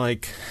 I'm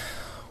like,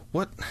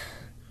 what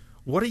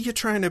are you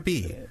trying to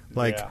be?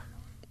 Like,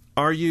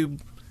 are you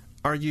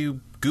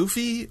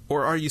goofy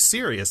or are you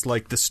serious?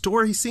 Like, the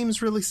story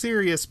seems really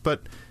serious,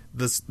 but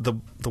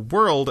the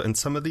world and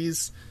some of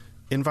these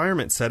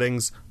environment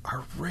settings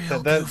are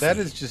real goofy.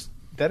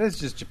 That is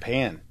just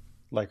Japan.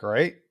 Like,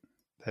 right?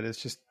 That is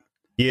just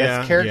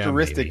that's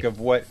characteristic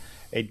of what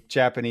a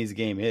Japanese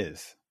game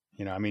is.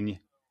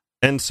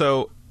 And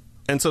so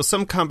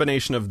some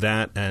combination of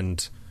that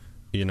and,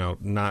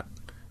 not,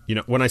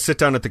 when I sit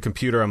down at the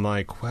computer, I'm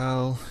like,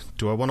 well,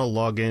 do I want to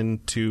log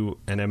into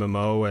an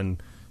MMO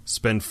and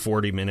spend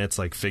 40 minutes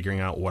like figuring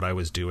out what I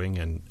was doing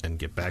and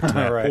get back to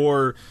that? Right.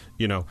 Or,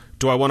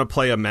 do I want to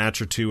play a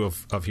match or two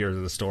of Heroes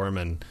of the Storm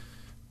and,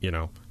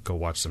 go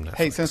watch some Netflix?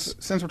 Hey, since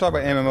we're talking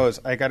about MMOs,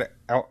 I got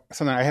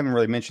something I haven't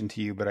really mentioned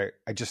to you, but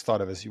I just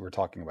thought of as you were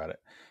talking about it.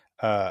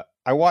 I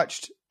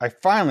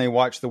finally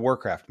watched the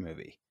Warcraft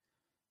movie.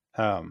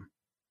 What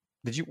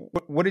did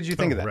you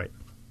think of that? Right.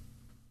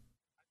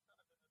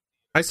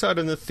 I saw it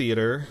in the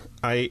theater.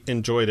 I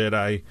enjoyed it.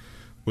 I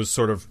was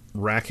sort of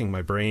racking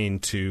my brain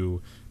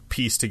to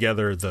piece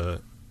together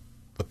the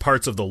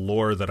parts of the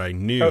lore that I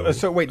knew.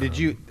 So wait, did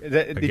you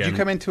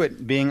come into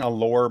it being a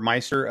lore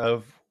meister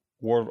of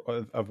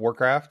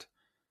Warcraft?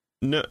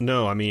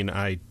 No. I mean,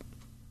 at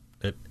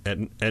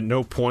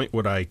no point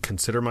would I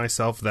consider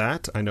myself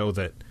that. I know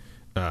that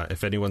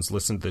if anyone's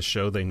listened to this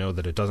show, they know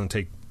that it doesn't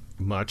take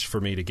much for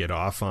me to get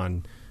off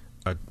on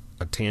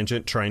a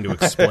tangent trying to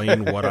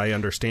explain what I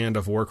understand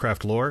of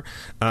Warcraft lore.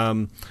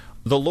 The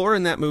lore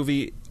in that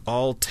movie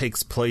all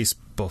takes place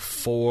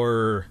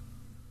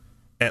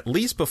at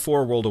least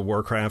before World of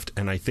Warcraft,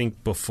 and I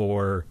think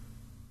before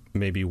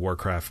maybe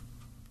Warcraft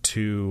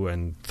 2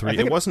 and 3.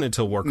 It wasn't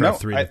until Warcraft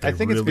 3 that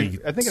they really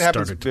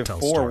started to tell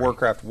before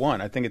Warcraft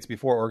 1. I think it's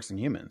before Orcs and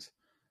Humans.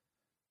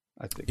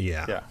 I think.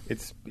 Yeah.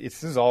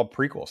 This is all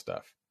prequel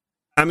stuff.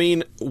 I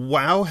mean,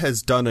 WoW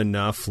has done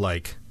enough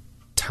like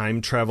time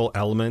travel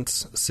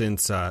elements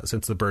since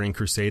the Burning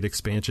Crusade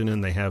expansion,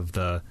 and they have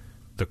the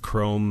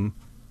Chrome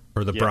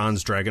or the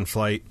Bronze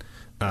Dragonflight,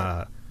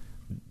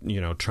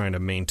 trying to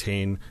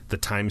maintain the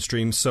time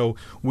stream. So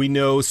we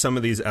know some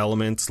of these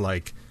elements,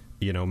 like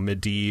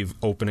Medivh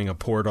opening a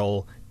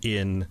portal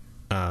in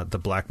the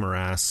Black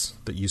Morass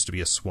that used to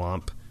be a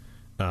swamp.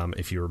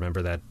 If you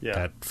remember that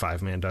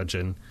 5-man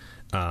dungeon,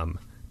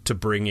 to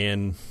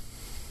bring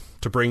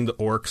the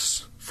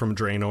orcs from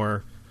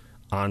Draenor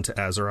onto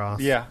Azeroth.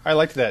 Yeah, I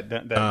liked that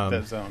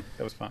zone.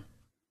 That was fun.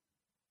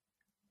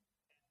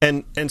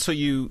 And so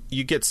you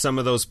get some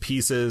of those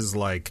pieces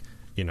like,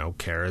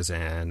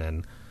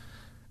 Karazhan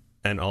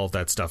and all of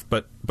that stuff.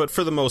 But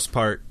for the most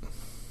part,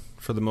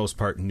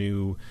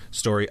 new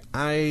story.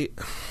 I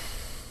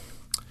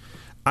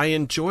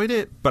enjoyed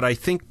it, but I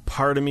think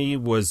part of me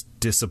was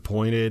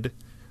disappointed,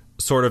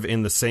 sort of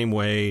in the same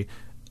way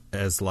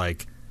as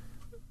like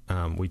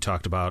we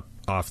talked about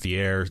off the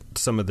air,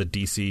 some of the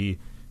DC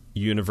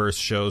Universe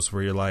shows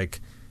where you're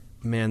like,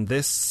 man,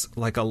 this,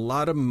 like, a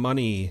lot of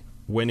money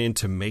went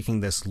into making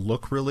this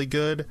look really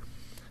good.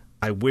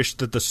 I wish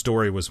that the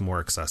story was more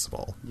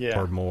accessible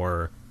or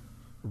more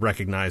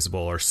recognizable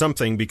or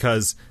something,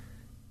 because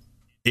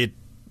it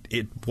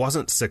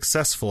wasn't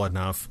successful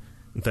enough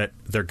that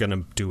they're going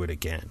to do it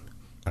again,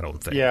 I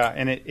don't think. Yeah,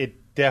 and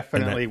it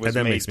definitely was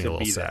made to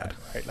be sad. that,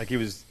 right? Like, it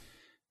was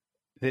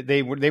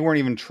they weren't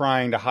even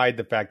trying to hide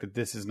the fact that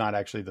this is not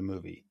actually the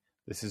movie.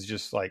 This is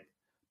just like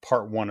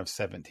part 1 of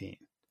 17.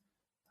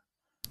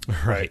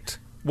 Right.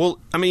 Well,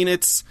 I mean,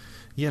 it's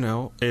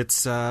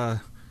it's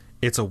a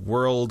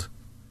world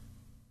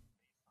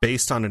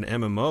based on an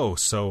MMO,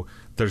 so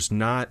it's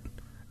not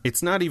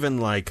even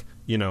like,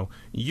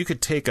 you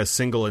could take a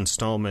single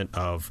installment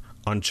of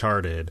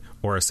Uncharted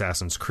or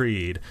Assassin's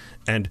Creed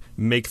and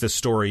make the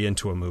story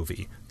into a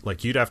movie.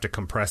 Like, you'd have to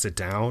compress it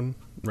down,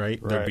 right?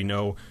 There'd be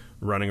no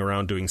running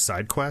around doing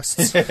side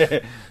quests.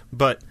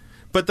 but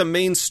the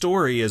main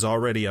story is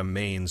already a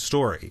main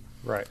story.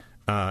 Right.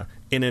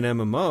 In an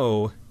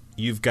MMO,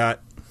 you've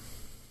got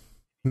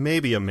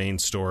maybe a main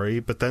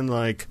story, but then,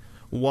 like,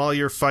 while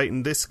you're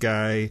fighting this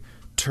guy,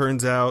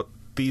 turns out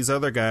these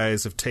other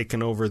guys have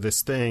taken over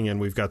this thing, and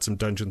we've got some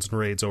dungeons and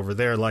raids over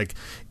there. Like,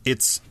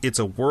 it's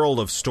a world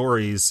of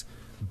stories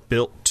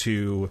built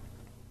to,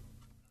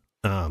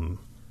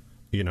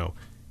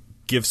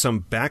 give some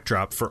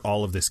backdrop for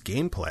all of this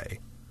gameplay.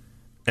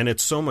 And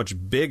it's so much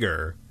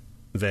bigger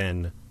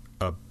than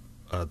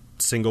a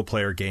single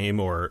player game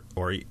or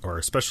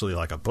especially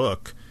like a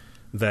book,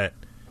 that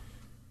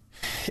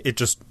it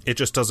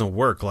just doesn't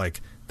work.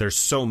 Like, there's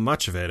so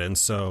much of it, and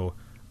so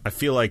I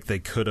feel like they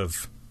could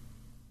have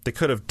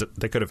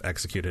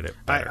executed it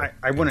better.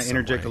 I want to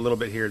interject a little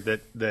bit here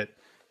that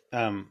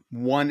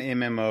one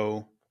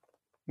MMO,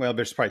 well,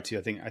 there's probably two.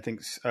 I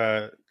think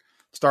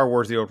Star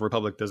Wars: The Old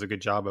Republic does a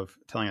good job of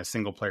telling a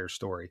single player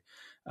story,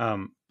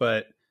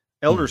 but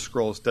Elder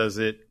Scrolls does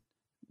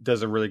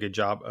a really good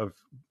job of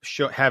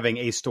having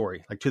a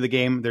story. Like, to the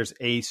game, there's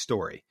a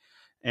story,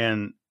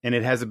 and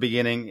it has a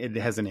beginning, it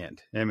has an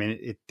end. I mean,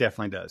 it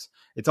definitely does.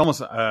 It's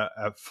almost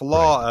a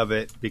flaw of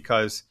it,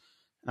 because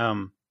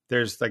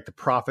there's like the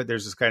prophet.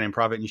 There's this guy named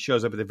Prophet, and he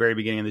shows up at the very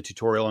beginning of the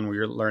tutorial, and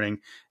we're learning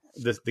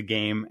the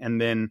game,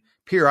 and then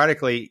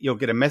periodically you'll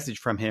get a message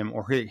from him,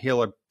 or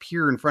he'll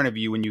appear in front of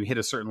you when you hit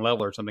a certain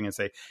level or something, and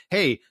say,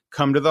 "Hey,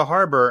 come to the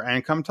harbor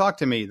and come talk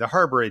to me, the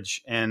harborage."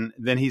 And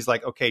then he's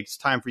like, "Okay, it's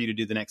time for you to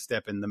do the next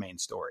step in the main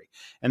story."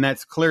 And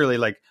that's clearly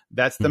like,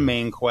 that's the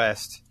main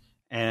quest,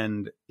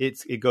 and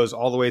it goes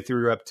all the way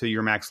through up to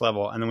your max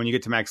level. And then when you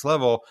get to max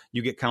level,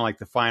 you get kind of like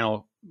the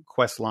final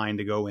quest line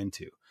to go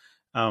into.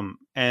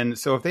 And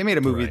so if they made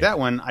a movie of that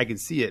one, I could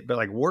see it. But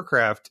like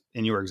Warcraft,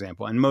 in your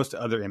example, and most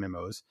other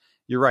MMOs,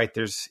 you're right.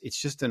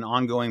 It's just an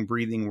ongoing,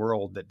 breathing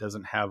world that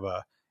doesn't have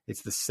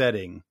it's the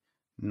setting,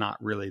 not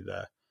really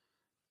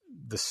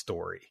the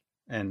story.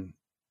 And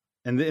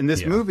in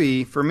this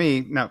movie, for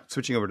me, now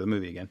switching over to the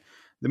movie again,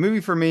 the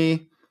movie for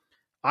me,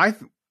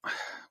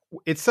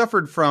 it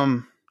suffered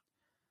from,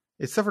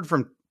 I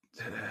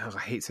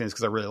hate saying this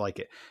because I really like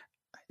it.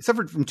 It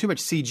suffered from too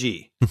much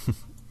CG.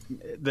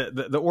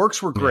 The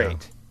orcs were great.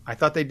 Yeah. I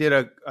thought they did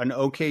an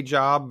okay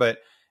job, but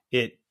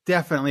it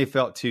definitely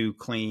felt too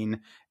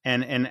clean,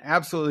 and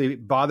absolutely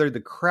bothered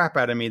the crap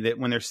out of me that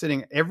when they're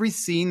sitting, every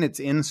scene that's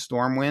in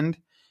Stormwind,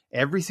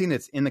 every scene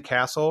that's in the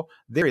castle,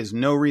 there is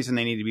no reason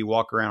they need to be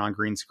walking around on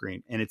green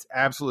screen. And it's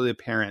absolutely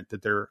apparent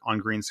that they're on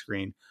green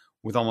screen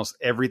with almost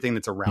everything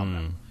that's around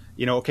them.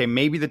 Okay,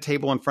 maybe the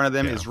table in front of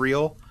them is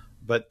real,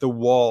 but the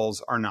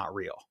walls are not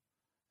real.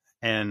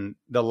 And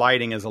the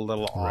lighting is a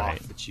little off,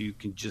 but you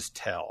can just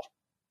tell.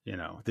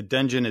 The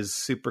dungeon is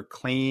super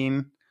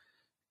clean.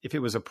 If it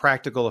was a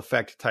practical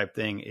effect type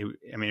thing,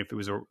 if it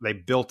was they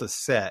built a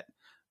set,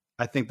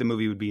 I think the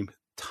movie would be a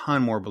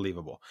ton more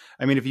believable.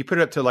 I mean, if you put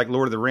it up to like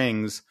Lord of the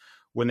Rings,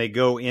 when they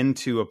go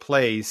into a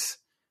place,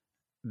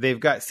 they've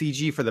got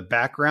CG for the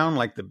background,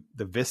 like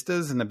the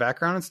vistas in the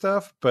background and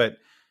stuff. But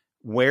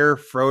where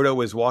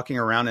Frodo is walking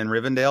around in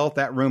Rivendell,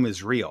 that room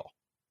is real.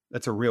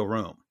 That's a real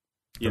room.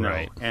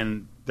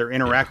 And they're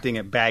interacting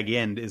at Bag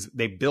End.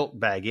 They built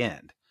Bag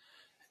End,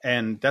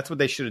 and that's what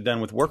they should have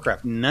done with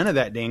Warcraft. None of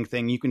that dang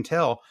thing. You can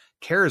tell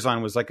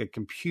Karazhan was like a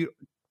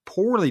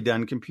poorly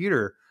done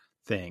computer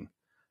thing.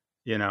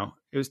 It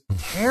was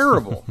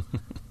terrible,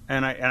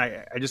 and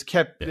I just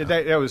kept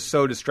that was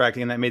so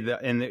distracting, and that made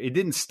and it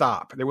didn't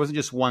stop. There wasn't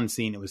just one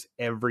scene; it was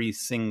every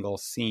single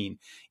scene.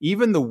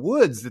 Even the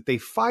woods that they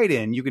fight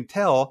in, you can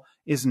tell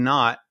is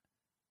not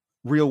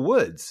real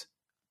woods.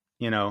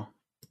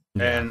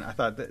 And I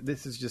thought that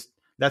this is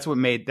that's what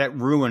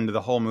ruined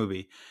the whole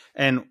movie.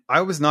 And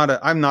I'm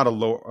not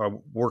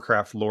a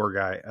Warcraft lore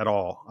guy at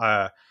all.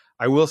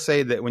 I will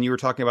say that when you were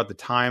talking about the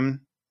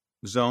time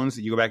zones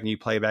that you go back and you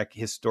play back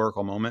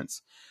historical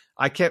moments,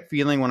 I kept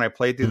feeling when I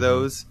played through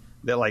those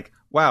that like,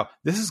 wow,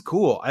 this is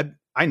cool.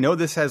 I know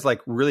this has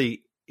like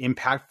really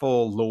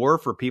impactful lore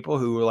for people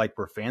who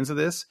were fans of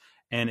this,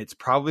 and it's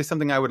probably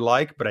something I would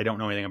like, but I don't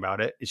know anything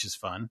about it. It's just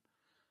fun.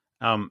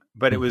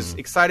 But it was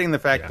exciting, the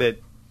fact that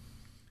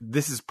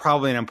this is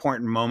probably an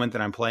important moment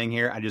that I'm playing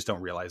here. I just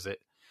don't realize it.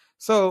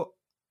 So,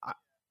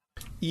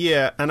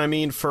 and I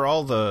mean, for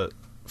all the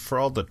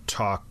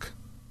talk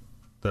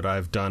that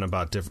I've done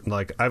about different,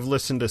 like I've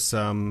listened to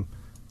some,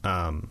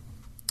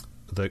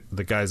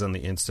 the guys on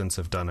the Instance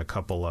have done a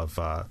couple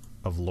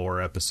of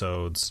lore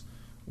episodes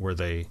where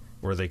they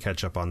where they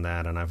catch up on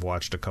that, and I've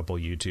watched a couple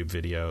YouTube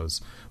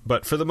videos.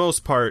 But for the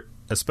most part,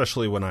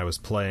 especially when I was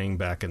playing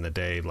back in the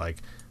day, like,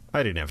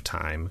 I didn't have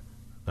time.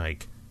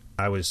 Like,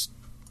 I was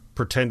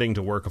pretending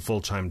to work a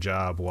full-time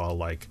job while,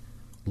 like,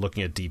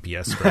 looking at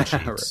DPS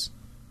spreadsheets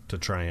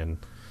Right.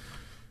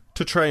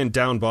 to try and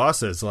down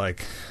bosses.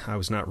 Like, I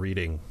was not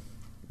reading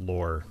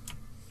lore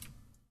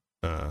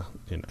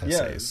in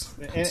essays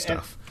and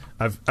stuff.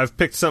 I've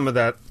picked some of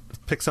that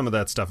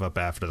stuff up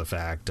after the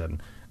fact,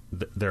 and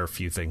there are a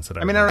few things that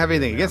I mean, I don't have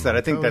anything against that.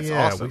 I think that's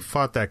awesome. We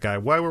fought that guy.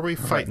 Why were we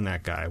fighting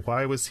that guy?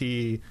 Why was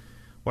he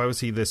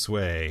this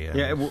way? And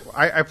yeah,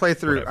 I play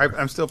through.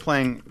 I'm still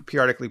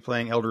periodically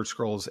playing Elder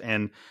Scrolls,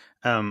 and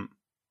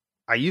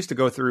I used to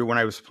go through when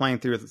I was playing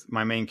through with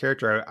my main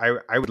character.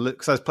 I would,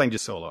 because I was playing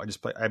just solo.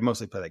 I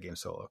mostly play that game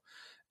solo,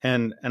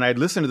 and I'd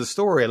listen to the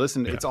story.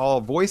 It's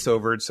all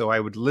voiceovered, so I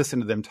would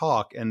listen to them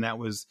talk, and that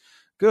was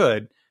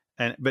good.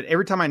 But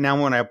every time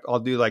I'll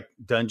do like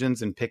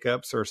dungeons and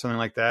pickups or something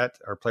like that,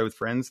 or play with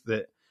friends,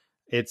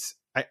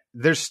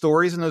 there's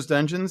stories in those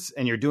dungeons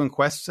and you're doing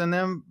quests in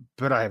them,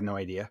 but I have no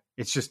idea.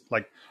 It's just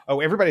like,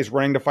 oh, everybody's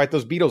running to fight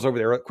those beetles over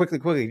there.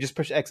 Quickly, just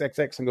push X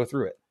and go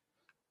through it.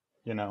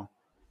 You know,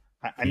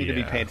 I need to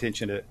be paying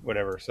attention to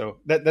whatever. So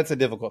that's a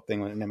difficult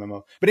thing with an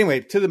MMO. But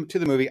anyway, to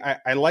the movie,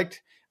 I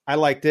liked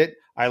it.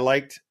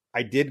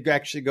 I did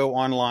actually go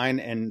online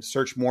and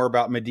search more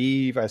about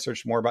Medivh. I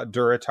searched more about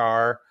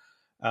Durotar.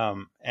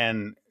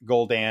 And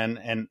Gul'dan,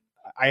 and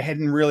I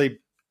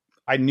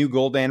knew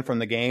Gul'dan from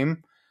the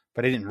game,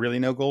 but I didn't really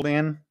know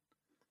Gul'dan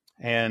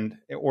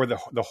or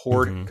the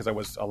Horde, because I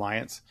was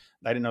Alliance.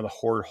 I didn't know the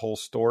Horde whole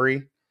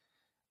story.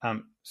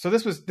 So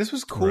this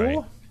was cool.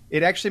 Right.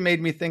 It actually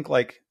made me think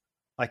like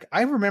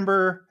I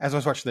remember, as I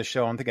was watching the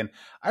show, I'm thinking,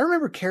 I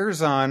remember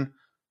Karazhan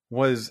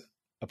was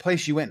a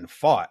place you went and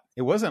fought.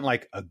 It wasn't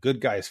like a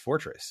good guy's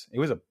fortress. It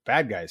was a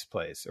bad guy's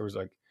place. It was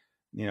like,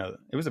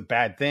 it was a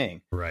bad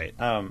thing. Right.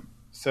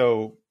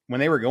 So when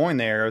they were going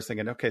there, I was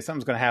thinking, okay,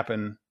 something's going to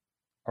happen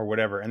or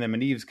whatever. And then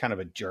Medivh's kind of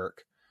a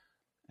jerk.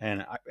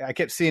 And I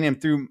kept seeing him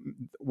through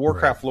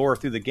Warcraft lore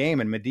through the game,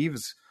 and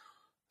Medivh's.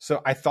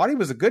 So I thought he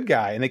was a good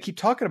guy, and they keep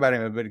talking about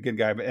him as a good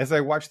guy. But as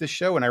I watch this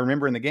show and I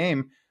remember in the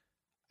game,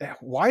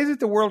 why is it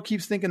the world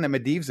keeps thinking that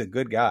Medivh's a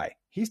good guy?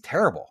 He's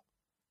terrible.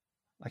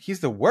 Like, he's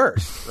the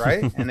worst,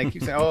 right? And they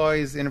keep saying, oh,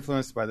 he's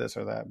influenced by this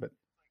or that. But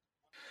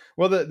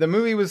well, the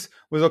movie was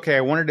okay.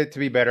 I wanted it to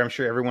be better. I'm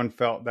sure everyone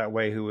felt that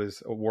way who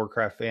was a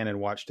Warcraft fan and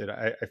watched it.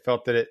 I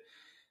felt that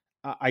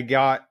I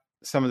got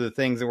some of the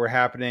things that were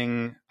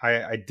happening.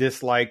 I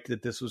disliked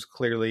that this was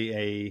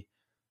clearly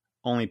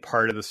only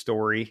part of the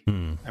story.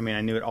 I mean,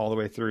 I knew it all the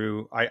way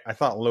through. I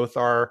thought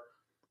Lothar,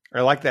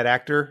 I like that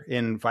actor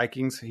in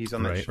Vikings. He's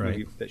on that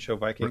show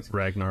Vikings.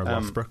 Ragnar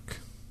Lothbrok.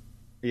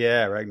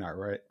 Yeah, Ragnar,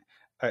 right.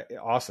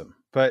 Awesome.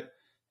 But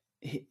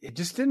it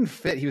just didn't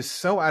fit. He was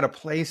so out of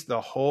place the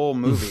whole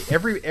movie.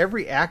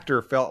 Every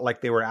actor felt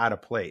like they were out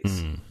of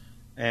place.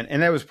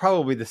 And that was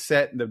probably the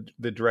set,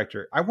 the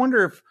director. I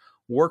wonder if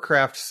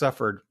Warcraft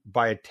suffered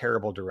by a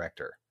terrible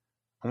director.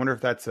 I wonder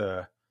if that's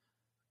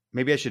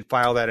maybe I should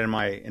file that in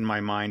my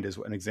mind as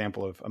an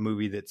example of a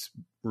movie that's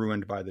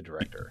ruined by the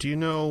director. Do you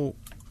know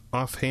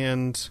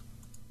offhand?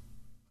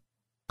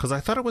 Because I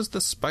thought it was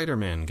the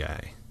Spider-Man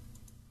guy.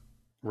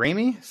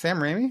 Raimi? Sam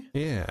Raimi?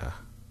 Yeah.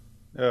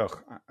 Ugh,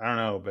 I don't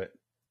know, but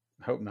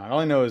I hope not. All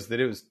I know is that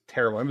it was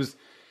terrible. It was,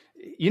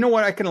 you know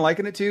what I can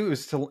liken it to?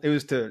 It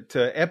was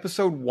to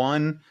episode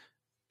 1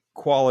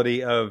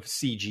 quality of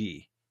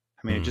CG.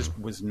 I mean, it just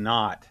was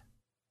not.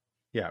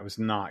 Yeah, it was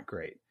not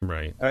great.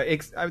 Right.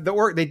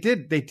 They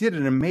did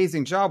an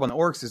amazing job on the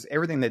orcs. Is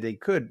everything that they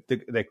could.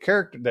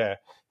 The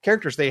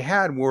characters they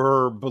had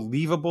were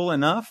believable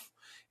enough.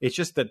 It's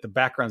just that the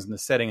backgrounds and the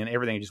setting and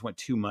everything just went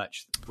too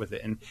much with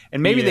it. And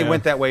maybe they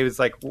went that way. It was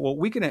like, well,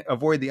 we can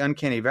avoid the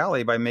uncanny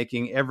valley by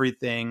making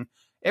everything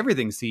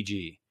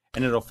CG,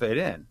 and it'll fit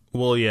in.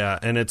 Well, yeah,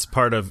 and it's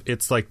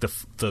like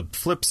the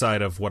flip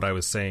side of what I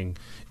was saying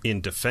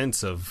in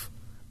defense of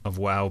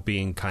WoW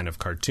being kind of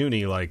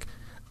cartoony. Like,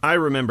 I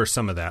remember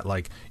some of that.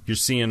 Like, you're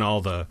seeing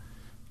all the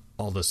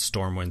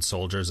Stormwind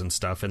soldiers and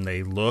stuff, and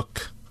they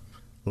look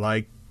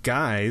like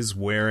guys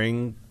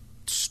wearing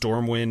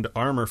Stormwind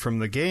armor from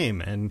the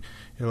game, and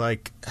you're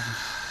like,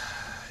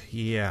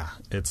 yeah,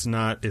 it's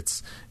not.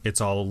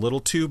 It's all a little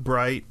too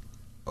bright,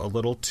 a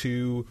little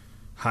too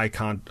high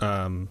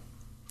a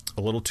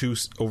little too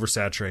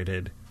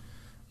oversaturated.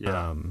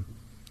 Yeah.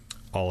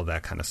 All of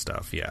that kind of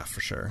stuff. Yeah, for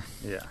sure.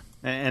 Yeah.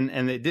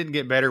 And it didn't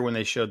get better when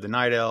they showed the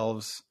night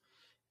elves.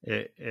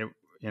 It's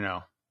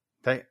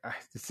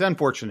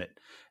unfortunate.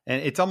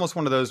 And it's almost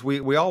one of those,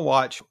 we all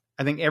watch,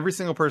 I think every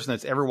single person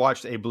that's ever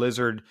watched a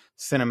Blizzard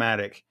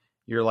cinematic,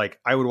 you're like,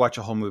 I would watch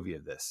a whole movie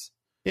of this.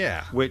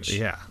 Yeah. Which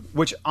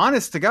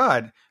honest to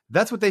God,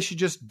 that's what they should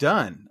just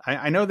done.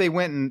 I know they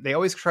went and they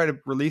always try to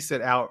release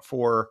it out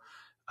for,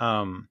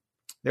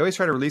 they always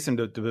try to release them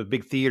to the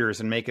big theaters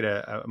and make it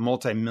a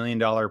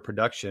multi-million-dollar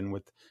production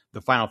with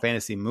the Final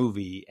Fantasy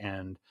movie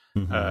and,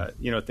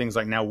 things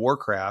like now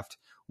Warcraft,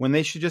 when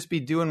they should just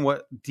be doing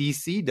what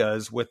DC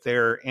does with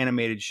their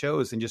animated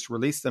shows and just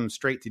release them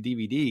straight to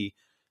DVD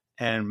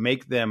and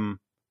make them,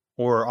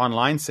 or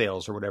online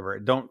sales or whatever.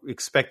 Don't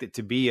expect it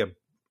to be a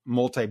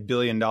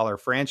multi-billion-dollar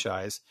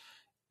franchise,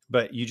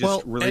 but you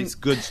just release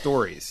good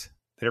stories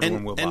that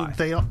everyone will buy.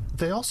 And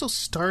they also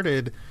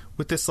started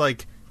with this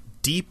like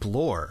deep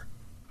lore,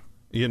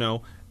 you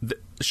know.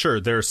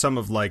 Sure, there's some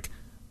of like,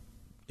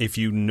 if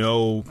you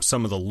know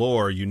some of the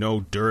lore, you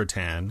know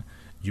Duratan,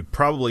 you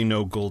probably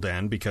know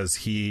Gul'dan because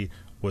he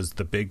was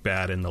the big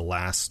bad in the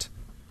last,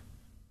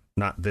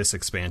 not this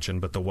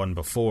expansion, but the one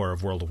before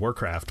of World of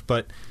Warcraft.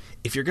 But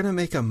if you're going to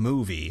make a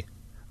movie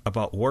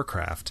about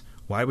Warcraft,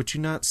 why would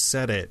you not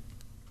set it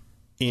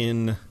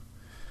in...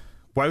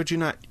 Why would you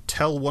not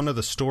tell one of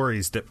the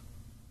stories that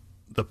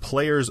the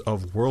players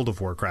of World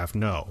of Warcraft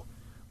know?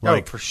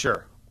 Like, for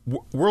sure.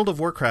 World of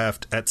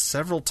Warcraft at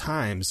several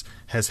times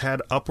has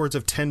had upwards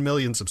of 10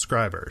 million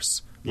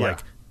subscribers. Yeah.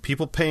 Like,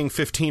 people paying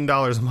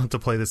 $15 a month to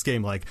play this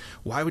game. Like,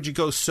 why would you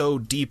go so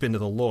deep into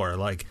the lore?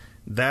 Like,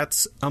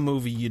 that's a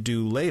movie you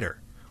do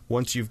later,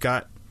 once you've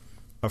got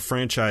a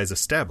franchise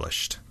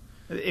established.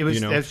 It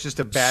was, that's just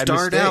a bad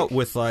start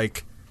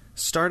mistake.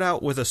 Start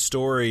out with a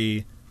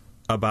story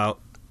about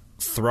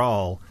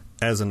Thrall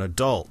as an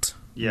adult,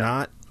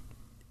 not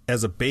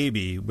as a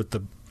baby with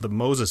the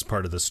Moses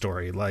part of the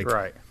story. Like,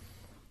 right.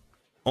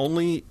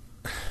 Only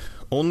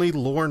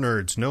lore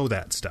nerds know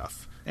that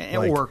stuff,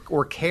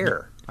 or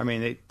care. I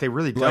mean, they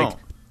really don't.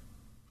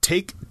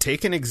 Like,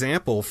 take an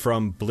example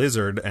from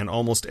Blizzard and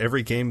almost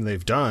every game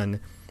they've done,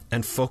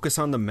 and focus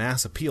on the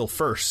mass appeal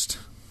first.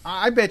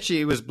 I bet you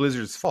it was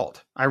Blizzard's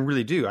fault. I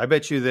really do. I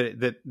bet you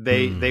that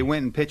they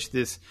went and pitched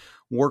this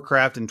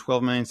Warcraft and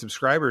 12 million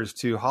subscribers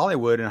to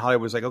Hollywood, and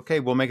Hollywood was like, okay,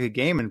 we'll make a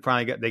game, and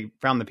finally they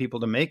found the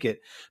people to make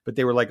it. But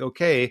they were like,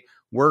 okay,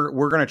 we're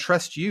going to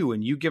trust you,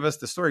 and you give us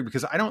the story,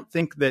 because I don't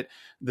think that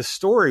the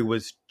story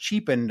was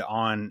cheapened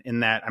on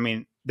in that. I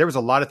mean, there was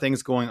a lot of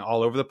things going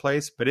all over the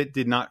place, but it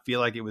did not feel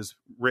like it was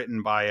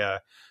written by a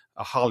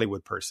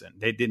Hollywood person.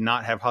 They did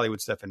not have Hollywood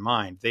stuff in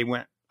mind. They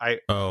went,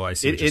 I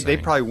see. They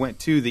probably went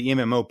to the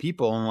MMO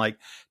people and like,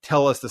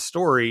 tell us the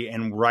story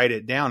and write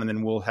it down, and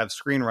then we'll have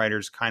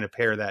screenwriters kind of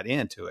pair that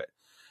into it.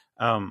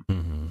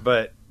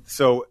 But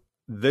so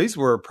these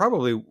were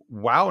probably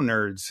WoW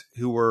nerds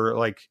who were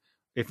like,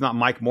 if not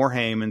Mike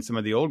Morhaime and some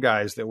of the old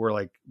guys that were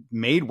like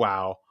made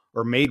WoW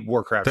or made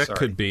Warcraft. That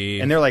could be,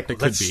 and they're like,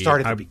 let's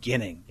start at the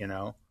beginning. You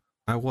know,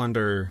 I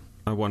wonder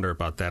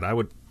about that. I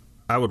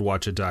would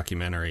watch a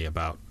documentary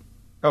about.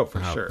 Oh,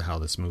 for sure. How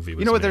this movie was made.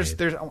 You know what?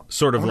 There's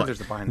sort of like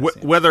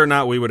whether or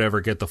not we would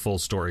ever get the full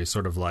story,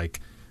 sort of like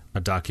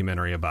a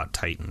documentary about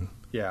Titan.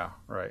 Yeah,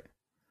 right.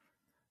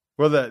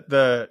 Well,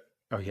 oh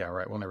yeah,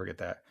 right. We'll never get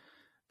that.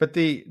 But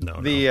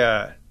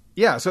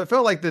yeah. So it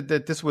felt like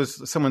that this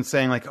was someone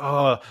saying like,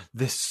 oh,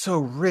 this is so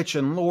rich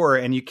in lore,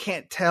 and you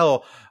can't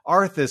tell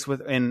Arthas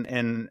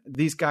and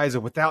these guys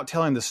without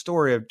telling the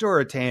story of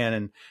Duratan,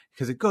 and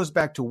because it goes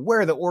back to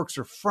where the orcs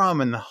are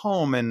from and the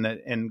home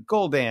and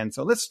Gul'dan.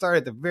 So let's start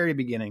at the very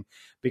beginning,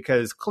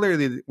 because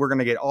clearly we're going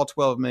to get all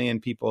 12 million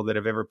people that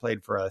have ever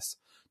played for us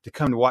to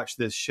come to watch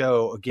this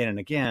show again and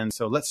again.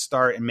 So let's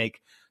start and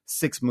make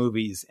 6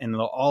 movies, and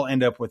they'll all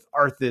end up with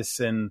Arthas,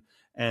 and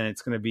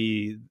it's going to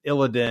be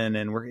Illidan,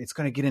 and it's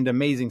going to get into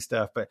amazing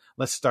stuff, but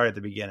let's start at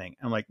the beginning.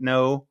 I'm like,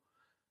 no,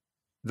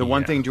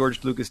 one thing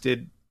George Lucas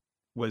did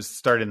was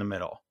start in the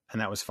middle, and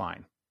that was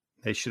fine.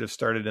 They should have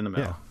started in the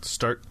middle.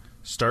 Yeah.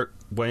 Start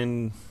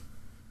when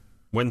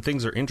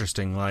things are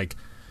interesting. Like,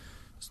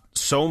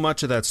 so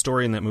much of that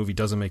story in that movie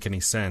doesn't make any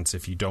sense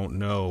if you don't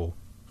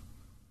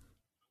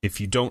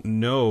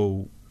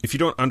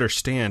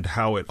understand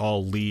how it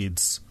all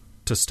leads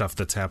to stuff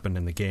that's happened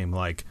in the game.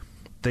 Like,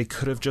 they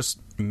could have just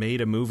made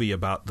a movie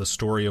about the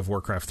story of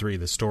Warcraft 3,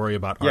 the story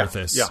about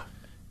Arthas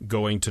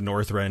going to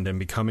Northrend and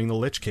becoming the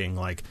Lich King.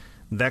 Like,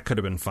 that could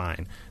have been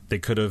fine. They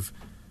could have,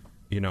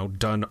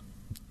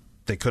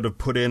 they could have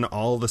put in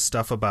all the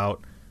stuff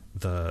about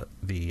the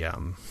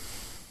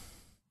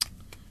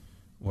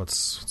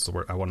what's the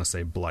word? I want to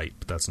say blight,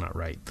 but that's not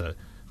right. The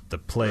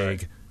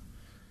plague,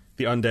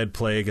 the undead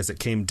plague as it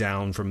came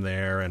down from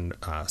there, and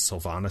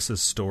Sylvanas'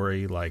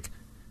 story. Like,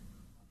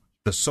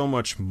 there's so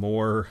much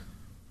more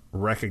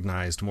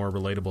recognized, more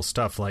relatable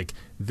stuff. Like,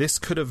 this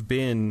could have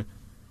been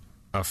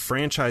a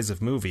franchise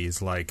of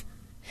movies like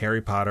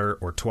Harry Potter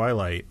or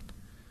Twilight,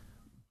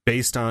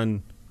 based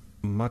on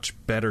much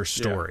better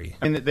story.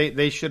 Yeah. And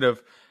they should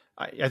have.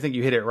 I think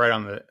you hit it right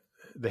on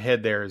the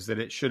head there, is that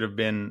it should have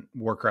been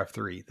Warcraft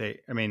 3.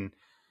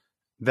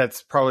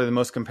 That's probably the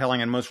most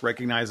compelling and most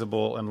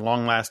recognizable and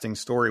long-lasting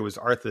story was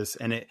Arthas,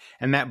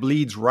 and that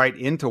bleeds right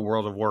into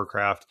World of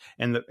Warcraft,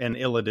 and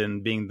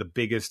Illidan being the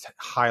biggest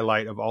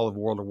highlight of all of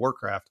World of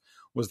Warcraft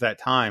was that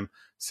time.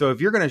 So if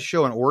you're going to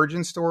show an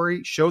origin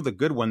story, show the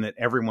good one that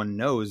everyone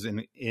knows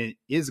and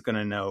is going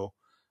to know.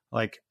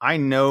 Like, I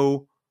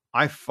know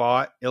I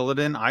fought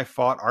Illidan, I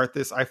fought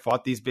Arthas, I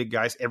fought these big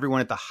guys.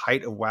 Everyone at the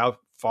height of WoW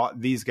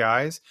fought these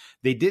guys.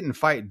 They didn't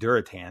fight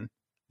Duratan.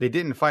 They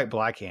didn't fight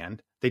Blackhand.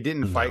 They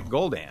didn't fight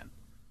Gul'dan.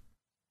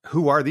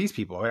 who are these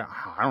people?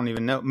 I don't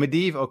even know.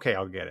 Medivh, okay,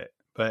 I'll get it,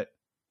 but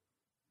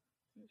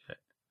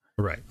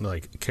right,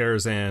 like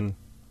Karazhan,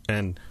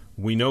 and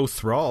we know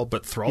Thrall,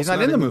 but Thrall's he's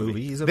not in the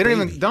movie. He's a they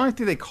baby. don't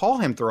think they call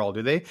him Thrall,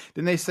 do they?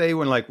 Didn't they say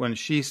when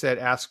she said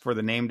ask for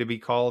the name to be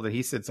called that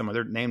he said some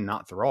other name,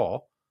 not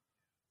Thrall?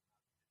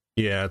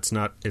 Yeah, it's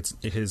not. It's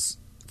his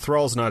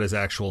Thrall's not his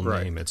actual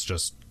name. It's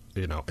just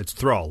it's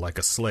Thrall, like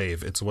a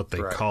slave. It's what they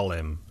call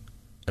him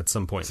at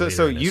some point.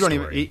 So you don't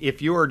even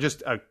if you are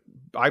just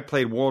I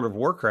played World of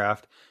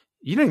Warcraft,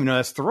 you don't even know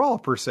that's Thrall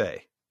per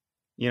se.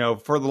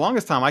 For the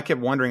longest time, I kept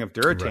wondering if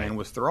Durotan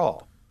was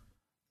Thrall.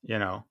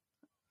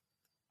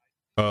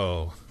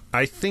 Oh,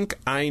 I think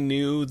I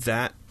knew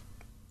that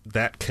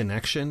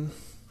connection,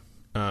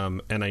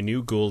 and I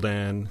knew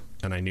Gul'dan,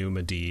 and I knew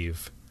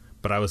Medivh,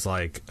 but I was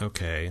like,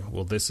 okay,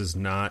 well, this is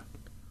not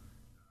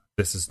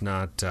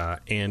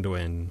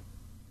Anduin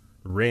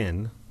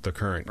Wrynn, the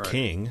current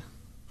king,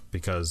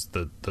 because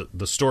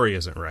the story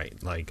isn't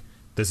right. Like,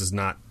 it's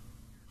not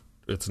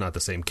the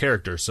same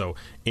character. So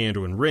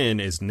Anduin Wrynn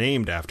is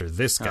named after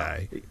this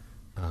guy,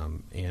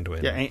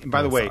 Anduin. Yeah. And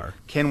by the way,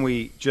 can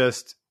we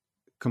just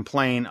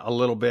complain a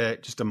little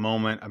bit, just a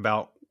moment,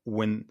 about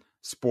when,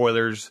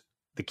 spoilers,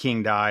 the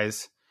king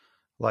dies?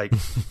 Like,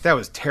 that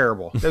was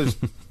terrible. That was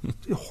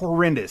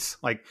horrendous.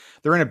 Like,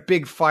 they're in a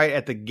big fight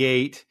at the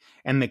gate,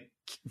 and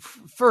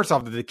first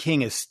off, the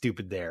king is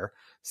stupid there.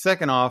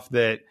 Second off,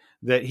 that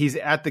he's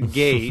at the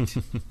gate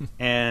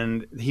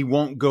and he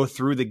won't go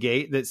through the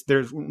gate.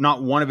 There's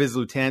not one of his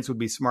lieutenants would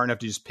be smart enough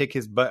to just pick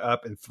his butt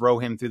up and throw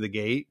him through the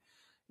gate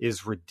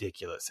is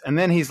ridiculous. And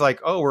then he's like,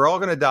 oh, we're all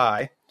going to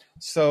die,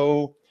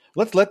 so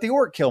let's let the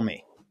orc kill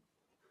me.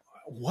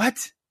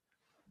 What?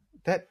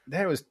 That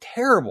was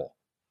terrible.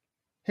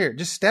 Here,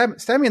 just stab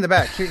me in the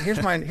back.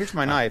 Here's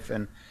my knife,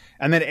 and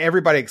then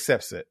everybody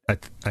accepts it. I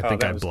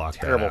think I blocked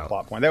that out. Terrible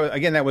plot point.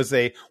 That was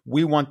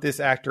we want this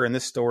actor and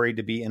this story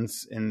to be in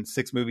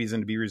 6 movies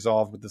and to be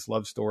resolved with this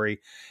love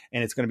story,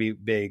 and it's going to be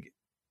big,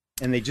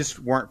 and they just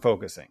weren't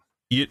focusing.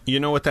 You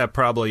know what that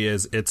probably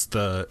is? It's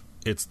the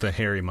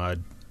Harry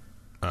Mudd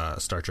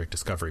Star Trek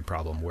Discovery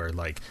problem, where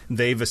like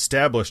they've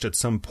established at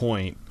some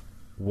point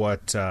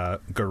what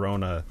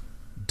Garona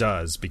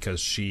does, because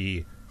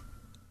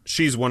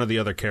she's one of the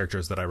other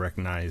characters that I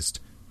recognized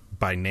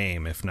by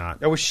name, if not.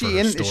 Oh, was she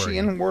in? Is she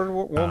in World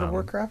of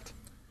Warcraft?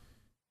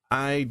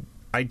 I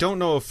don't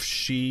know if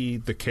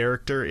the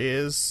character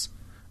is.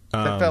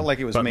 That felt like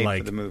it was made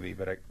for the movie,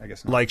 but I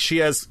guess not. Like she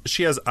has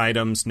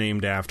items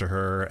named after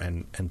her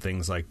and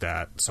things like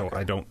that. So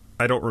okay.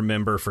 I don't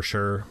remember for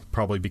sure.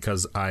 Probably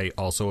because I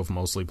also have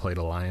mostly played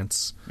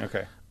Alliance.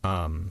 Okay.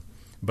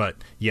 But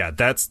yeah,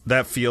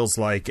 that feels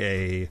like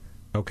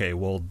okay.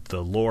 Well,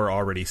 the lore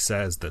already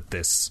says that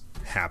this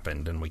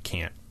happened, and we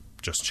can't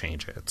just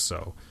change it.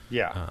 So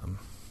yeah,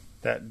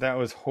 that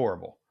was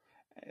horrible.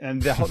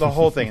 And the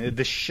whole thing,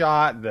 the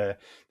shot, the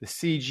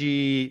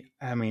CG,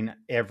 I mean,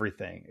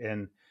 everything.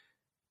 And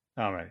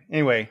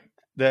anyway,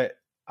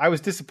 I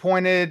was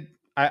disappointed.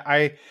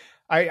 I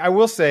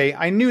will say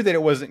I knew that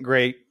it wasn't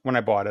great when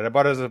I bought it. I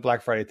bought it as a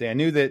Black Friday thing. I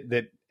knew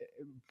that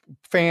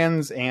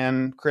fans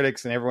and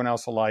critics and everyone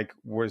else alike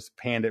was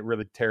panned it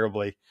really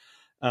terribly.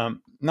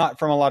 Not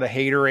from a lot of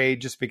haterade,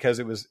 just because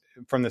it was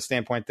from the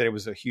standpoint that it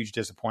was a huge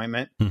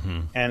disappointment. Mm-hmm.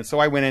 And so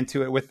I went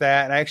into it with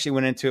that. I actually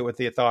went into it with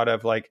the thought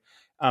of like,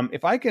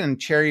 if I can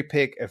cherry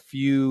pick a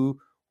few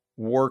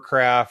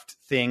Warcraft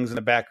things in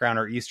the background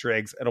or Easter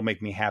eggs, it'll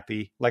make me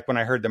happy. Like when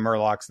I heard the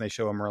Murlocs and they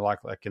show a Murloc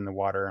like in the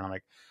water, and I'm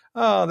like,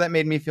 oh, that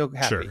made me feel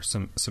happy. Sure,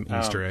 some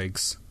Easter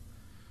eggs.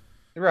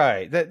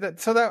 Right.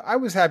 So I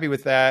was happy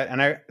with that,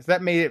 and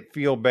that made it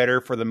feel better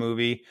for the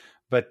movie.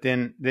 But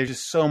then there's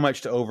just so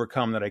much to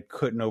overcome that I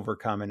couldn't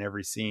overcome in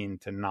every scene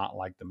to not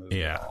like the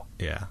movie at all.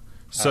 Yeah.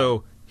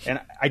 So, and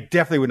I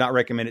definitely would not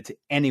recommend it to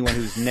anyone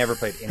who's never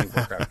played any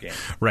Warcraft game.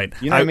 Right.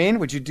 You know what I mean?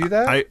 Would you do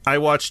that? I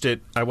watched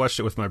it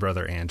with my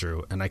brother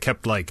Andrew, and I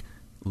kept like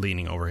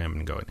leaning over him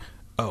and going,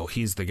 "Oh,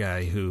 he's the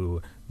guy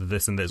who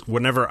this and this."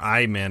 Whenever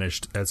I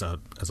managed as a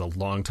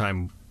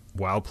longtime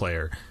WoW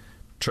player,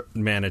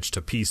 managed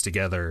to piece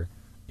together,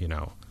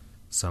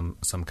 some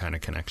kind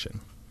of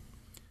connection.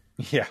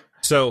 Yeah.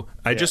 So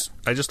I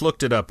just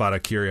looked it up out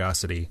of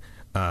curiosity.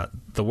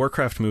 The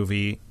Warcraft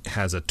movie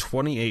has a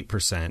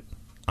 28%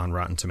 on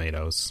Rotten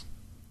Tomatoes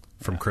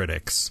from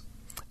critics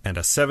and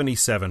a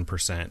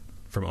 77%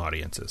 from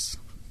audiences.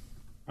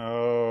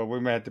 Oh, we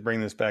might have to bring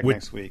this back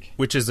next week.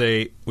 Which is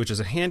a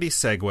handy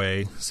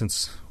segue,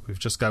 since we've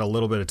just got a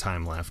little bit of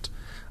time left.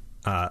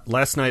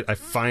 Last night I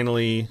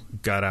finally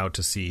got out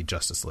to see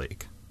Justice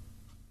League.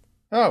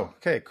 Oh,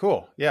 okay,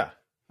 cool. Yeah.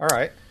 All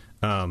right.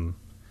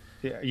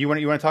 Yeah, you want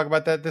to talk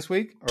about that this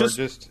week, or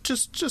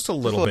just a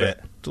little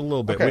bit? A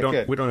little bit.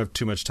 Okay, we don't have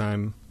too much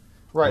time.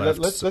 Right. Left,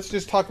 let's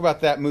just talk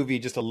about that movie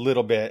just a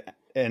little bit,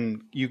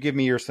 and you give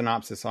me your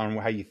synopsis on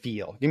how you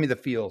feel. Give me the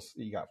feels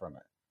that you got from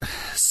it.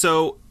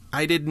 So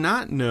I did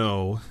not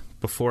know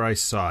before I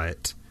saw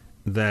it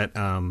that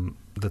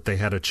they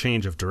had a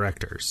change of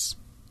directors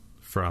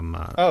from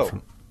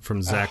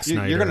Zack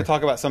Snyder. You're going to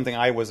talk about something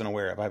I wasn't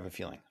aware of. I have a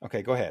feeling.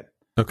 Okay, go ahead.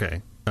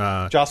 Okay.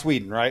 Joss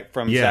Whedon, right?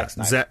 From Zack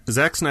Snyder.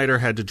 Zack Snyder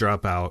had to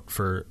drop out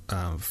for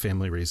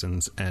family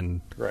reasons,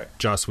 and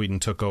Joss Whedon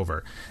took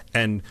over.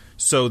 And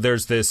so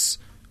there's this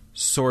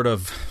sort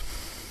of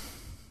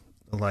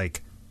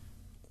like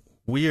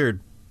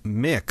weird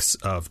mix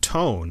of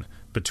tone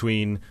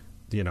between,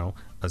 you know,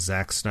 a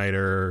Zack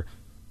Snyder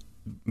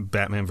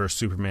Batman vs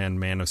Superman,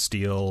 Man of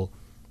Steel,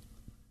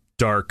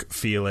 dark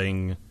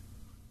feeling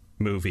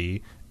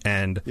movie,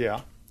 and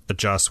a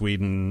Joss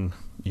Whedon,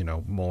 you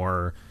know,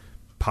 more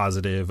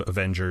positive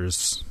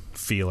Avengers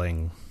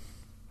feeling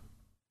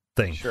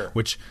thing,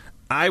 which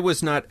I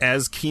was not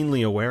as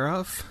keenly aware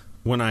of.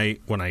 When I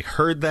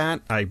heard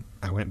that, I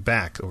went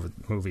back over the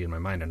movie in my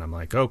mind, and I'm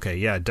like, okay,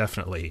 yeah,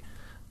 definitely,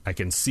 I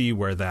can see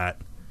where that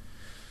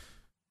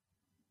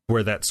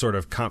sort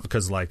of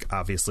because, like,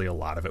 obviously a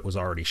lot of it was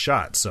already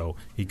shot, so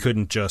he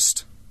couldn't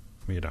just,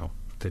 you know,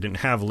 they didn't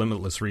have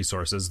limitless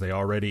resources. They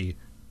already,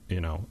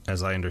 you know,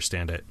 as I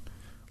understand it,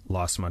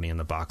 lost money in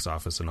the box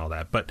office and all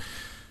that. But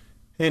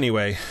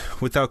anyway,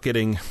 without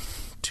getting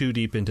too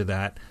deep into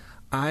that,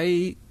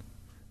 I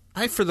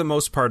for the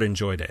most part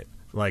enjoyed it.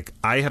 Like,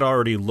 I had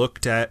already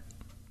looked at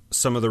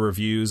some of the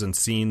reviews and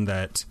seen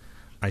that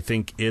I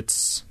think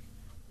its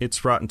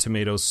Rotten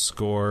Tomatoes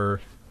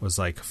score was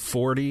like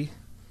 40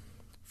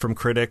 from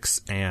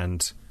critics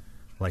and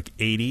like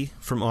 80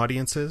 from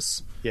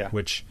audiences,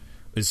 which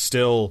is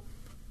still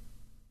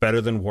better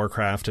than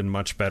Warcraft and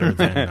much better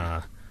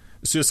than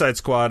Suicide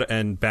Squad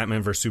and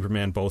Batman vs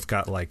Superman both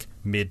got like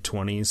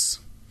mid-20s,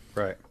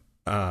 right?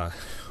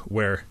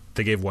 Where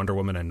they gave Wonder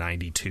Woman a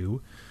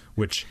 92,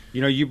 which,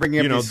 you know, you bring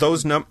up, you know,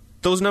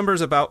 those numbers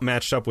about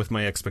matched up with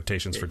my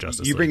expectations for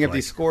Justice League. You bring up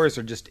these scores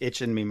are just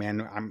itching me,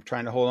 man. I'm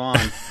trying to hold on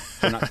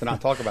to not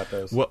talk about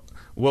those.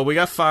 Well, we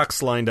got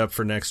Fox lined up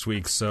for next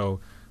week, so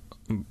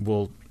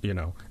we'll, you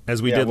know,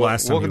 as we did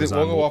last time. We'll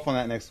go off on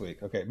that next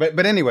week. Okay,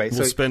 but anyway,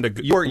 we'll spend a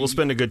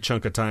good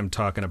chunk of time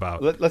talking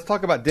about. Let's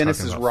talk about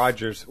Dennis's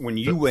Rogers when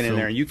you went in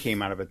there and you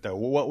came out of it, though.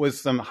 What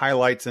was some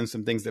highlights and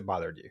some things that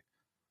bothered you?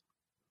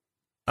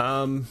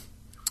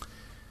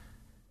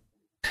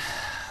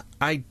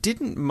 I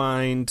didn't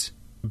mind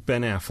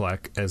Ben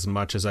Affleck as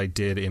much as I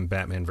did in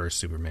Batman vs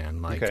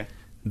Superman. Like,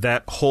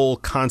 that whole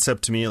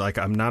concept to me, like,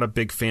 I'm not a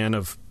big fan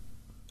of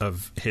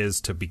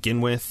his to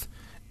begin with,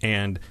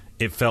 and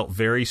it felt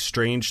very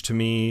strange to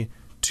me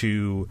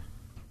to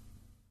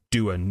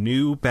do a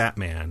new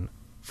Batman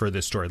for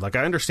this story. Like,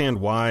 I understand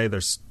why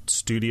there's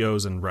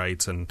studios and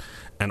rights and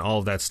all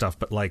of that stuff,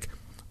 but, like,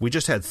 we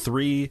just had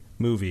 3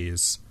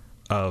 movies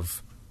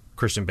of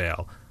Christian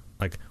Bale.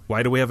 Like,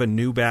 why do we have a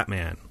new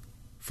Batman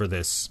for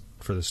this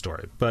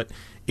story? But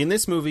in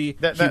this movie,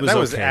 that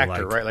was okay,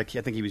 actor, right? Like,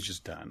 I think he was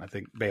just done. I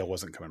think Bale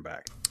wasn't coming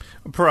back.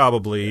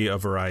 Probably a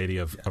variety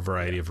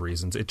of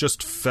reasons. It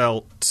just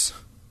felt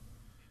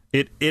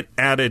it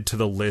added to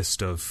the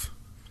list of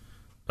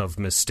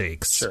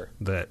mistakes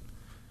that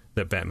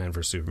Batman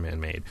vs Superman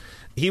made.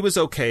 He was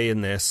okay in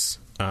this.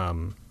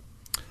 Gal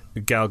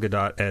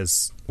Gadot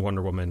as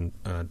Wonder Woman,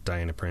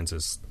 Diana Prince,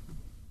 is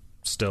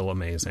still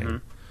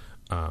amazing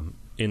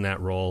in that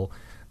role.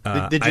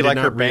 Did you like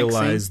her bank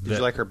scene? Did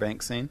you like her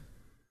bank scene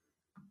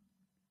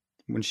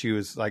when she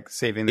was like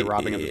saving the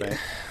robbing of the bank,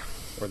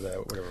 or the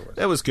whatever it was?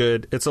 That was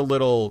good. It's a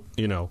little,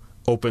 you know,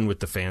 open with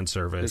the fan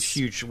service. It's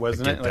huge,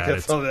 wasn't it? Like,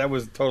 that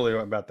was totally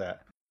about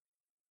that.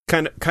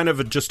 Kind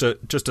of just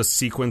a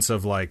sequence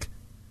of, like,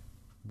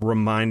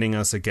 reminding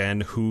us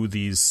again who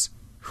these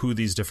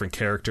different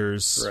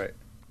characters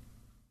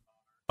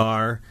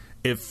are.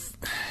 If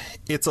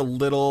it's a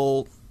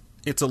little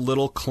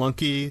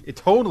clunky, it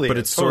totally, but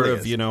it's sort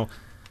of, you know,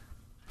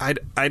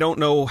 I don't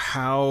know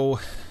how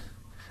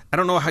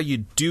you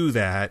do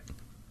that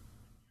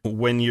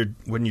when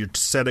you're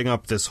setting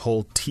up this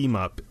whole team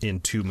up in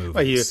 2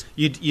 movies.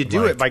 Well, you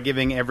do it by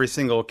giving every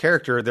single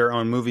character their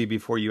own movie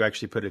before you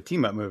actually put a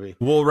team up movie.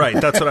 Well, right,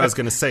 that's what I was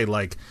going to say.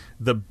 Like,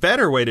 the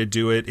better way to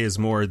do it is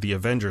more the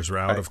Avengers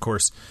route. Right. Of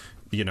course,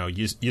 you know,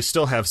 you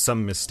still have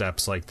some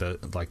missteps like the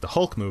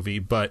Hulk movie,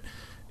 but,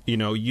 you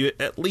know, you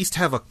at least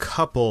have a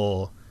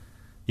couple.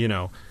 You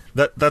know,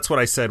 that's what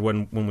I said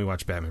when we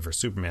watched Batman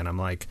vs Superman. I'm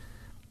like,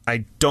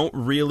 I don't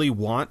really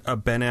want a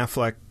Ben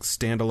Affleck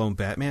standalone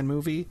Batman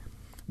movie,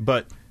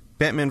 but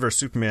Batman vs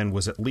Superman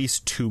was at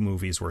least 2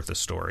 movies worth of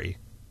story,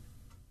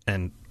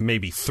 and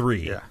maybe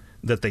 3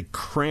 that they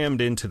crammed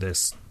into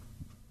this,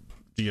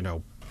 you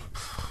know,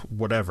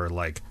 whatever,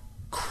 like,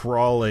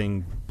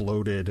 crawling,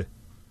 bloated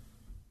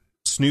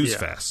snooze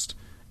fest.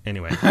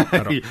 Anyway,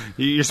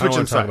 you're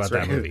switching sides, talk about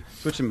that movie.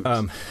 Switching.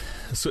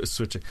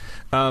 Switching.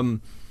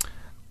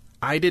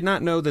 I did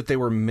not know that they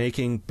were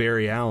making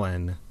Barry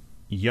Allen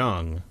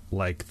young,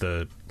 like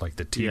the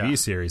TV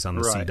series on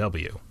the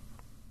CW.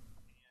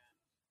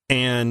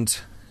 And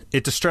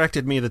it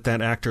distracted me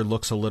that actor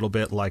looks a little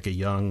bit like a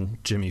young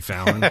Jimmy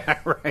Fallon.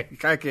 Right.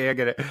 Okay, I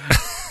get it.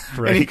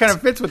 Right. And he kind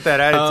of fits with that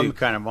attitude,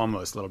 kind of,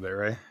 almost a little bit,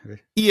 right?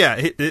 Yeah,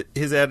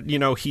 his you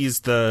know, he's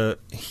the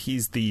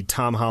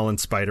Tom Holland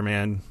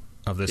Spider-Man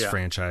of this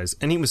franchise,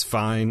 and he was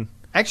fine.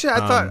 Actually,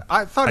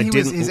 I thought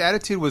his didn't.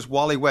 attitude was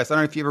Wally West. I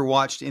don't know if you ever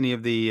watched any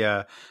of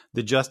the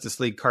Justice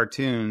League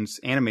cartoons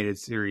animated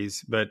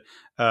series, but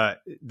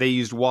they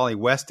used Wally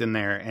West in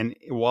there, and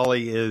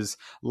Wally is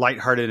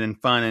lighthearted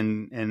and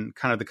fun and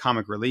kind of the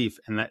comic relief,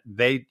 and that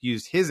they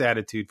used his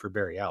attitude for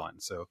Barry Allen.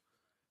 So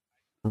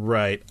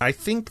Right. I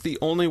think the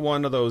only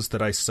one of those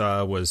that I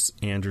saw was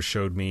Andrew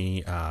showed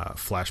me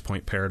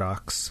Flashpoint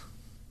Paradox,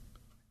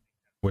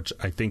 which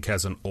I think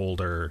has an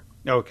older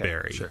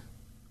Barry. Sure.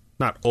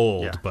 Not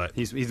old, but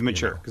he's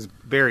mature because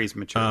Barry's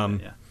mature.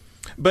 Yeah.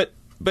 But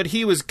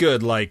he was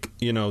good. Like,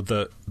 you know,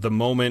 the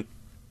moment.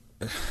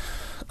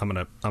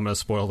 I'm gonna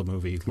spoil the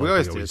movie. Like we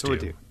always do. So we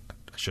do.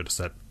 I should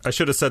have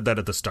said that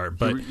at the start.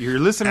 But you're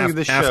listening to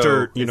the show.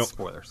 After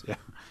spoilers. Yeah.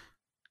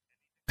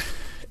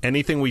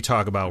 Anything we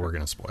talk about, we're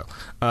gonna spoil.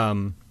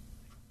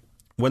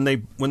 When they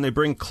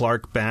bring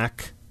Clark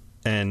back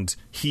and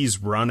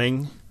he's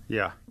running.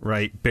 Yeah.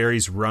 Right.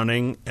 Barry's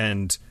running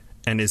and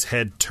his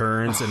head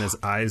turns and his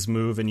eyes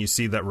move and you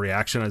see that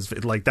reaction.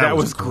 Like that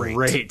was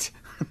great.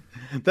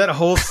 That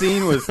whole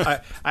scene was.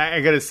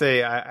 I gotta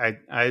say,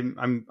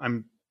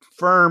 I'm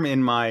firm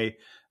in my.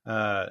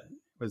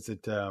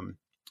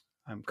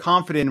 I'm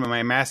confident in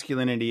my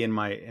masculinity and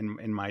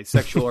my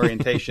sexual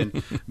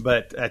orientation,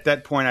 but at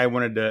that point, I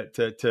wanted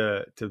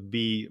to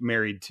be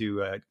married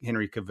to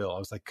Henry Cavill. I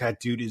was like, God,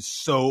 dude is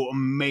so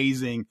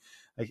amazing.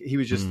 Like he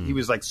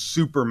was like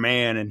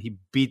Superman, and he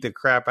beat the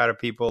crap out of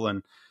people,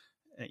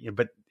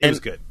 but it was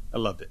good. I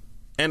loved it.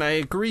 And I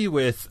agree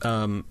with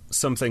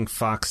something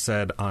Fox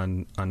said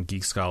on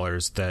Geek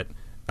Scholars that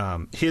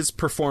his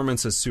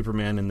performance as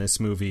Superman in this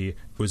movie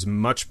was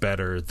much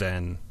better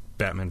than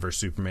Batman vs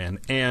Superman,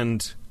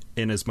 and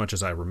in as much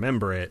as I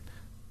remember it,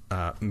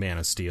 Man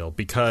of Steel,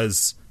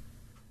 because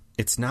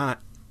it's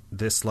not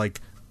this like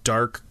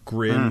dark,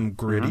 grim,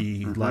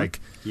 gritty, like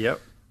that.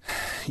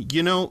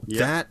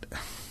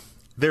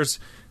 There's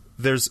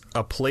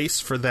a place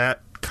for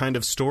that kind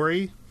of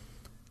story,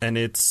 and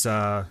it's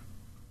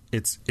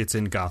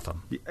in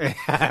Gotham.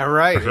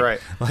 right.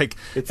 Like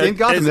it's in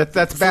Gotham.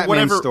 That's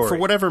Batman's story. For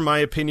whatever my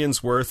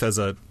opinion's worth, as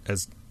an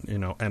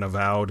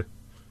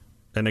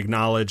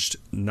acknowledged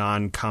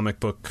non-comic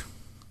book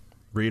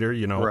reader,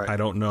 right. I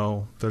don't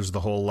know. There's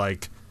the whole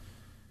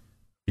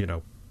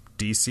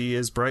DC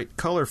is bright,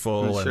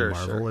 colorful, and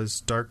Marvel is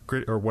dark,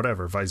 gritty, or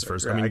whatever, vice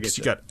versa. Right, I mean,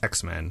 you got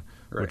X-Men,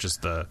 which is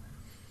the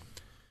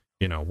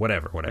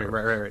whatever.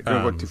 Right.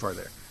 Don't go too far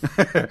there.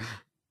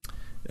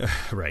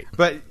 Right.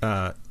 But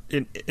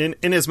in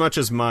as much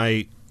as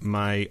my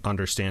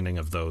understanding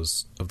of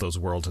those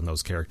worlds and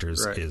those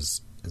characters is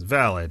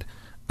valid.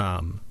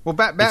 Well,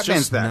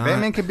 Batman's that.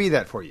 Batman can be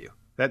that for you.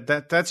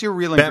 That's your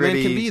real and Batman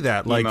gritty can be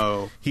that.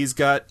 Emo. Like he's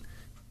got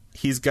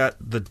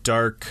the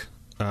dark.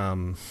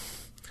 Dead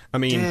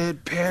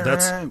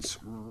parents.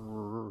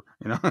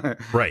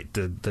 Right.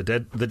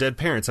 The dead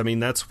parents. I mean,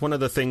 that's one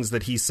of the things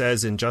that he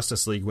says in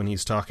Justice League when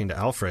he's talking to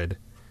Alfred.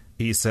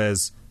 He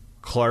says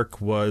Clark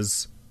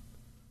was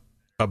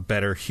a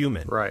better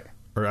human. Right.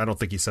 Or I don't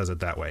think he says it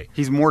that way.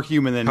 He's more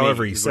human than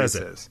However me. He says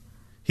it.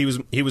 He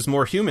was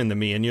more human than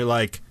me, and you're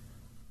like,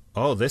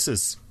 oh, this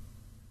is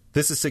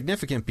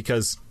significant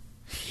because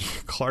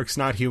Clark's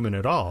not human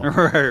at all.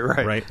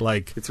 Right.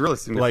 Like it's really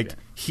significant. Like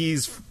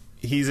he's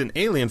an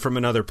alien from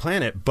another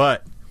planet,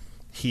 but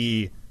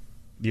he,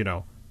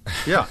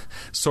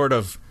 sort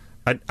of.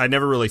 I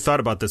never really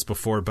thought about this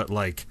before, but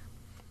like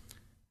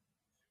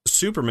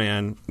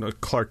Superman,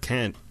 Clark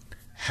Kent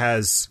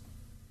has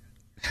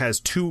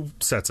two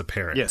sets of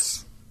parents.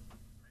 Yes.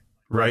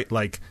 Right?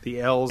 Like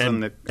the L's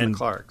and the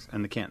Clarks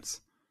and the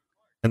Kents.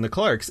 And the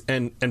Clarks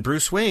and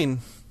Bruce Wayne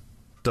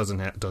doesn't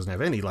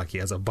have any. Like he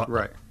has a butler,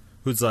 right,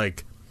 who's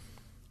like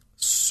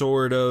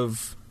sort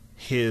of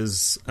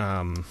his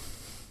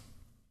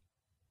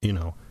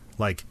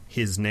like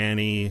his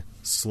nanny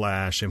 /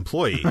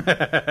 employee.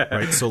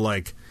 Right? So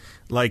like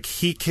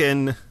he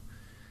can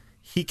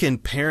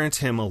parent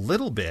him a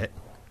little bit,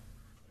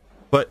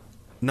 but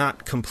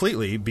not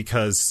completely,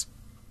 because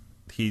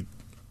he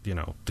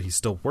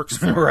still works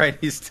for him. Right,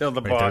 he's still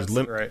the boss.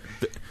 Right.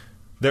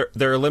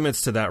 There are limits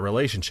to that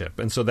relationship,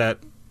 and so that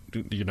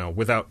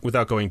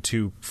without going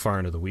too far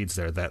into the weeds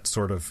there, that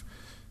sort of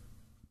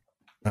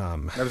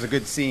that was a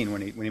good scene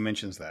when he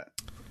mentions that.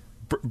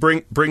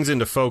 Brings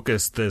into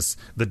focus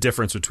the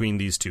difference between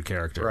these two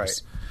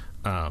characters.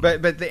 Right.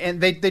 But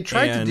they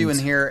tried to do in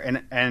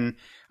here, and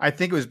I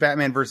think it was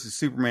Batman versus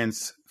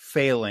Superman's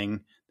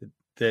failing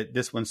that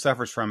this one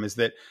suffers from, is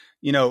that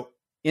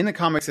in the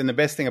comics, and the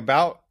best thing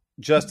about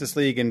Justice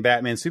League and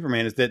Batman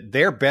Superman is that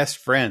they're best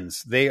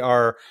friends. They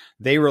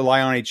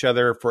rely on each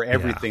other for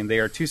everything. Yeah. They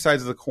are two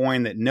sides of the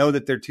coin that know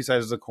that they're two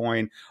sides of the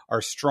coin,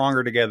 are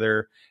stronger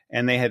together.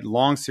 And they had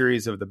long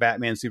series of the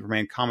Batman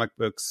Superman comic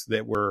books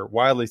that were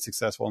wildly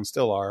successful and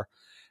still are.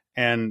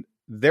 And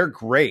they're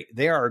great.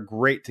 They are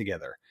great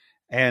together.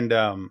 And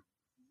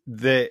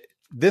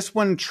this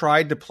one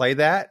tried to play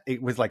that.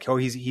 It was like, oh,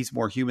 he's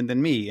more human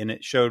than me. And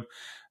it showed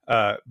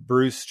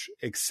Bruce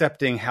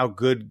accepting how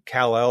good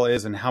Kal-El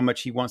is and how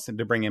much he wants them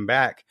to bring him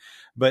back.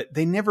 But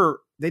they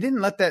didn't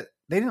let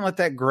didn't let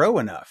that grow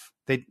enough.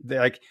 They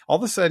like all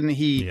of a sudden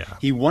he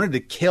wanted to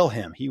kill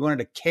him. He wanted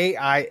to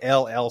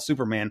kill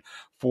Superman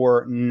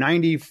for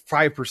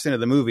 95% of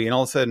the movie, and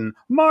all of a sudden,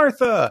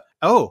 Martha,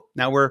 now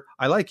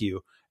I like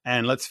you,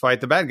 and let's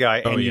fight the bad guy,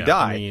 and you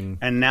die,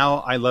 and now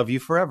I love you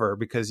forever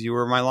because you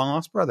were my long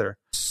lost brother.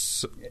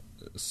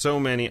 So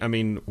many. I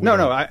mean,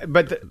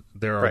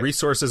 there are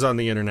resources on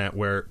the internet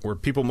where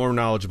people more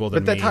knowledgeable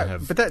than me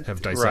have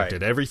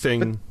dissected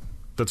everything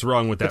that's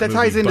wrong with that. But that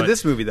ties into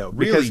this movie though,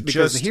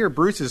 because here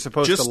Bruce is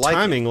supposed to like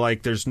timing.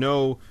 Like there's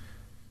no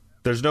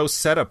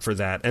setup for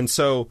that, and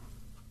so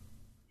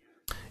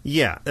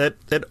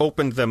it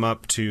opened them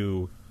up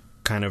to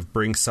kind of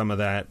bring some of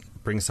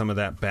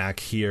that back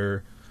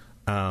here.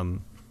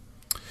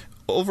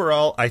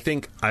 Overall, I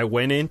think I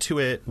went into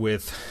it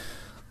with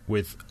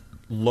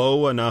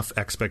low enough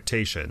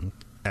expectation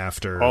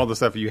after all the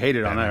stuff you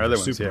hated on that other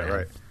ones. Superman. Yeah,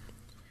 right.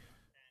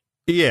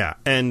 Yeah,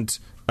 and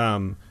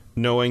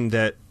knowing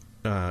that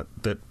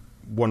that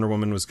Wonder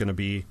Woman was going to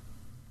be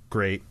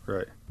great,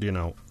 right? You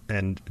know,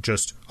 and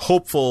just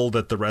hopeful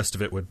that the rest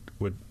of it would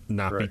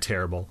not be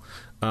terrible.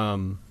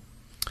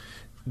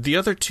 The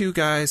other two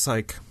guys,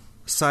 like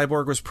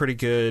Cyborg, was pretty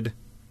good.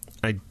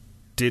 I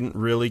didn't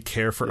really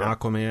care for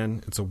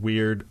Aquaman. It's a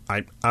weird.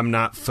 I'm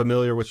not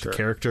familiar with the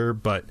character,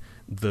 but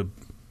the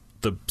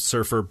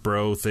surfer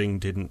bro thing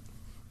didn't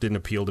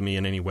appeal to me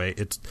in any way.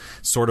 It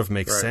sort of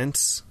makes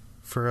sense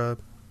for a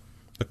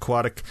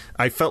aquatic.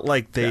 I felt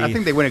like I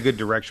think they went a good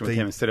direction with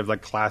him instead of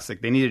like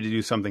classic. They needed to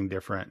do something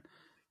different.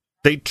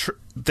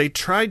 They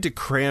tried to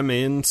cram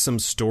in some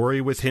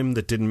story with him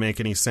that didn't make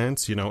any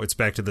sense. You know, it's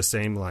back to the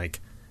same, like,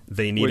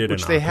 they needed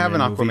which they have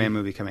an Aquaman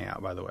movie coming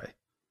out, by the way.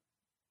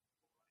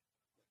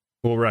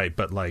 Well, right,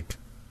 but like,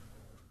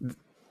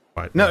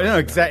 no,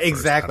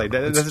 exactly.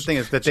 That's the thing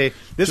is that they're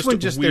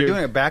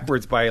doing it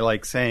backwards by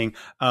like saying,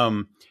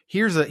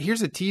 here's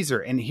a teaser,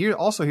 and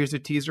here's a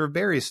teaser of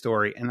Barry's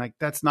story, and like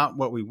that's not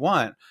what we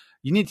want.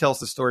 You need to tell us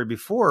the story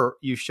before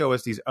you show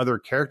us these other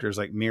characters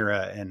like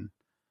Mira and.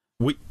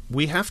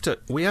 We have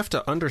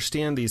to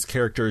understand these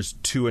characters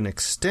to an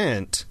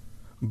extent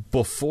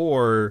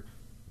before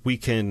we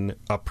can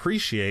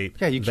appreciate.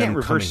 Yeah, you can't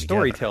reverse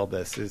storytell.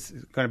 This is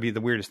going to be the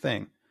weirdest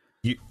thing.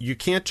 You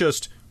can't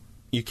just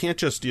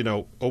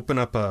open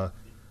up a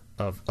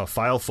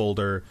file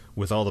folder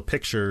with all the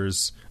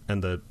pictures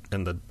and the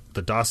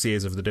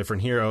dossiers of the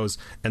different heroes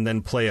and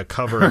then play a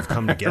cover of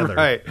Come Together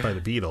by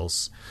the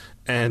Beatles.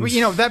 And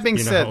that being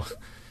said.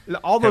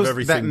 All those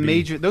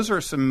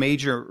are some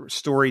major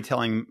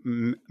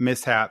storytelling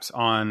mishaps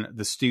on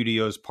the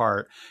studio's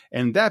part.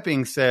 And that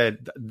being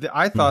said,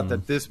 I thought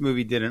that this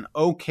movie did an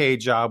okay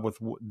job with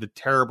the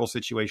terrible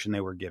situation they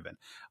were given.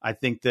 I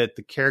think that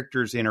the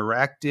characters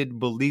interacted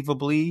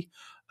believably.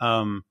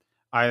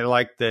 I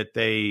liked that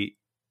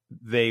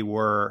they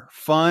were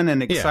fun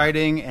and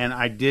exciting. And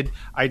I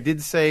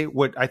did say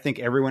what I think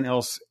everyone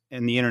else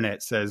in the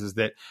internet says is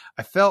that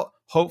I felt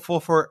hopeful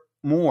for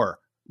more.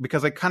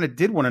 Because I kind of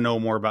did want to know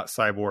more about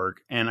Cyborg,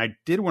 and I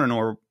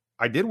will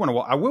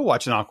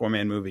watch an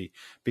Aquaman movie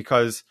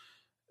because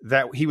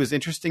that he was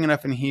interesting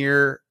enough in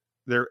here.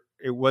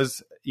 It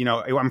was,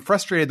 I'm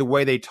frustrated the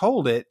way they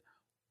told it,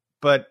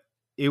 but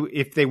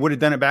if they would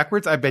have done it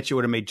backwards, I bet you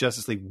would have made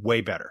Justice League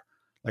way better.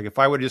 Like if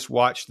I would just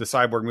watch the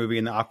Cyborg movie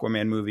and the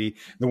Aquaman movie,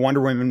 the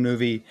Wonder Woman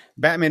movie,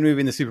 Batman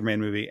movie, and the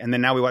Superman movie, and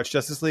then now we watch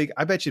Justice League,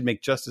 I bet you'd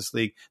make Justice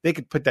League. They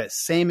could put that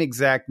same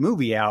exact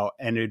movie out,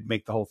 and it'd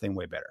make the whole thing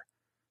way better.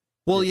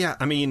 Well, yeah,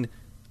 I mean,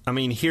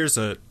 here's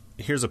a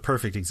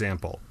perfect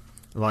example.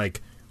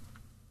 Like,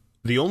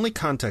 the only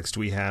context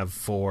we have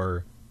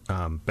for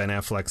Ben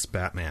Affleck's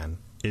Batman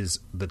is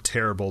the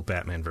terrible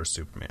Batman vs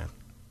Superman.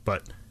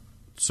 But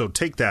so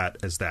take that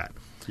as that.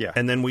 Yeah.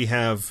 And then we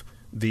have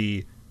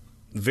the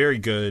very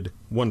good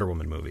Wonder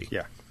Woman movie.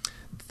 Yeah.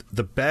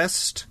 The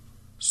best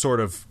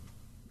sort of,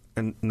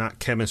 and not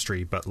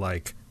chemistry, but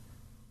like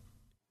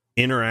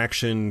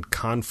interaction,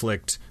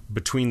 conflict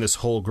between this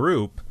whole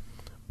group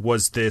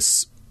was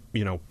this,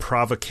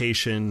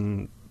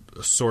 provocation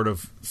sort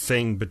of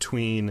thing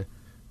between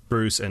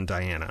Bruce and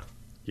Diana.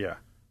 Yeah.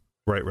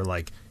 Right, where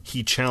like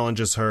he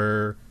challenges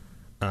her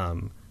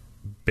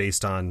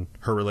based on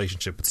her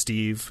relationship with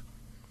Steve.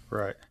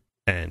 Right.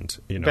 And,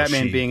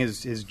 Batman being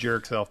his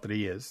jerk self that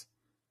he is.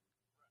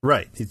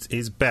 Right.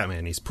 He's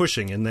Batman. He's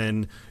pushing. And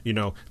then,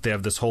 they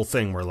have this whole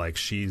thing where like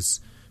she's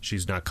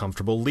not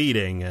comfortable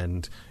leading,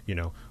 and,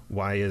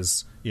 why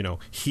is,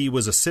 he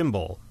was a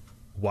symbol.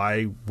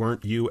 Why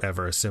weren't you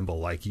ever a symbol?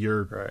 Like,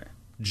 you're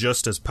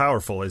just as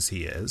powerful as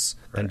he is,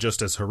 and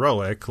just as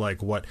heroic.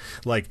 Like, what?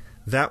 Like,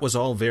 that was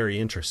all very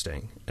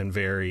interesting and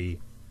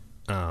very,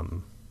 I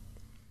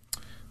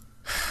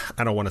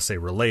don't want to say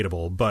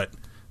relatable, but,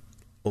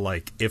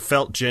 like, it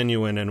felt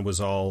genuine and was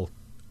all,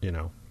 it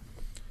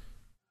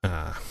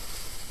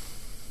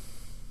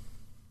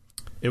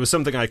was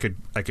something I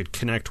could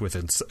connect with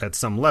at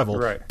some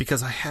level,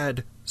 because I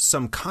had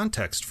some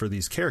context for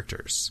these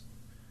characters.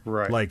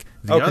 Right. Like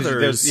the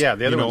others, the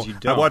other ones you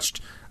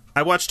don't.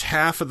 I watched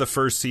half of the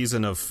first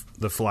season of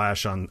The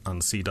Flash on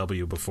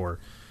CW before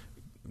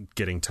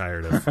getting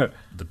tired of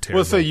the terrible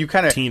well, so you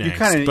kind of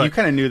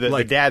knew the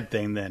like, dad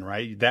thing then,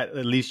 right? That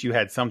at least you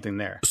had something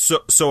there.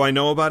 So I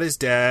know about his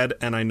dad,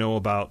 and I know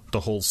about the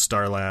whole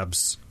Star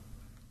Labs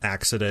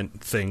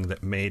accident thing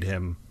that made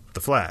him the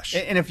Flash.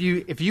 And if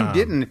you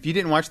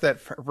didn't watch that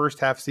first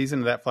half season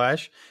of that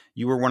Flash,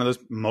 you were one of those.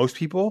 Most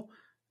people,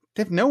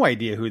 they have no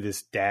idea who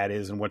this dad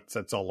is and what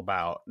that's all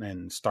about,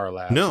 and Star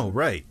Labs. No,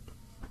 right.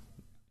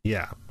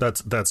 Yeah,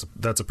 that's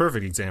a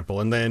perfect example.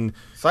 And then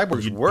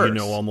Cyborg's worse. You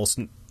know almost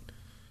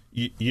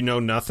you know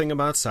nothing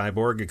about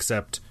Cyborg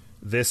except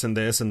this and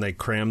this, and they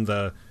cram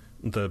it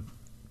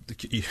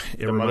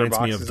reminds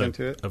me of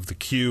the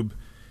cube.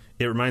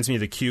 It reminds me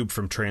of the cube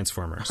from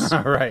Transformers.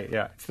 Right,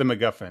 yeah. It's the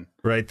MacGuffin.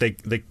 Right.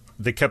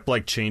 They kept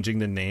like changing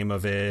the name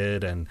of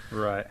it and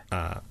right.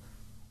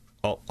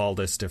 All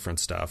this different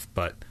stuff,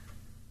 but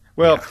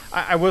well,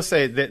 yeah. I will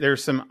say that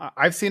there's some.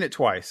 I've seen it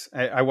twice.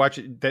 I watch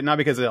it not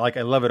because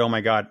I love it. Oh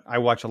my god, I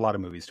watch a lot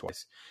of movies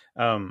twice.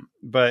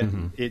 But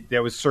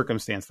there was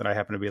circumstance that I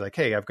happened to be like,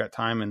 hey, I've got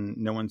time and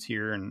no one's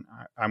here, and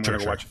I'm going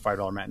to watch a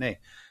 $5 matinee.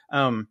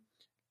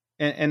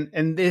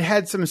 And it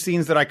had some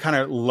scenes that I kind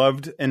of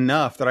loved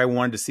enough that I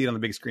wanted to see it on the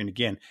big screen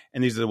again.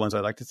 And these are the ones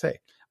I'd like to say.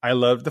 I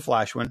loved the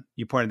Flash one.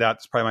 You pointed out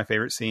it's probably my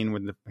favorite scene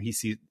when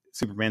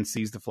Superman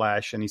sees the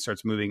Flash and he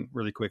starts moving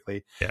really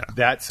quickly. Yeah,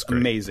 that's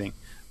amazing.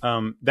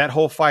 That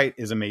whole fight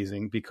is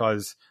amazing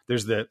because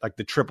there's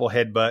the triple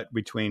headbutt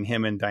between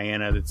him and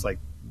Diana. That's like,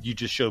 you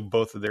just show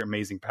both of their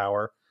amazing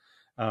power.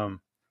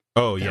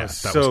 Oh yeah,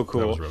 that was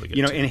cool. That was really good,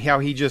 and how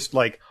he just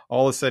like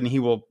all of a sudden he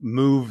will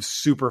move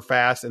super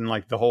fast and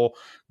like the whole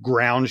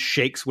ground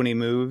shakes when he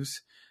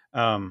moves.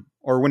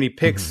 Or when he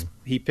picks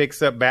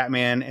up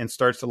Batman and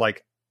starts to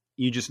like,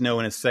 you just know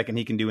in a second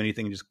he can do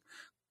anything and just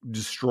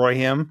destroy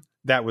him.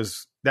 That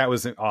was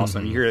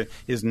awesome. You hear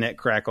his neck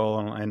crackle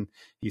and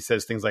he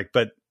says things like,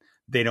 "But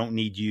they don't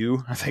need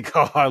you." I was like,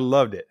 oh, I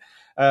loved it.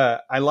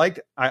 I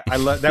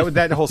loved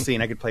that whole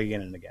scene. I could play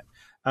again and again.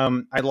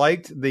 I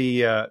liked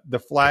the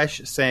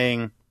Flash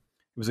saying it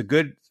was a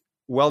good,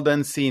 well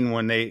done scene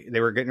when they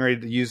were getting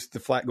ready to use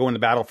go into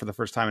battle for the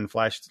first time, and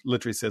Flash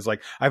literally says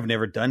like, "I've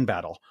never done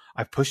battle.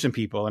 I've pushed some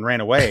people and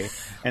ran away,"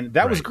 and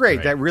that was great.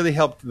 Right. That really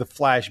helped the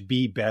Flash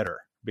be better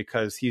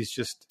because he's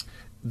just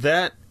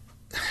that.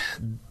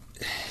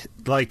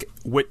 Like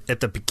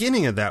at the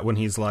beginning of that, when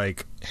he's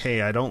like,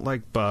 "Hey, I don't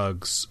like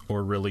bugs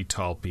or really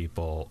tall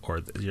people," or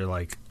you're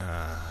like,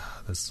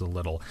 "This is a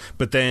little,"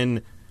 but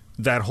then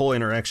that whole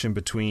interaction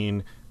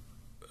between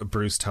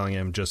Bruce telling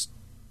him, just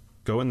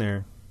go in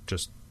there,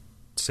 just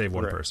save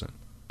one person,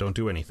 don't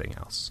do anything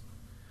else,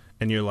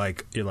 and you're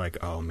like,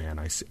 oh man,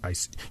 I see.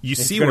 You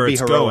see where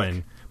it's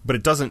going, but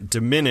it doesn't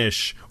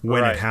diminish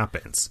when it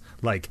happens.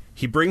 Like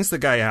he brings the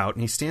guy out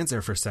and he stands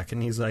there for a second.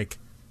 And he's like,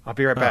 "I'll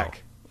be right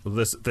back. Well,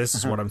 this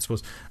is what I'm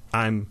supposed.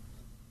 I'm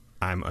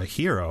a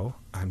hero.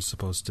 I'm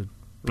supposed to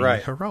be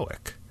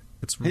heroic."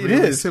 It's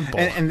really simple.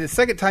 And the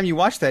second time you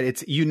watch that,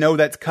 it's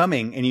that's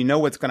coming and you know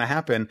what's going to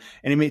happen.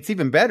 And I mean, it's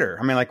even better.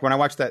 I mean, like when I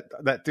watched that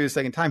through the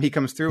second time, he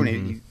comes through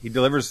and he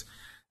delivers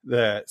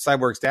the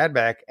Cyborg's dad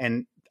back,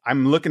 and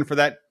I'm looking for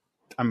that.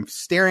 I'm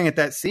staring at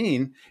that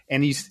scene,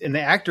 and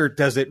the actor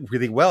does it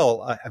really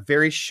well. A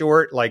very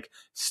short, like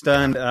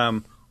stunned.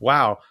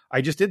 Wow,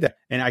 I just did that,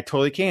 and I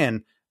totally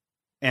can,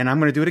 and I'm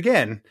going to do it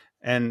again.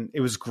 And it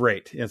was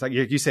great. It's like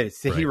you said,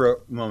 it's the hero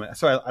moment.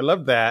 So I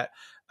love that.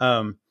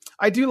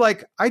 I do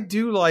like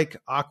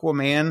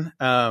Aquaman.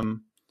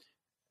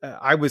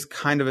 I was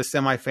kind of a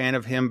semi fan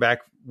of him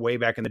way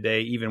back in the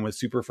day, even with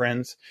Super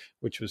Friends,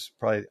 which was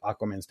probably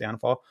Aquaman's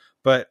downfall.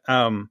 But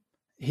so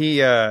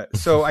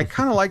I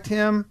kind of liked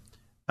him.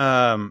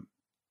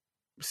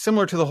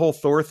 Similar to the whole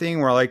Thor thing,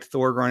 where I liked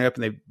Thor growing up,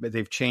 and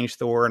they've changed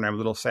Thor, and I'm a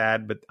little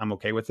sad, but I'm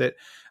okay with it.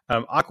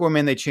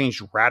 Aquaman, they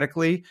changed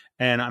radically,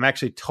 and I'm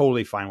actually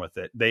totally fine with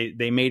it.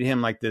 They made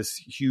him like this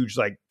huge,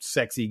 like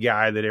sexy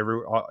guy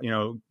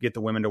that get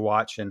the women to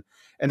watch, and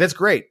that's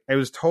great. It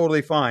was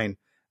totally fine,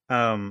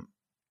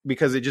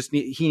 because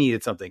he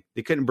needed something.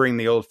 They couldn't bring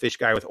the old fish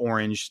guy with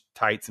orange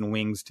tights and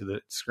wings to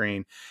the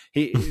screen.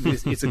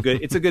 It's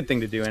a good thing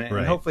to do,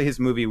 and hopefully his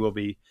movie will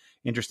be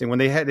interesting. When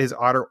they had his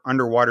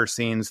underwater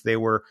scenes, they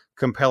were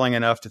compelling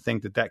enough to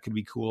think that could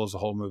be cool as a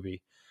whole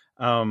movie.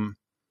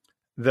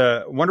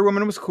 The Wonder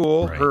Woman was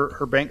cool. Right.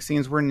 Her bank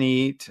scenes were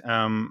neat.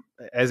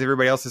 As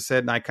everybody else has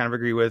said, and I kind of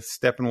agree with,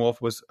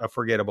 Steppenwolf was a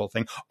forgettable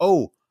thing.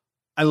 Oh,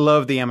 I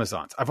love the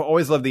Amazons. I've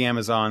always loved the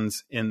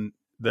Amazons in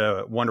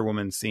the Wonder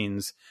Woman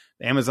scenes.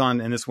 The Amazon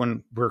in this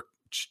one,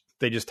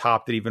 they just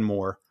topped it even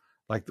more.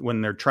 Like when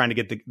they're trying to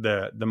get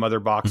the mother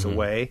box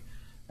away,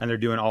 and they're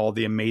doing all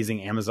the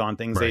amazing Amazon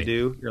things they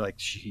do. You're like,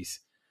 geez,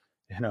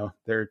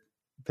 they're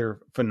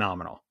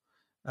phenomenal.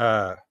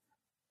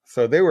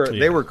 So they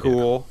were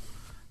cool.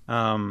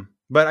 Yeah.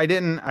 But I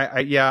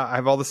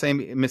have all the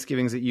same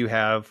misgivings that you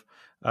have.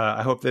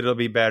 I hope that it'll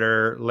be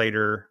better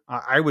later.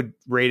 I would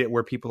rate it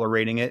where people are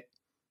rating it,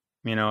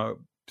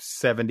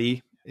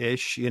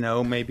 70-ish,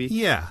 maybe.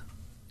 Yeah.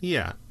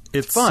 Yeah.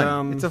 It's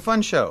fun. It's a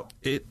fun show.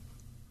 It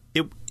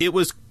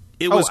was good.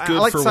 I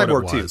liked for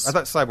Cyborg what it was. Too. I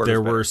thought Cyborg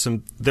there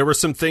were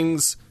some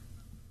things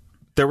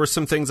there were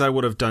some things I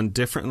would have done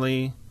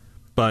differently,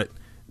 but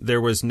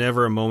there was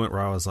never a moment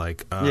where I was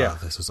like,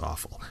 this is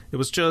awful. It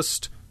was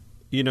just,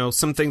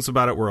 some things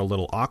about it were a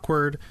little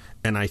awkward,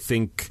 and I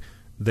think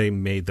they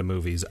made the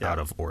movies out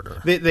of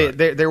order.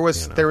 There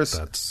was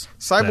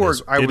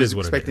Cyborg. I was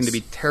expecting to be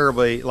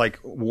terribly like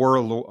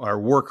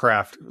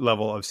Warcraft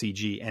level of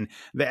CG, and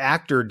the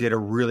actor did a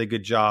really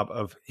good job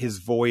of his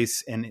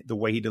voice and the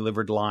way he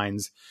delivered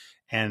lines,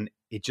 and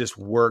it just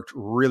worked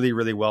really,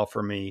 really well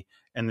for me.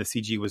 And the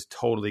CG was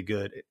totally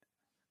good.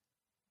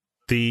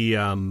 The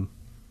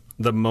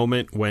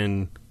moment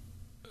when,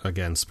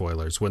 again,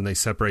 spoilers, when they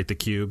separate the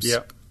cubes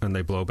and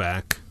they blow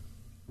back.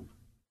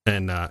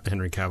 And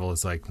Henry Cavill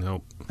is like,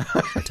 nope,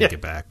 I take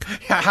it back.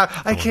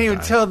 I can't even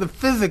tell the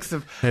physics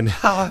of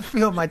how I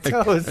feel my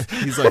toes.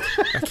 He's like,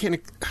 I can't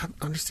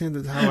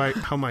understand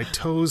how my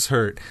toes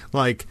hurt.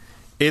 Like,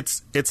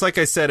 it's like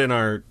I said in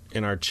our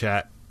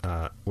chat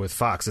with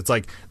Fox. It's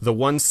like the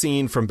one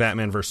scene from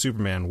Batman vs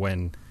Superman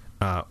when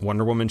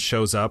Wonder Woman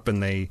shows up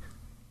and they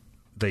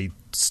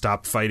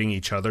stop fighting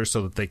each other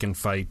so that they can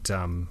fight.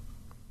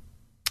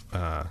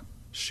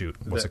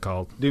 What's it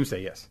called?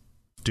 Doomsday. Yes.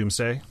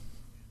 Doomsday.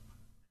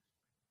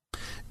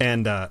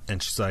 And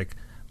she's like,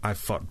 I've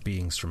fought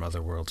beings from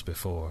other worlds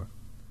before.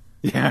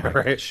 Yeah, like,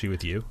 right. Is she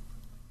with you?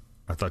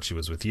 I thought she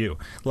was with you.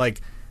 Like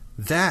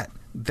that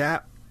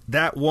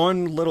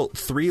one little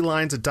 3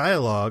 lines of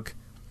dialogue.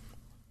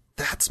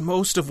 That's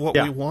most of what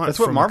we want. That's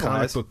what from Marvel a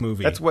comic has. book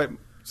movie. That's what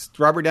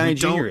Robert Downey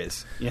Jr.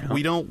 is.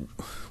 We don't.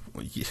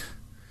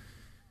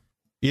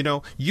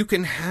 You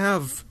can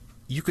have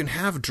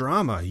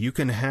drama. You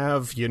can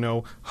have,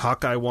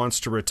 Hawkeye wants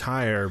to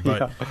retire,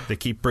 but they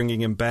keep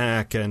bringing him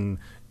back, and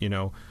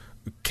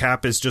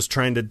Cap is just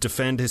trying to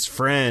defend his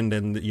friend,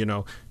 and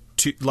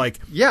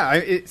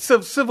it's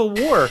a civil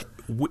war.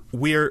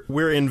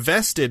 We're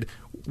invested.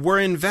 We're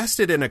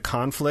invested in a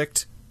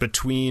conflict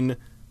between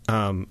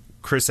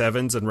Chris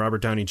Evans and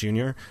Robert Downey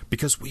Jr.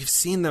 because we've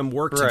seen them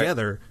work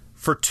together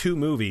for 2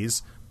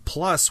 movies.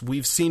 Plus,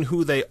 we've seen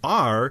who they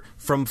are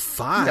from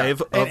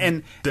 5 of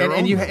their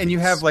own movies. You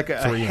have like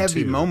a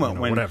heavy moment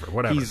when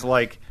whatever. He's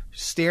like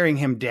staring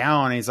him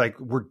down. And he's like,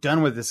 "We're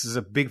done with this. This is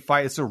a big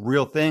fight. It's a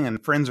real thing,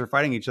 and friends are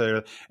fighting each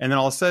other." And then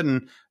all of a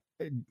sudden,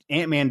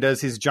 Ant-Man does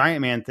his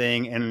Giant Man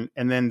thing, and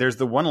then there's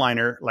the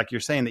one-liner, like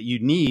you're saying, that you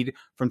need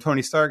from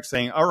Tony Stark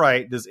saying, "All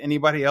right, does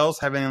anybody else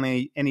have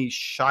any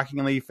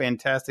shockingly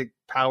fantastic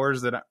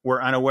powers that we're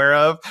unaware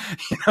of?"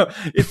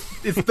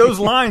 It's those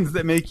lines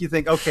that make you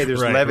think, okay,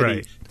 there's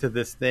levity to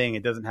this thing.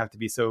 It doesn't have to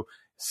be so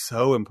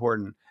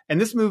important. And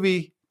this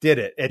movie did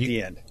it at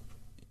the end.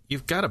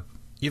 You've got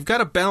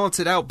to balance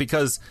it out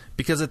because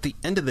at the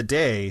end of the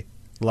day,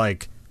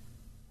 like,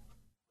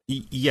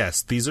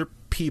 yes, these are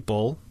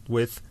people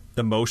with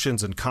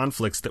emotions and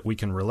conflicts that we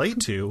can relate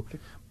to,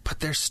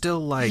 but they're still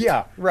like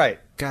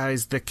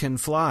guys that can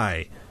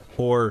fly,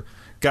 or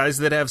guys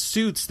that have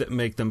suits that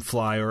make them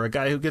fly, or a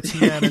guy who gets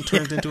mad and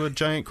turns into a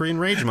giant green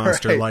rage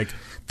monster. Like,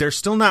 they're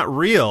still not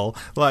real.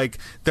 Like,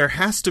 there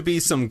has to be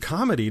some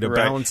comedy to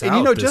balance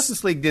out. And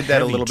Justice League did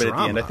that a little bit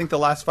drama. At the end. I think the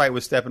last fight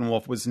with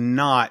Steppenwolf was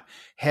not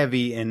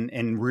heavy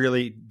and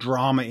really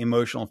drama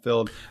emotional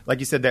filled. Like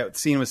you said, that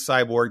scene with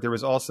Cyborg, there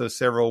was also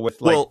several with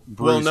Bruce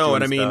doing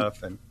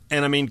stuff.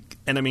 And I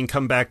mean,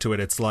 come back to it.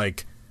 It's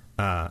like,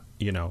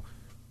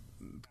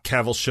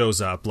 Cavill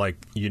shows up like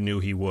you knew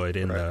he would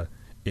in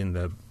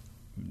the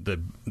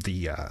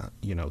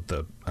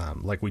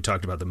like we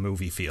talked about, the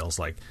movie feels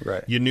like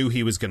you knew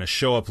he was going to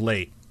show up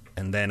late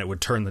and then it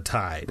would turn the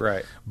tide.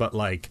 Right. But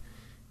like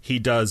he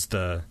does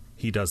the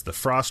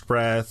frost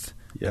breath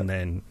and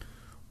then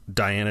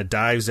Diana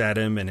dives at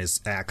him and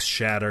his axe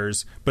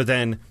shatters, but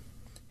then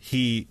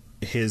his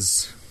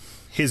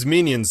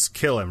minions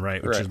kill him,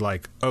 right? Which is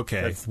like,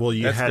 okay, that's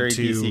had very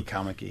to DC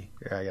comic-y.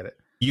 Yeah, I get it.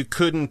 You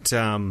couldn't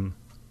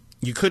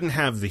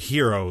have the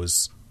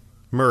heroes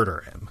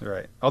murder him.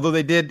 Right. Although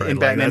they did in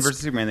Batman vs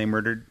Superman, they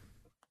murdered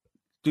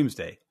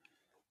Doomsday.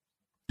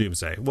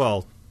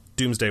 Well,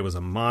 Doomsday was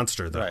a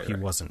monster, though. He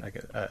wasn't.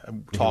 Like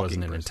he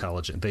wasn't an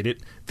intelligent. They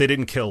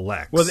didn't kill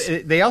Lex. Well,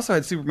 they also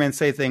had Superman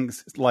say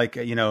things like,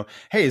 "Hey,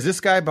 is this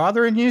guy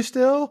bothering you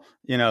still?"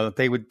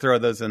 They would throw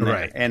those in there.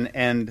 Right.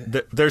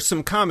 And there's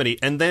some comedy,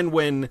 and then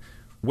when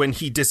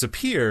he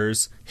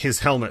disappears, his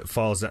helmet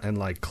falls and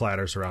like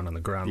clatters around on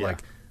the ground,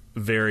 like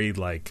very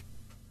like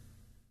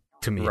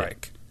comedic.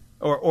 Right.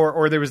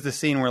 Or there was the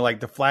scene where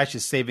like the Flash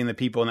is saving the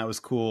people, and that was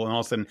cool. And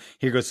all of a sudden,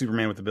 here goes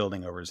Superman with the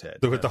building over his head.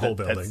 With the whole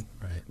building,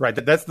 right?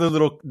 That's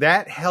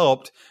that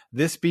helped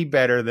this be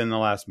better than the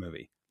last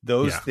movie.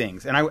 Those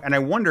things, and I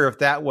wonder if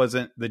that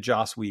wasn't the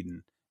Joss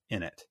Whedon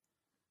in it.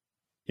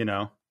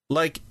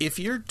 Like if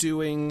you're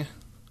doing,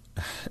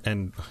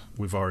 and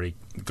we've already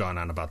gone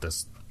on about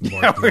this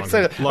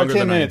longer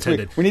than I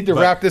intended. We need to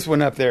wrap this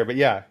one up there, but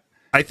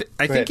I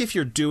think if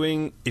you're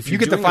doing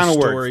the final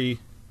story. Words.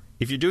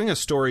 If you're doing a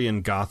story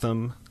in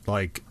Gotham,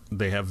 like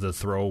they have the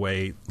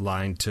throwaway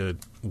line to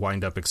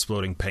wind up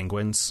exploding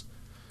penguins.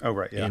 Oh,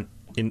 right, yeah.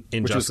 In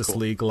Justice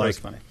League, like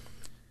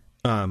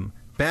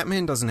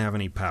Batman doesn't have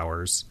any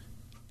powers,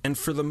 and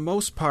for the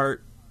most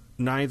part,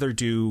 neither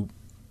do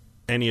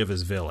any of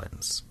his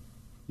villains.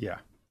 Yeah.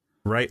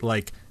 Right?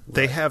 Like,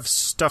 they have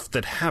stuff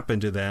that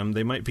happened to them.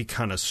 They might be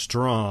kind of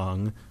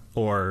strong,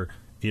 or,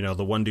 you know,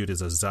 the one dude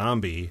is a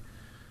zombie.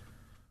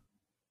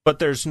 But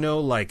there's no,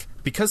 like,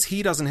 because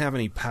he doesn't have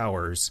any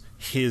powers,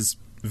 his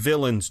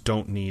villains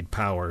don't need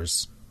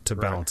powers to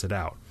balance it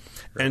out.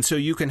 Right. And so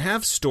you can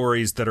have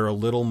stories that are a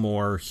little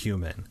more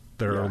human,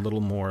 that are a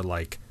little more,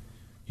 like,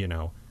 you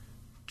know,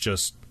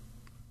 just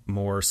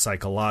more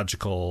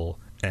psychological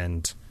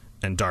and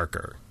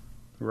darker.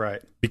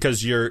 Right.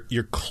 Because you're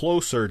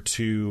closer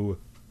to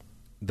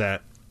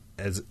that,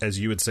 as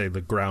you would say, the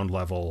ground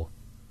level,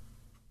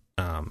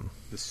 the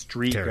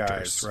street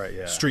characters. Guys, right?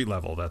 Yeah, street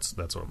level. That's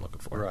what I'm looking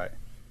for. Right.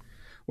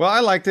 Well,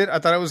 I liked it. I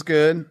thought it was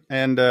good,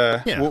 and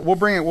we'll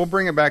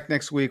bring it back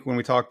next week when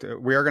we talk.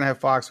 We are going to have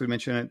Fox. We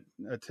mentioned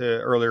it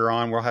earlier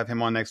on. We'll have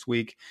him on next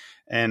week,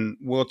 and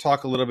we'll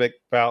talk a little bit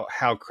about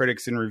how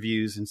critics and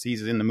reviews and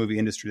sees in the movie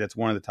industry. That's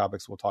one of the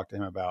topics we'll talk to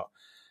him about,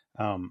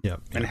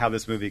 and how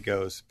this movie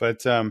goes.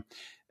 But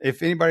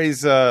if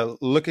anybody's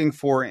looking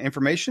for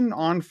information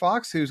on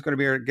Fox, who's going to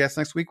be our guest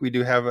next week, we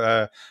do have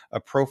a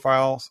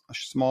profile, a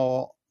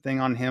small thing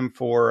on him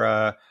for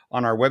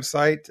on our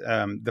website,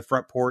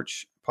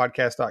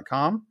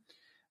 thefrontporchpodcast.com.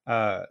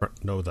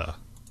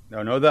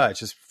 It's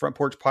just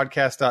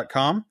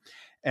frontporchpodcast.com.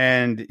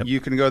 And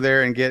you can go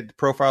there and get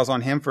profiles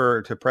on him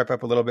to prep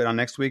up a little bit on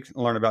next week,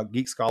 learn about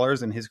Geek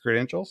Scholars and his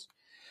credentials.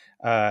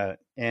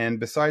 And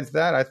besides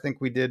that, I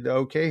think we did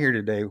okay here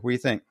today. What do you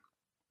think?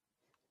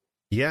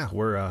 Yeah,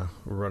 we're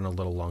running a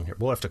little long here.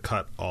 We'll have to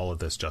cut all of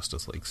this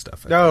Justice League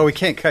stuff. No, we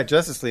can't cut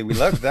Justice League. We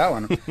loved that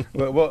one.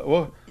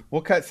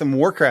 We'll cut some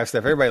Warcraft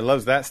stuff. Everybody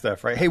loves that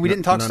stuff, right? Hey, we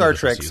didn't talk Star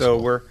Trek,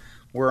 so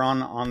we're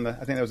on the.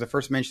 I think that was the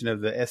first mention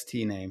of the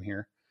ST name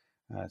here,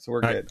 so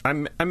we're good. I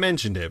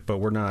mentioned it, but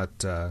we're not.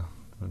 Yeah,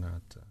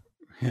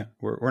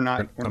 we're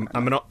not.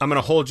 I'm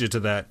gonna hold you to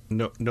that.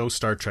 No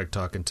Star Trek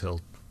talk until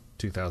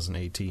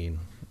 2018.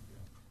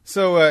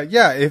 So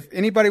if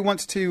anybody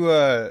wants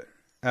to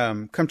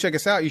come check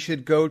us out, you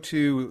should go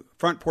to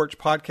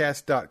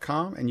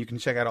frontporchpodcast.com and you can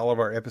check out all of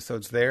our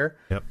episodes there.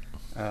 Yep.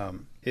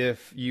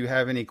 If you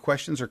have any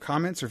questions or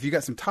comments, or if you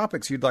got some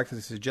topics you'd like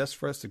to suggest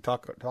for us to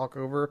talk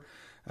over,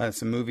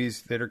 some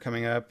movies that are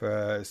coming up,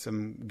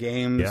 some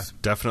games. Yeah,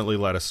 definitely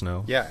let us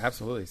know. Yeah,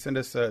 absolutely. Send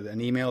us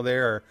an email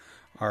there.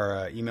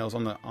 Our email's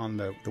on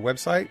the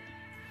website.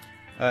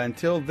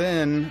 Until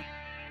then,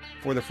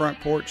 for the Front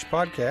Porch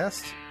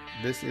Podcast,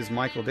 this is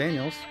Michael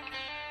Daniels.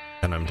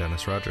 And I'm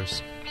Dennis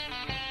Rogers.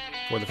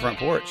 For the Front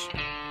Porch.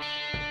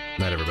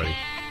 Night, everybody.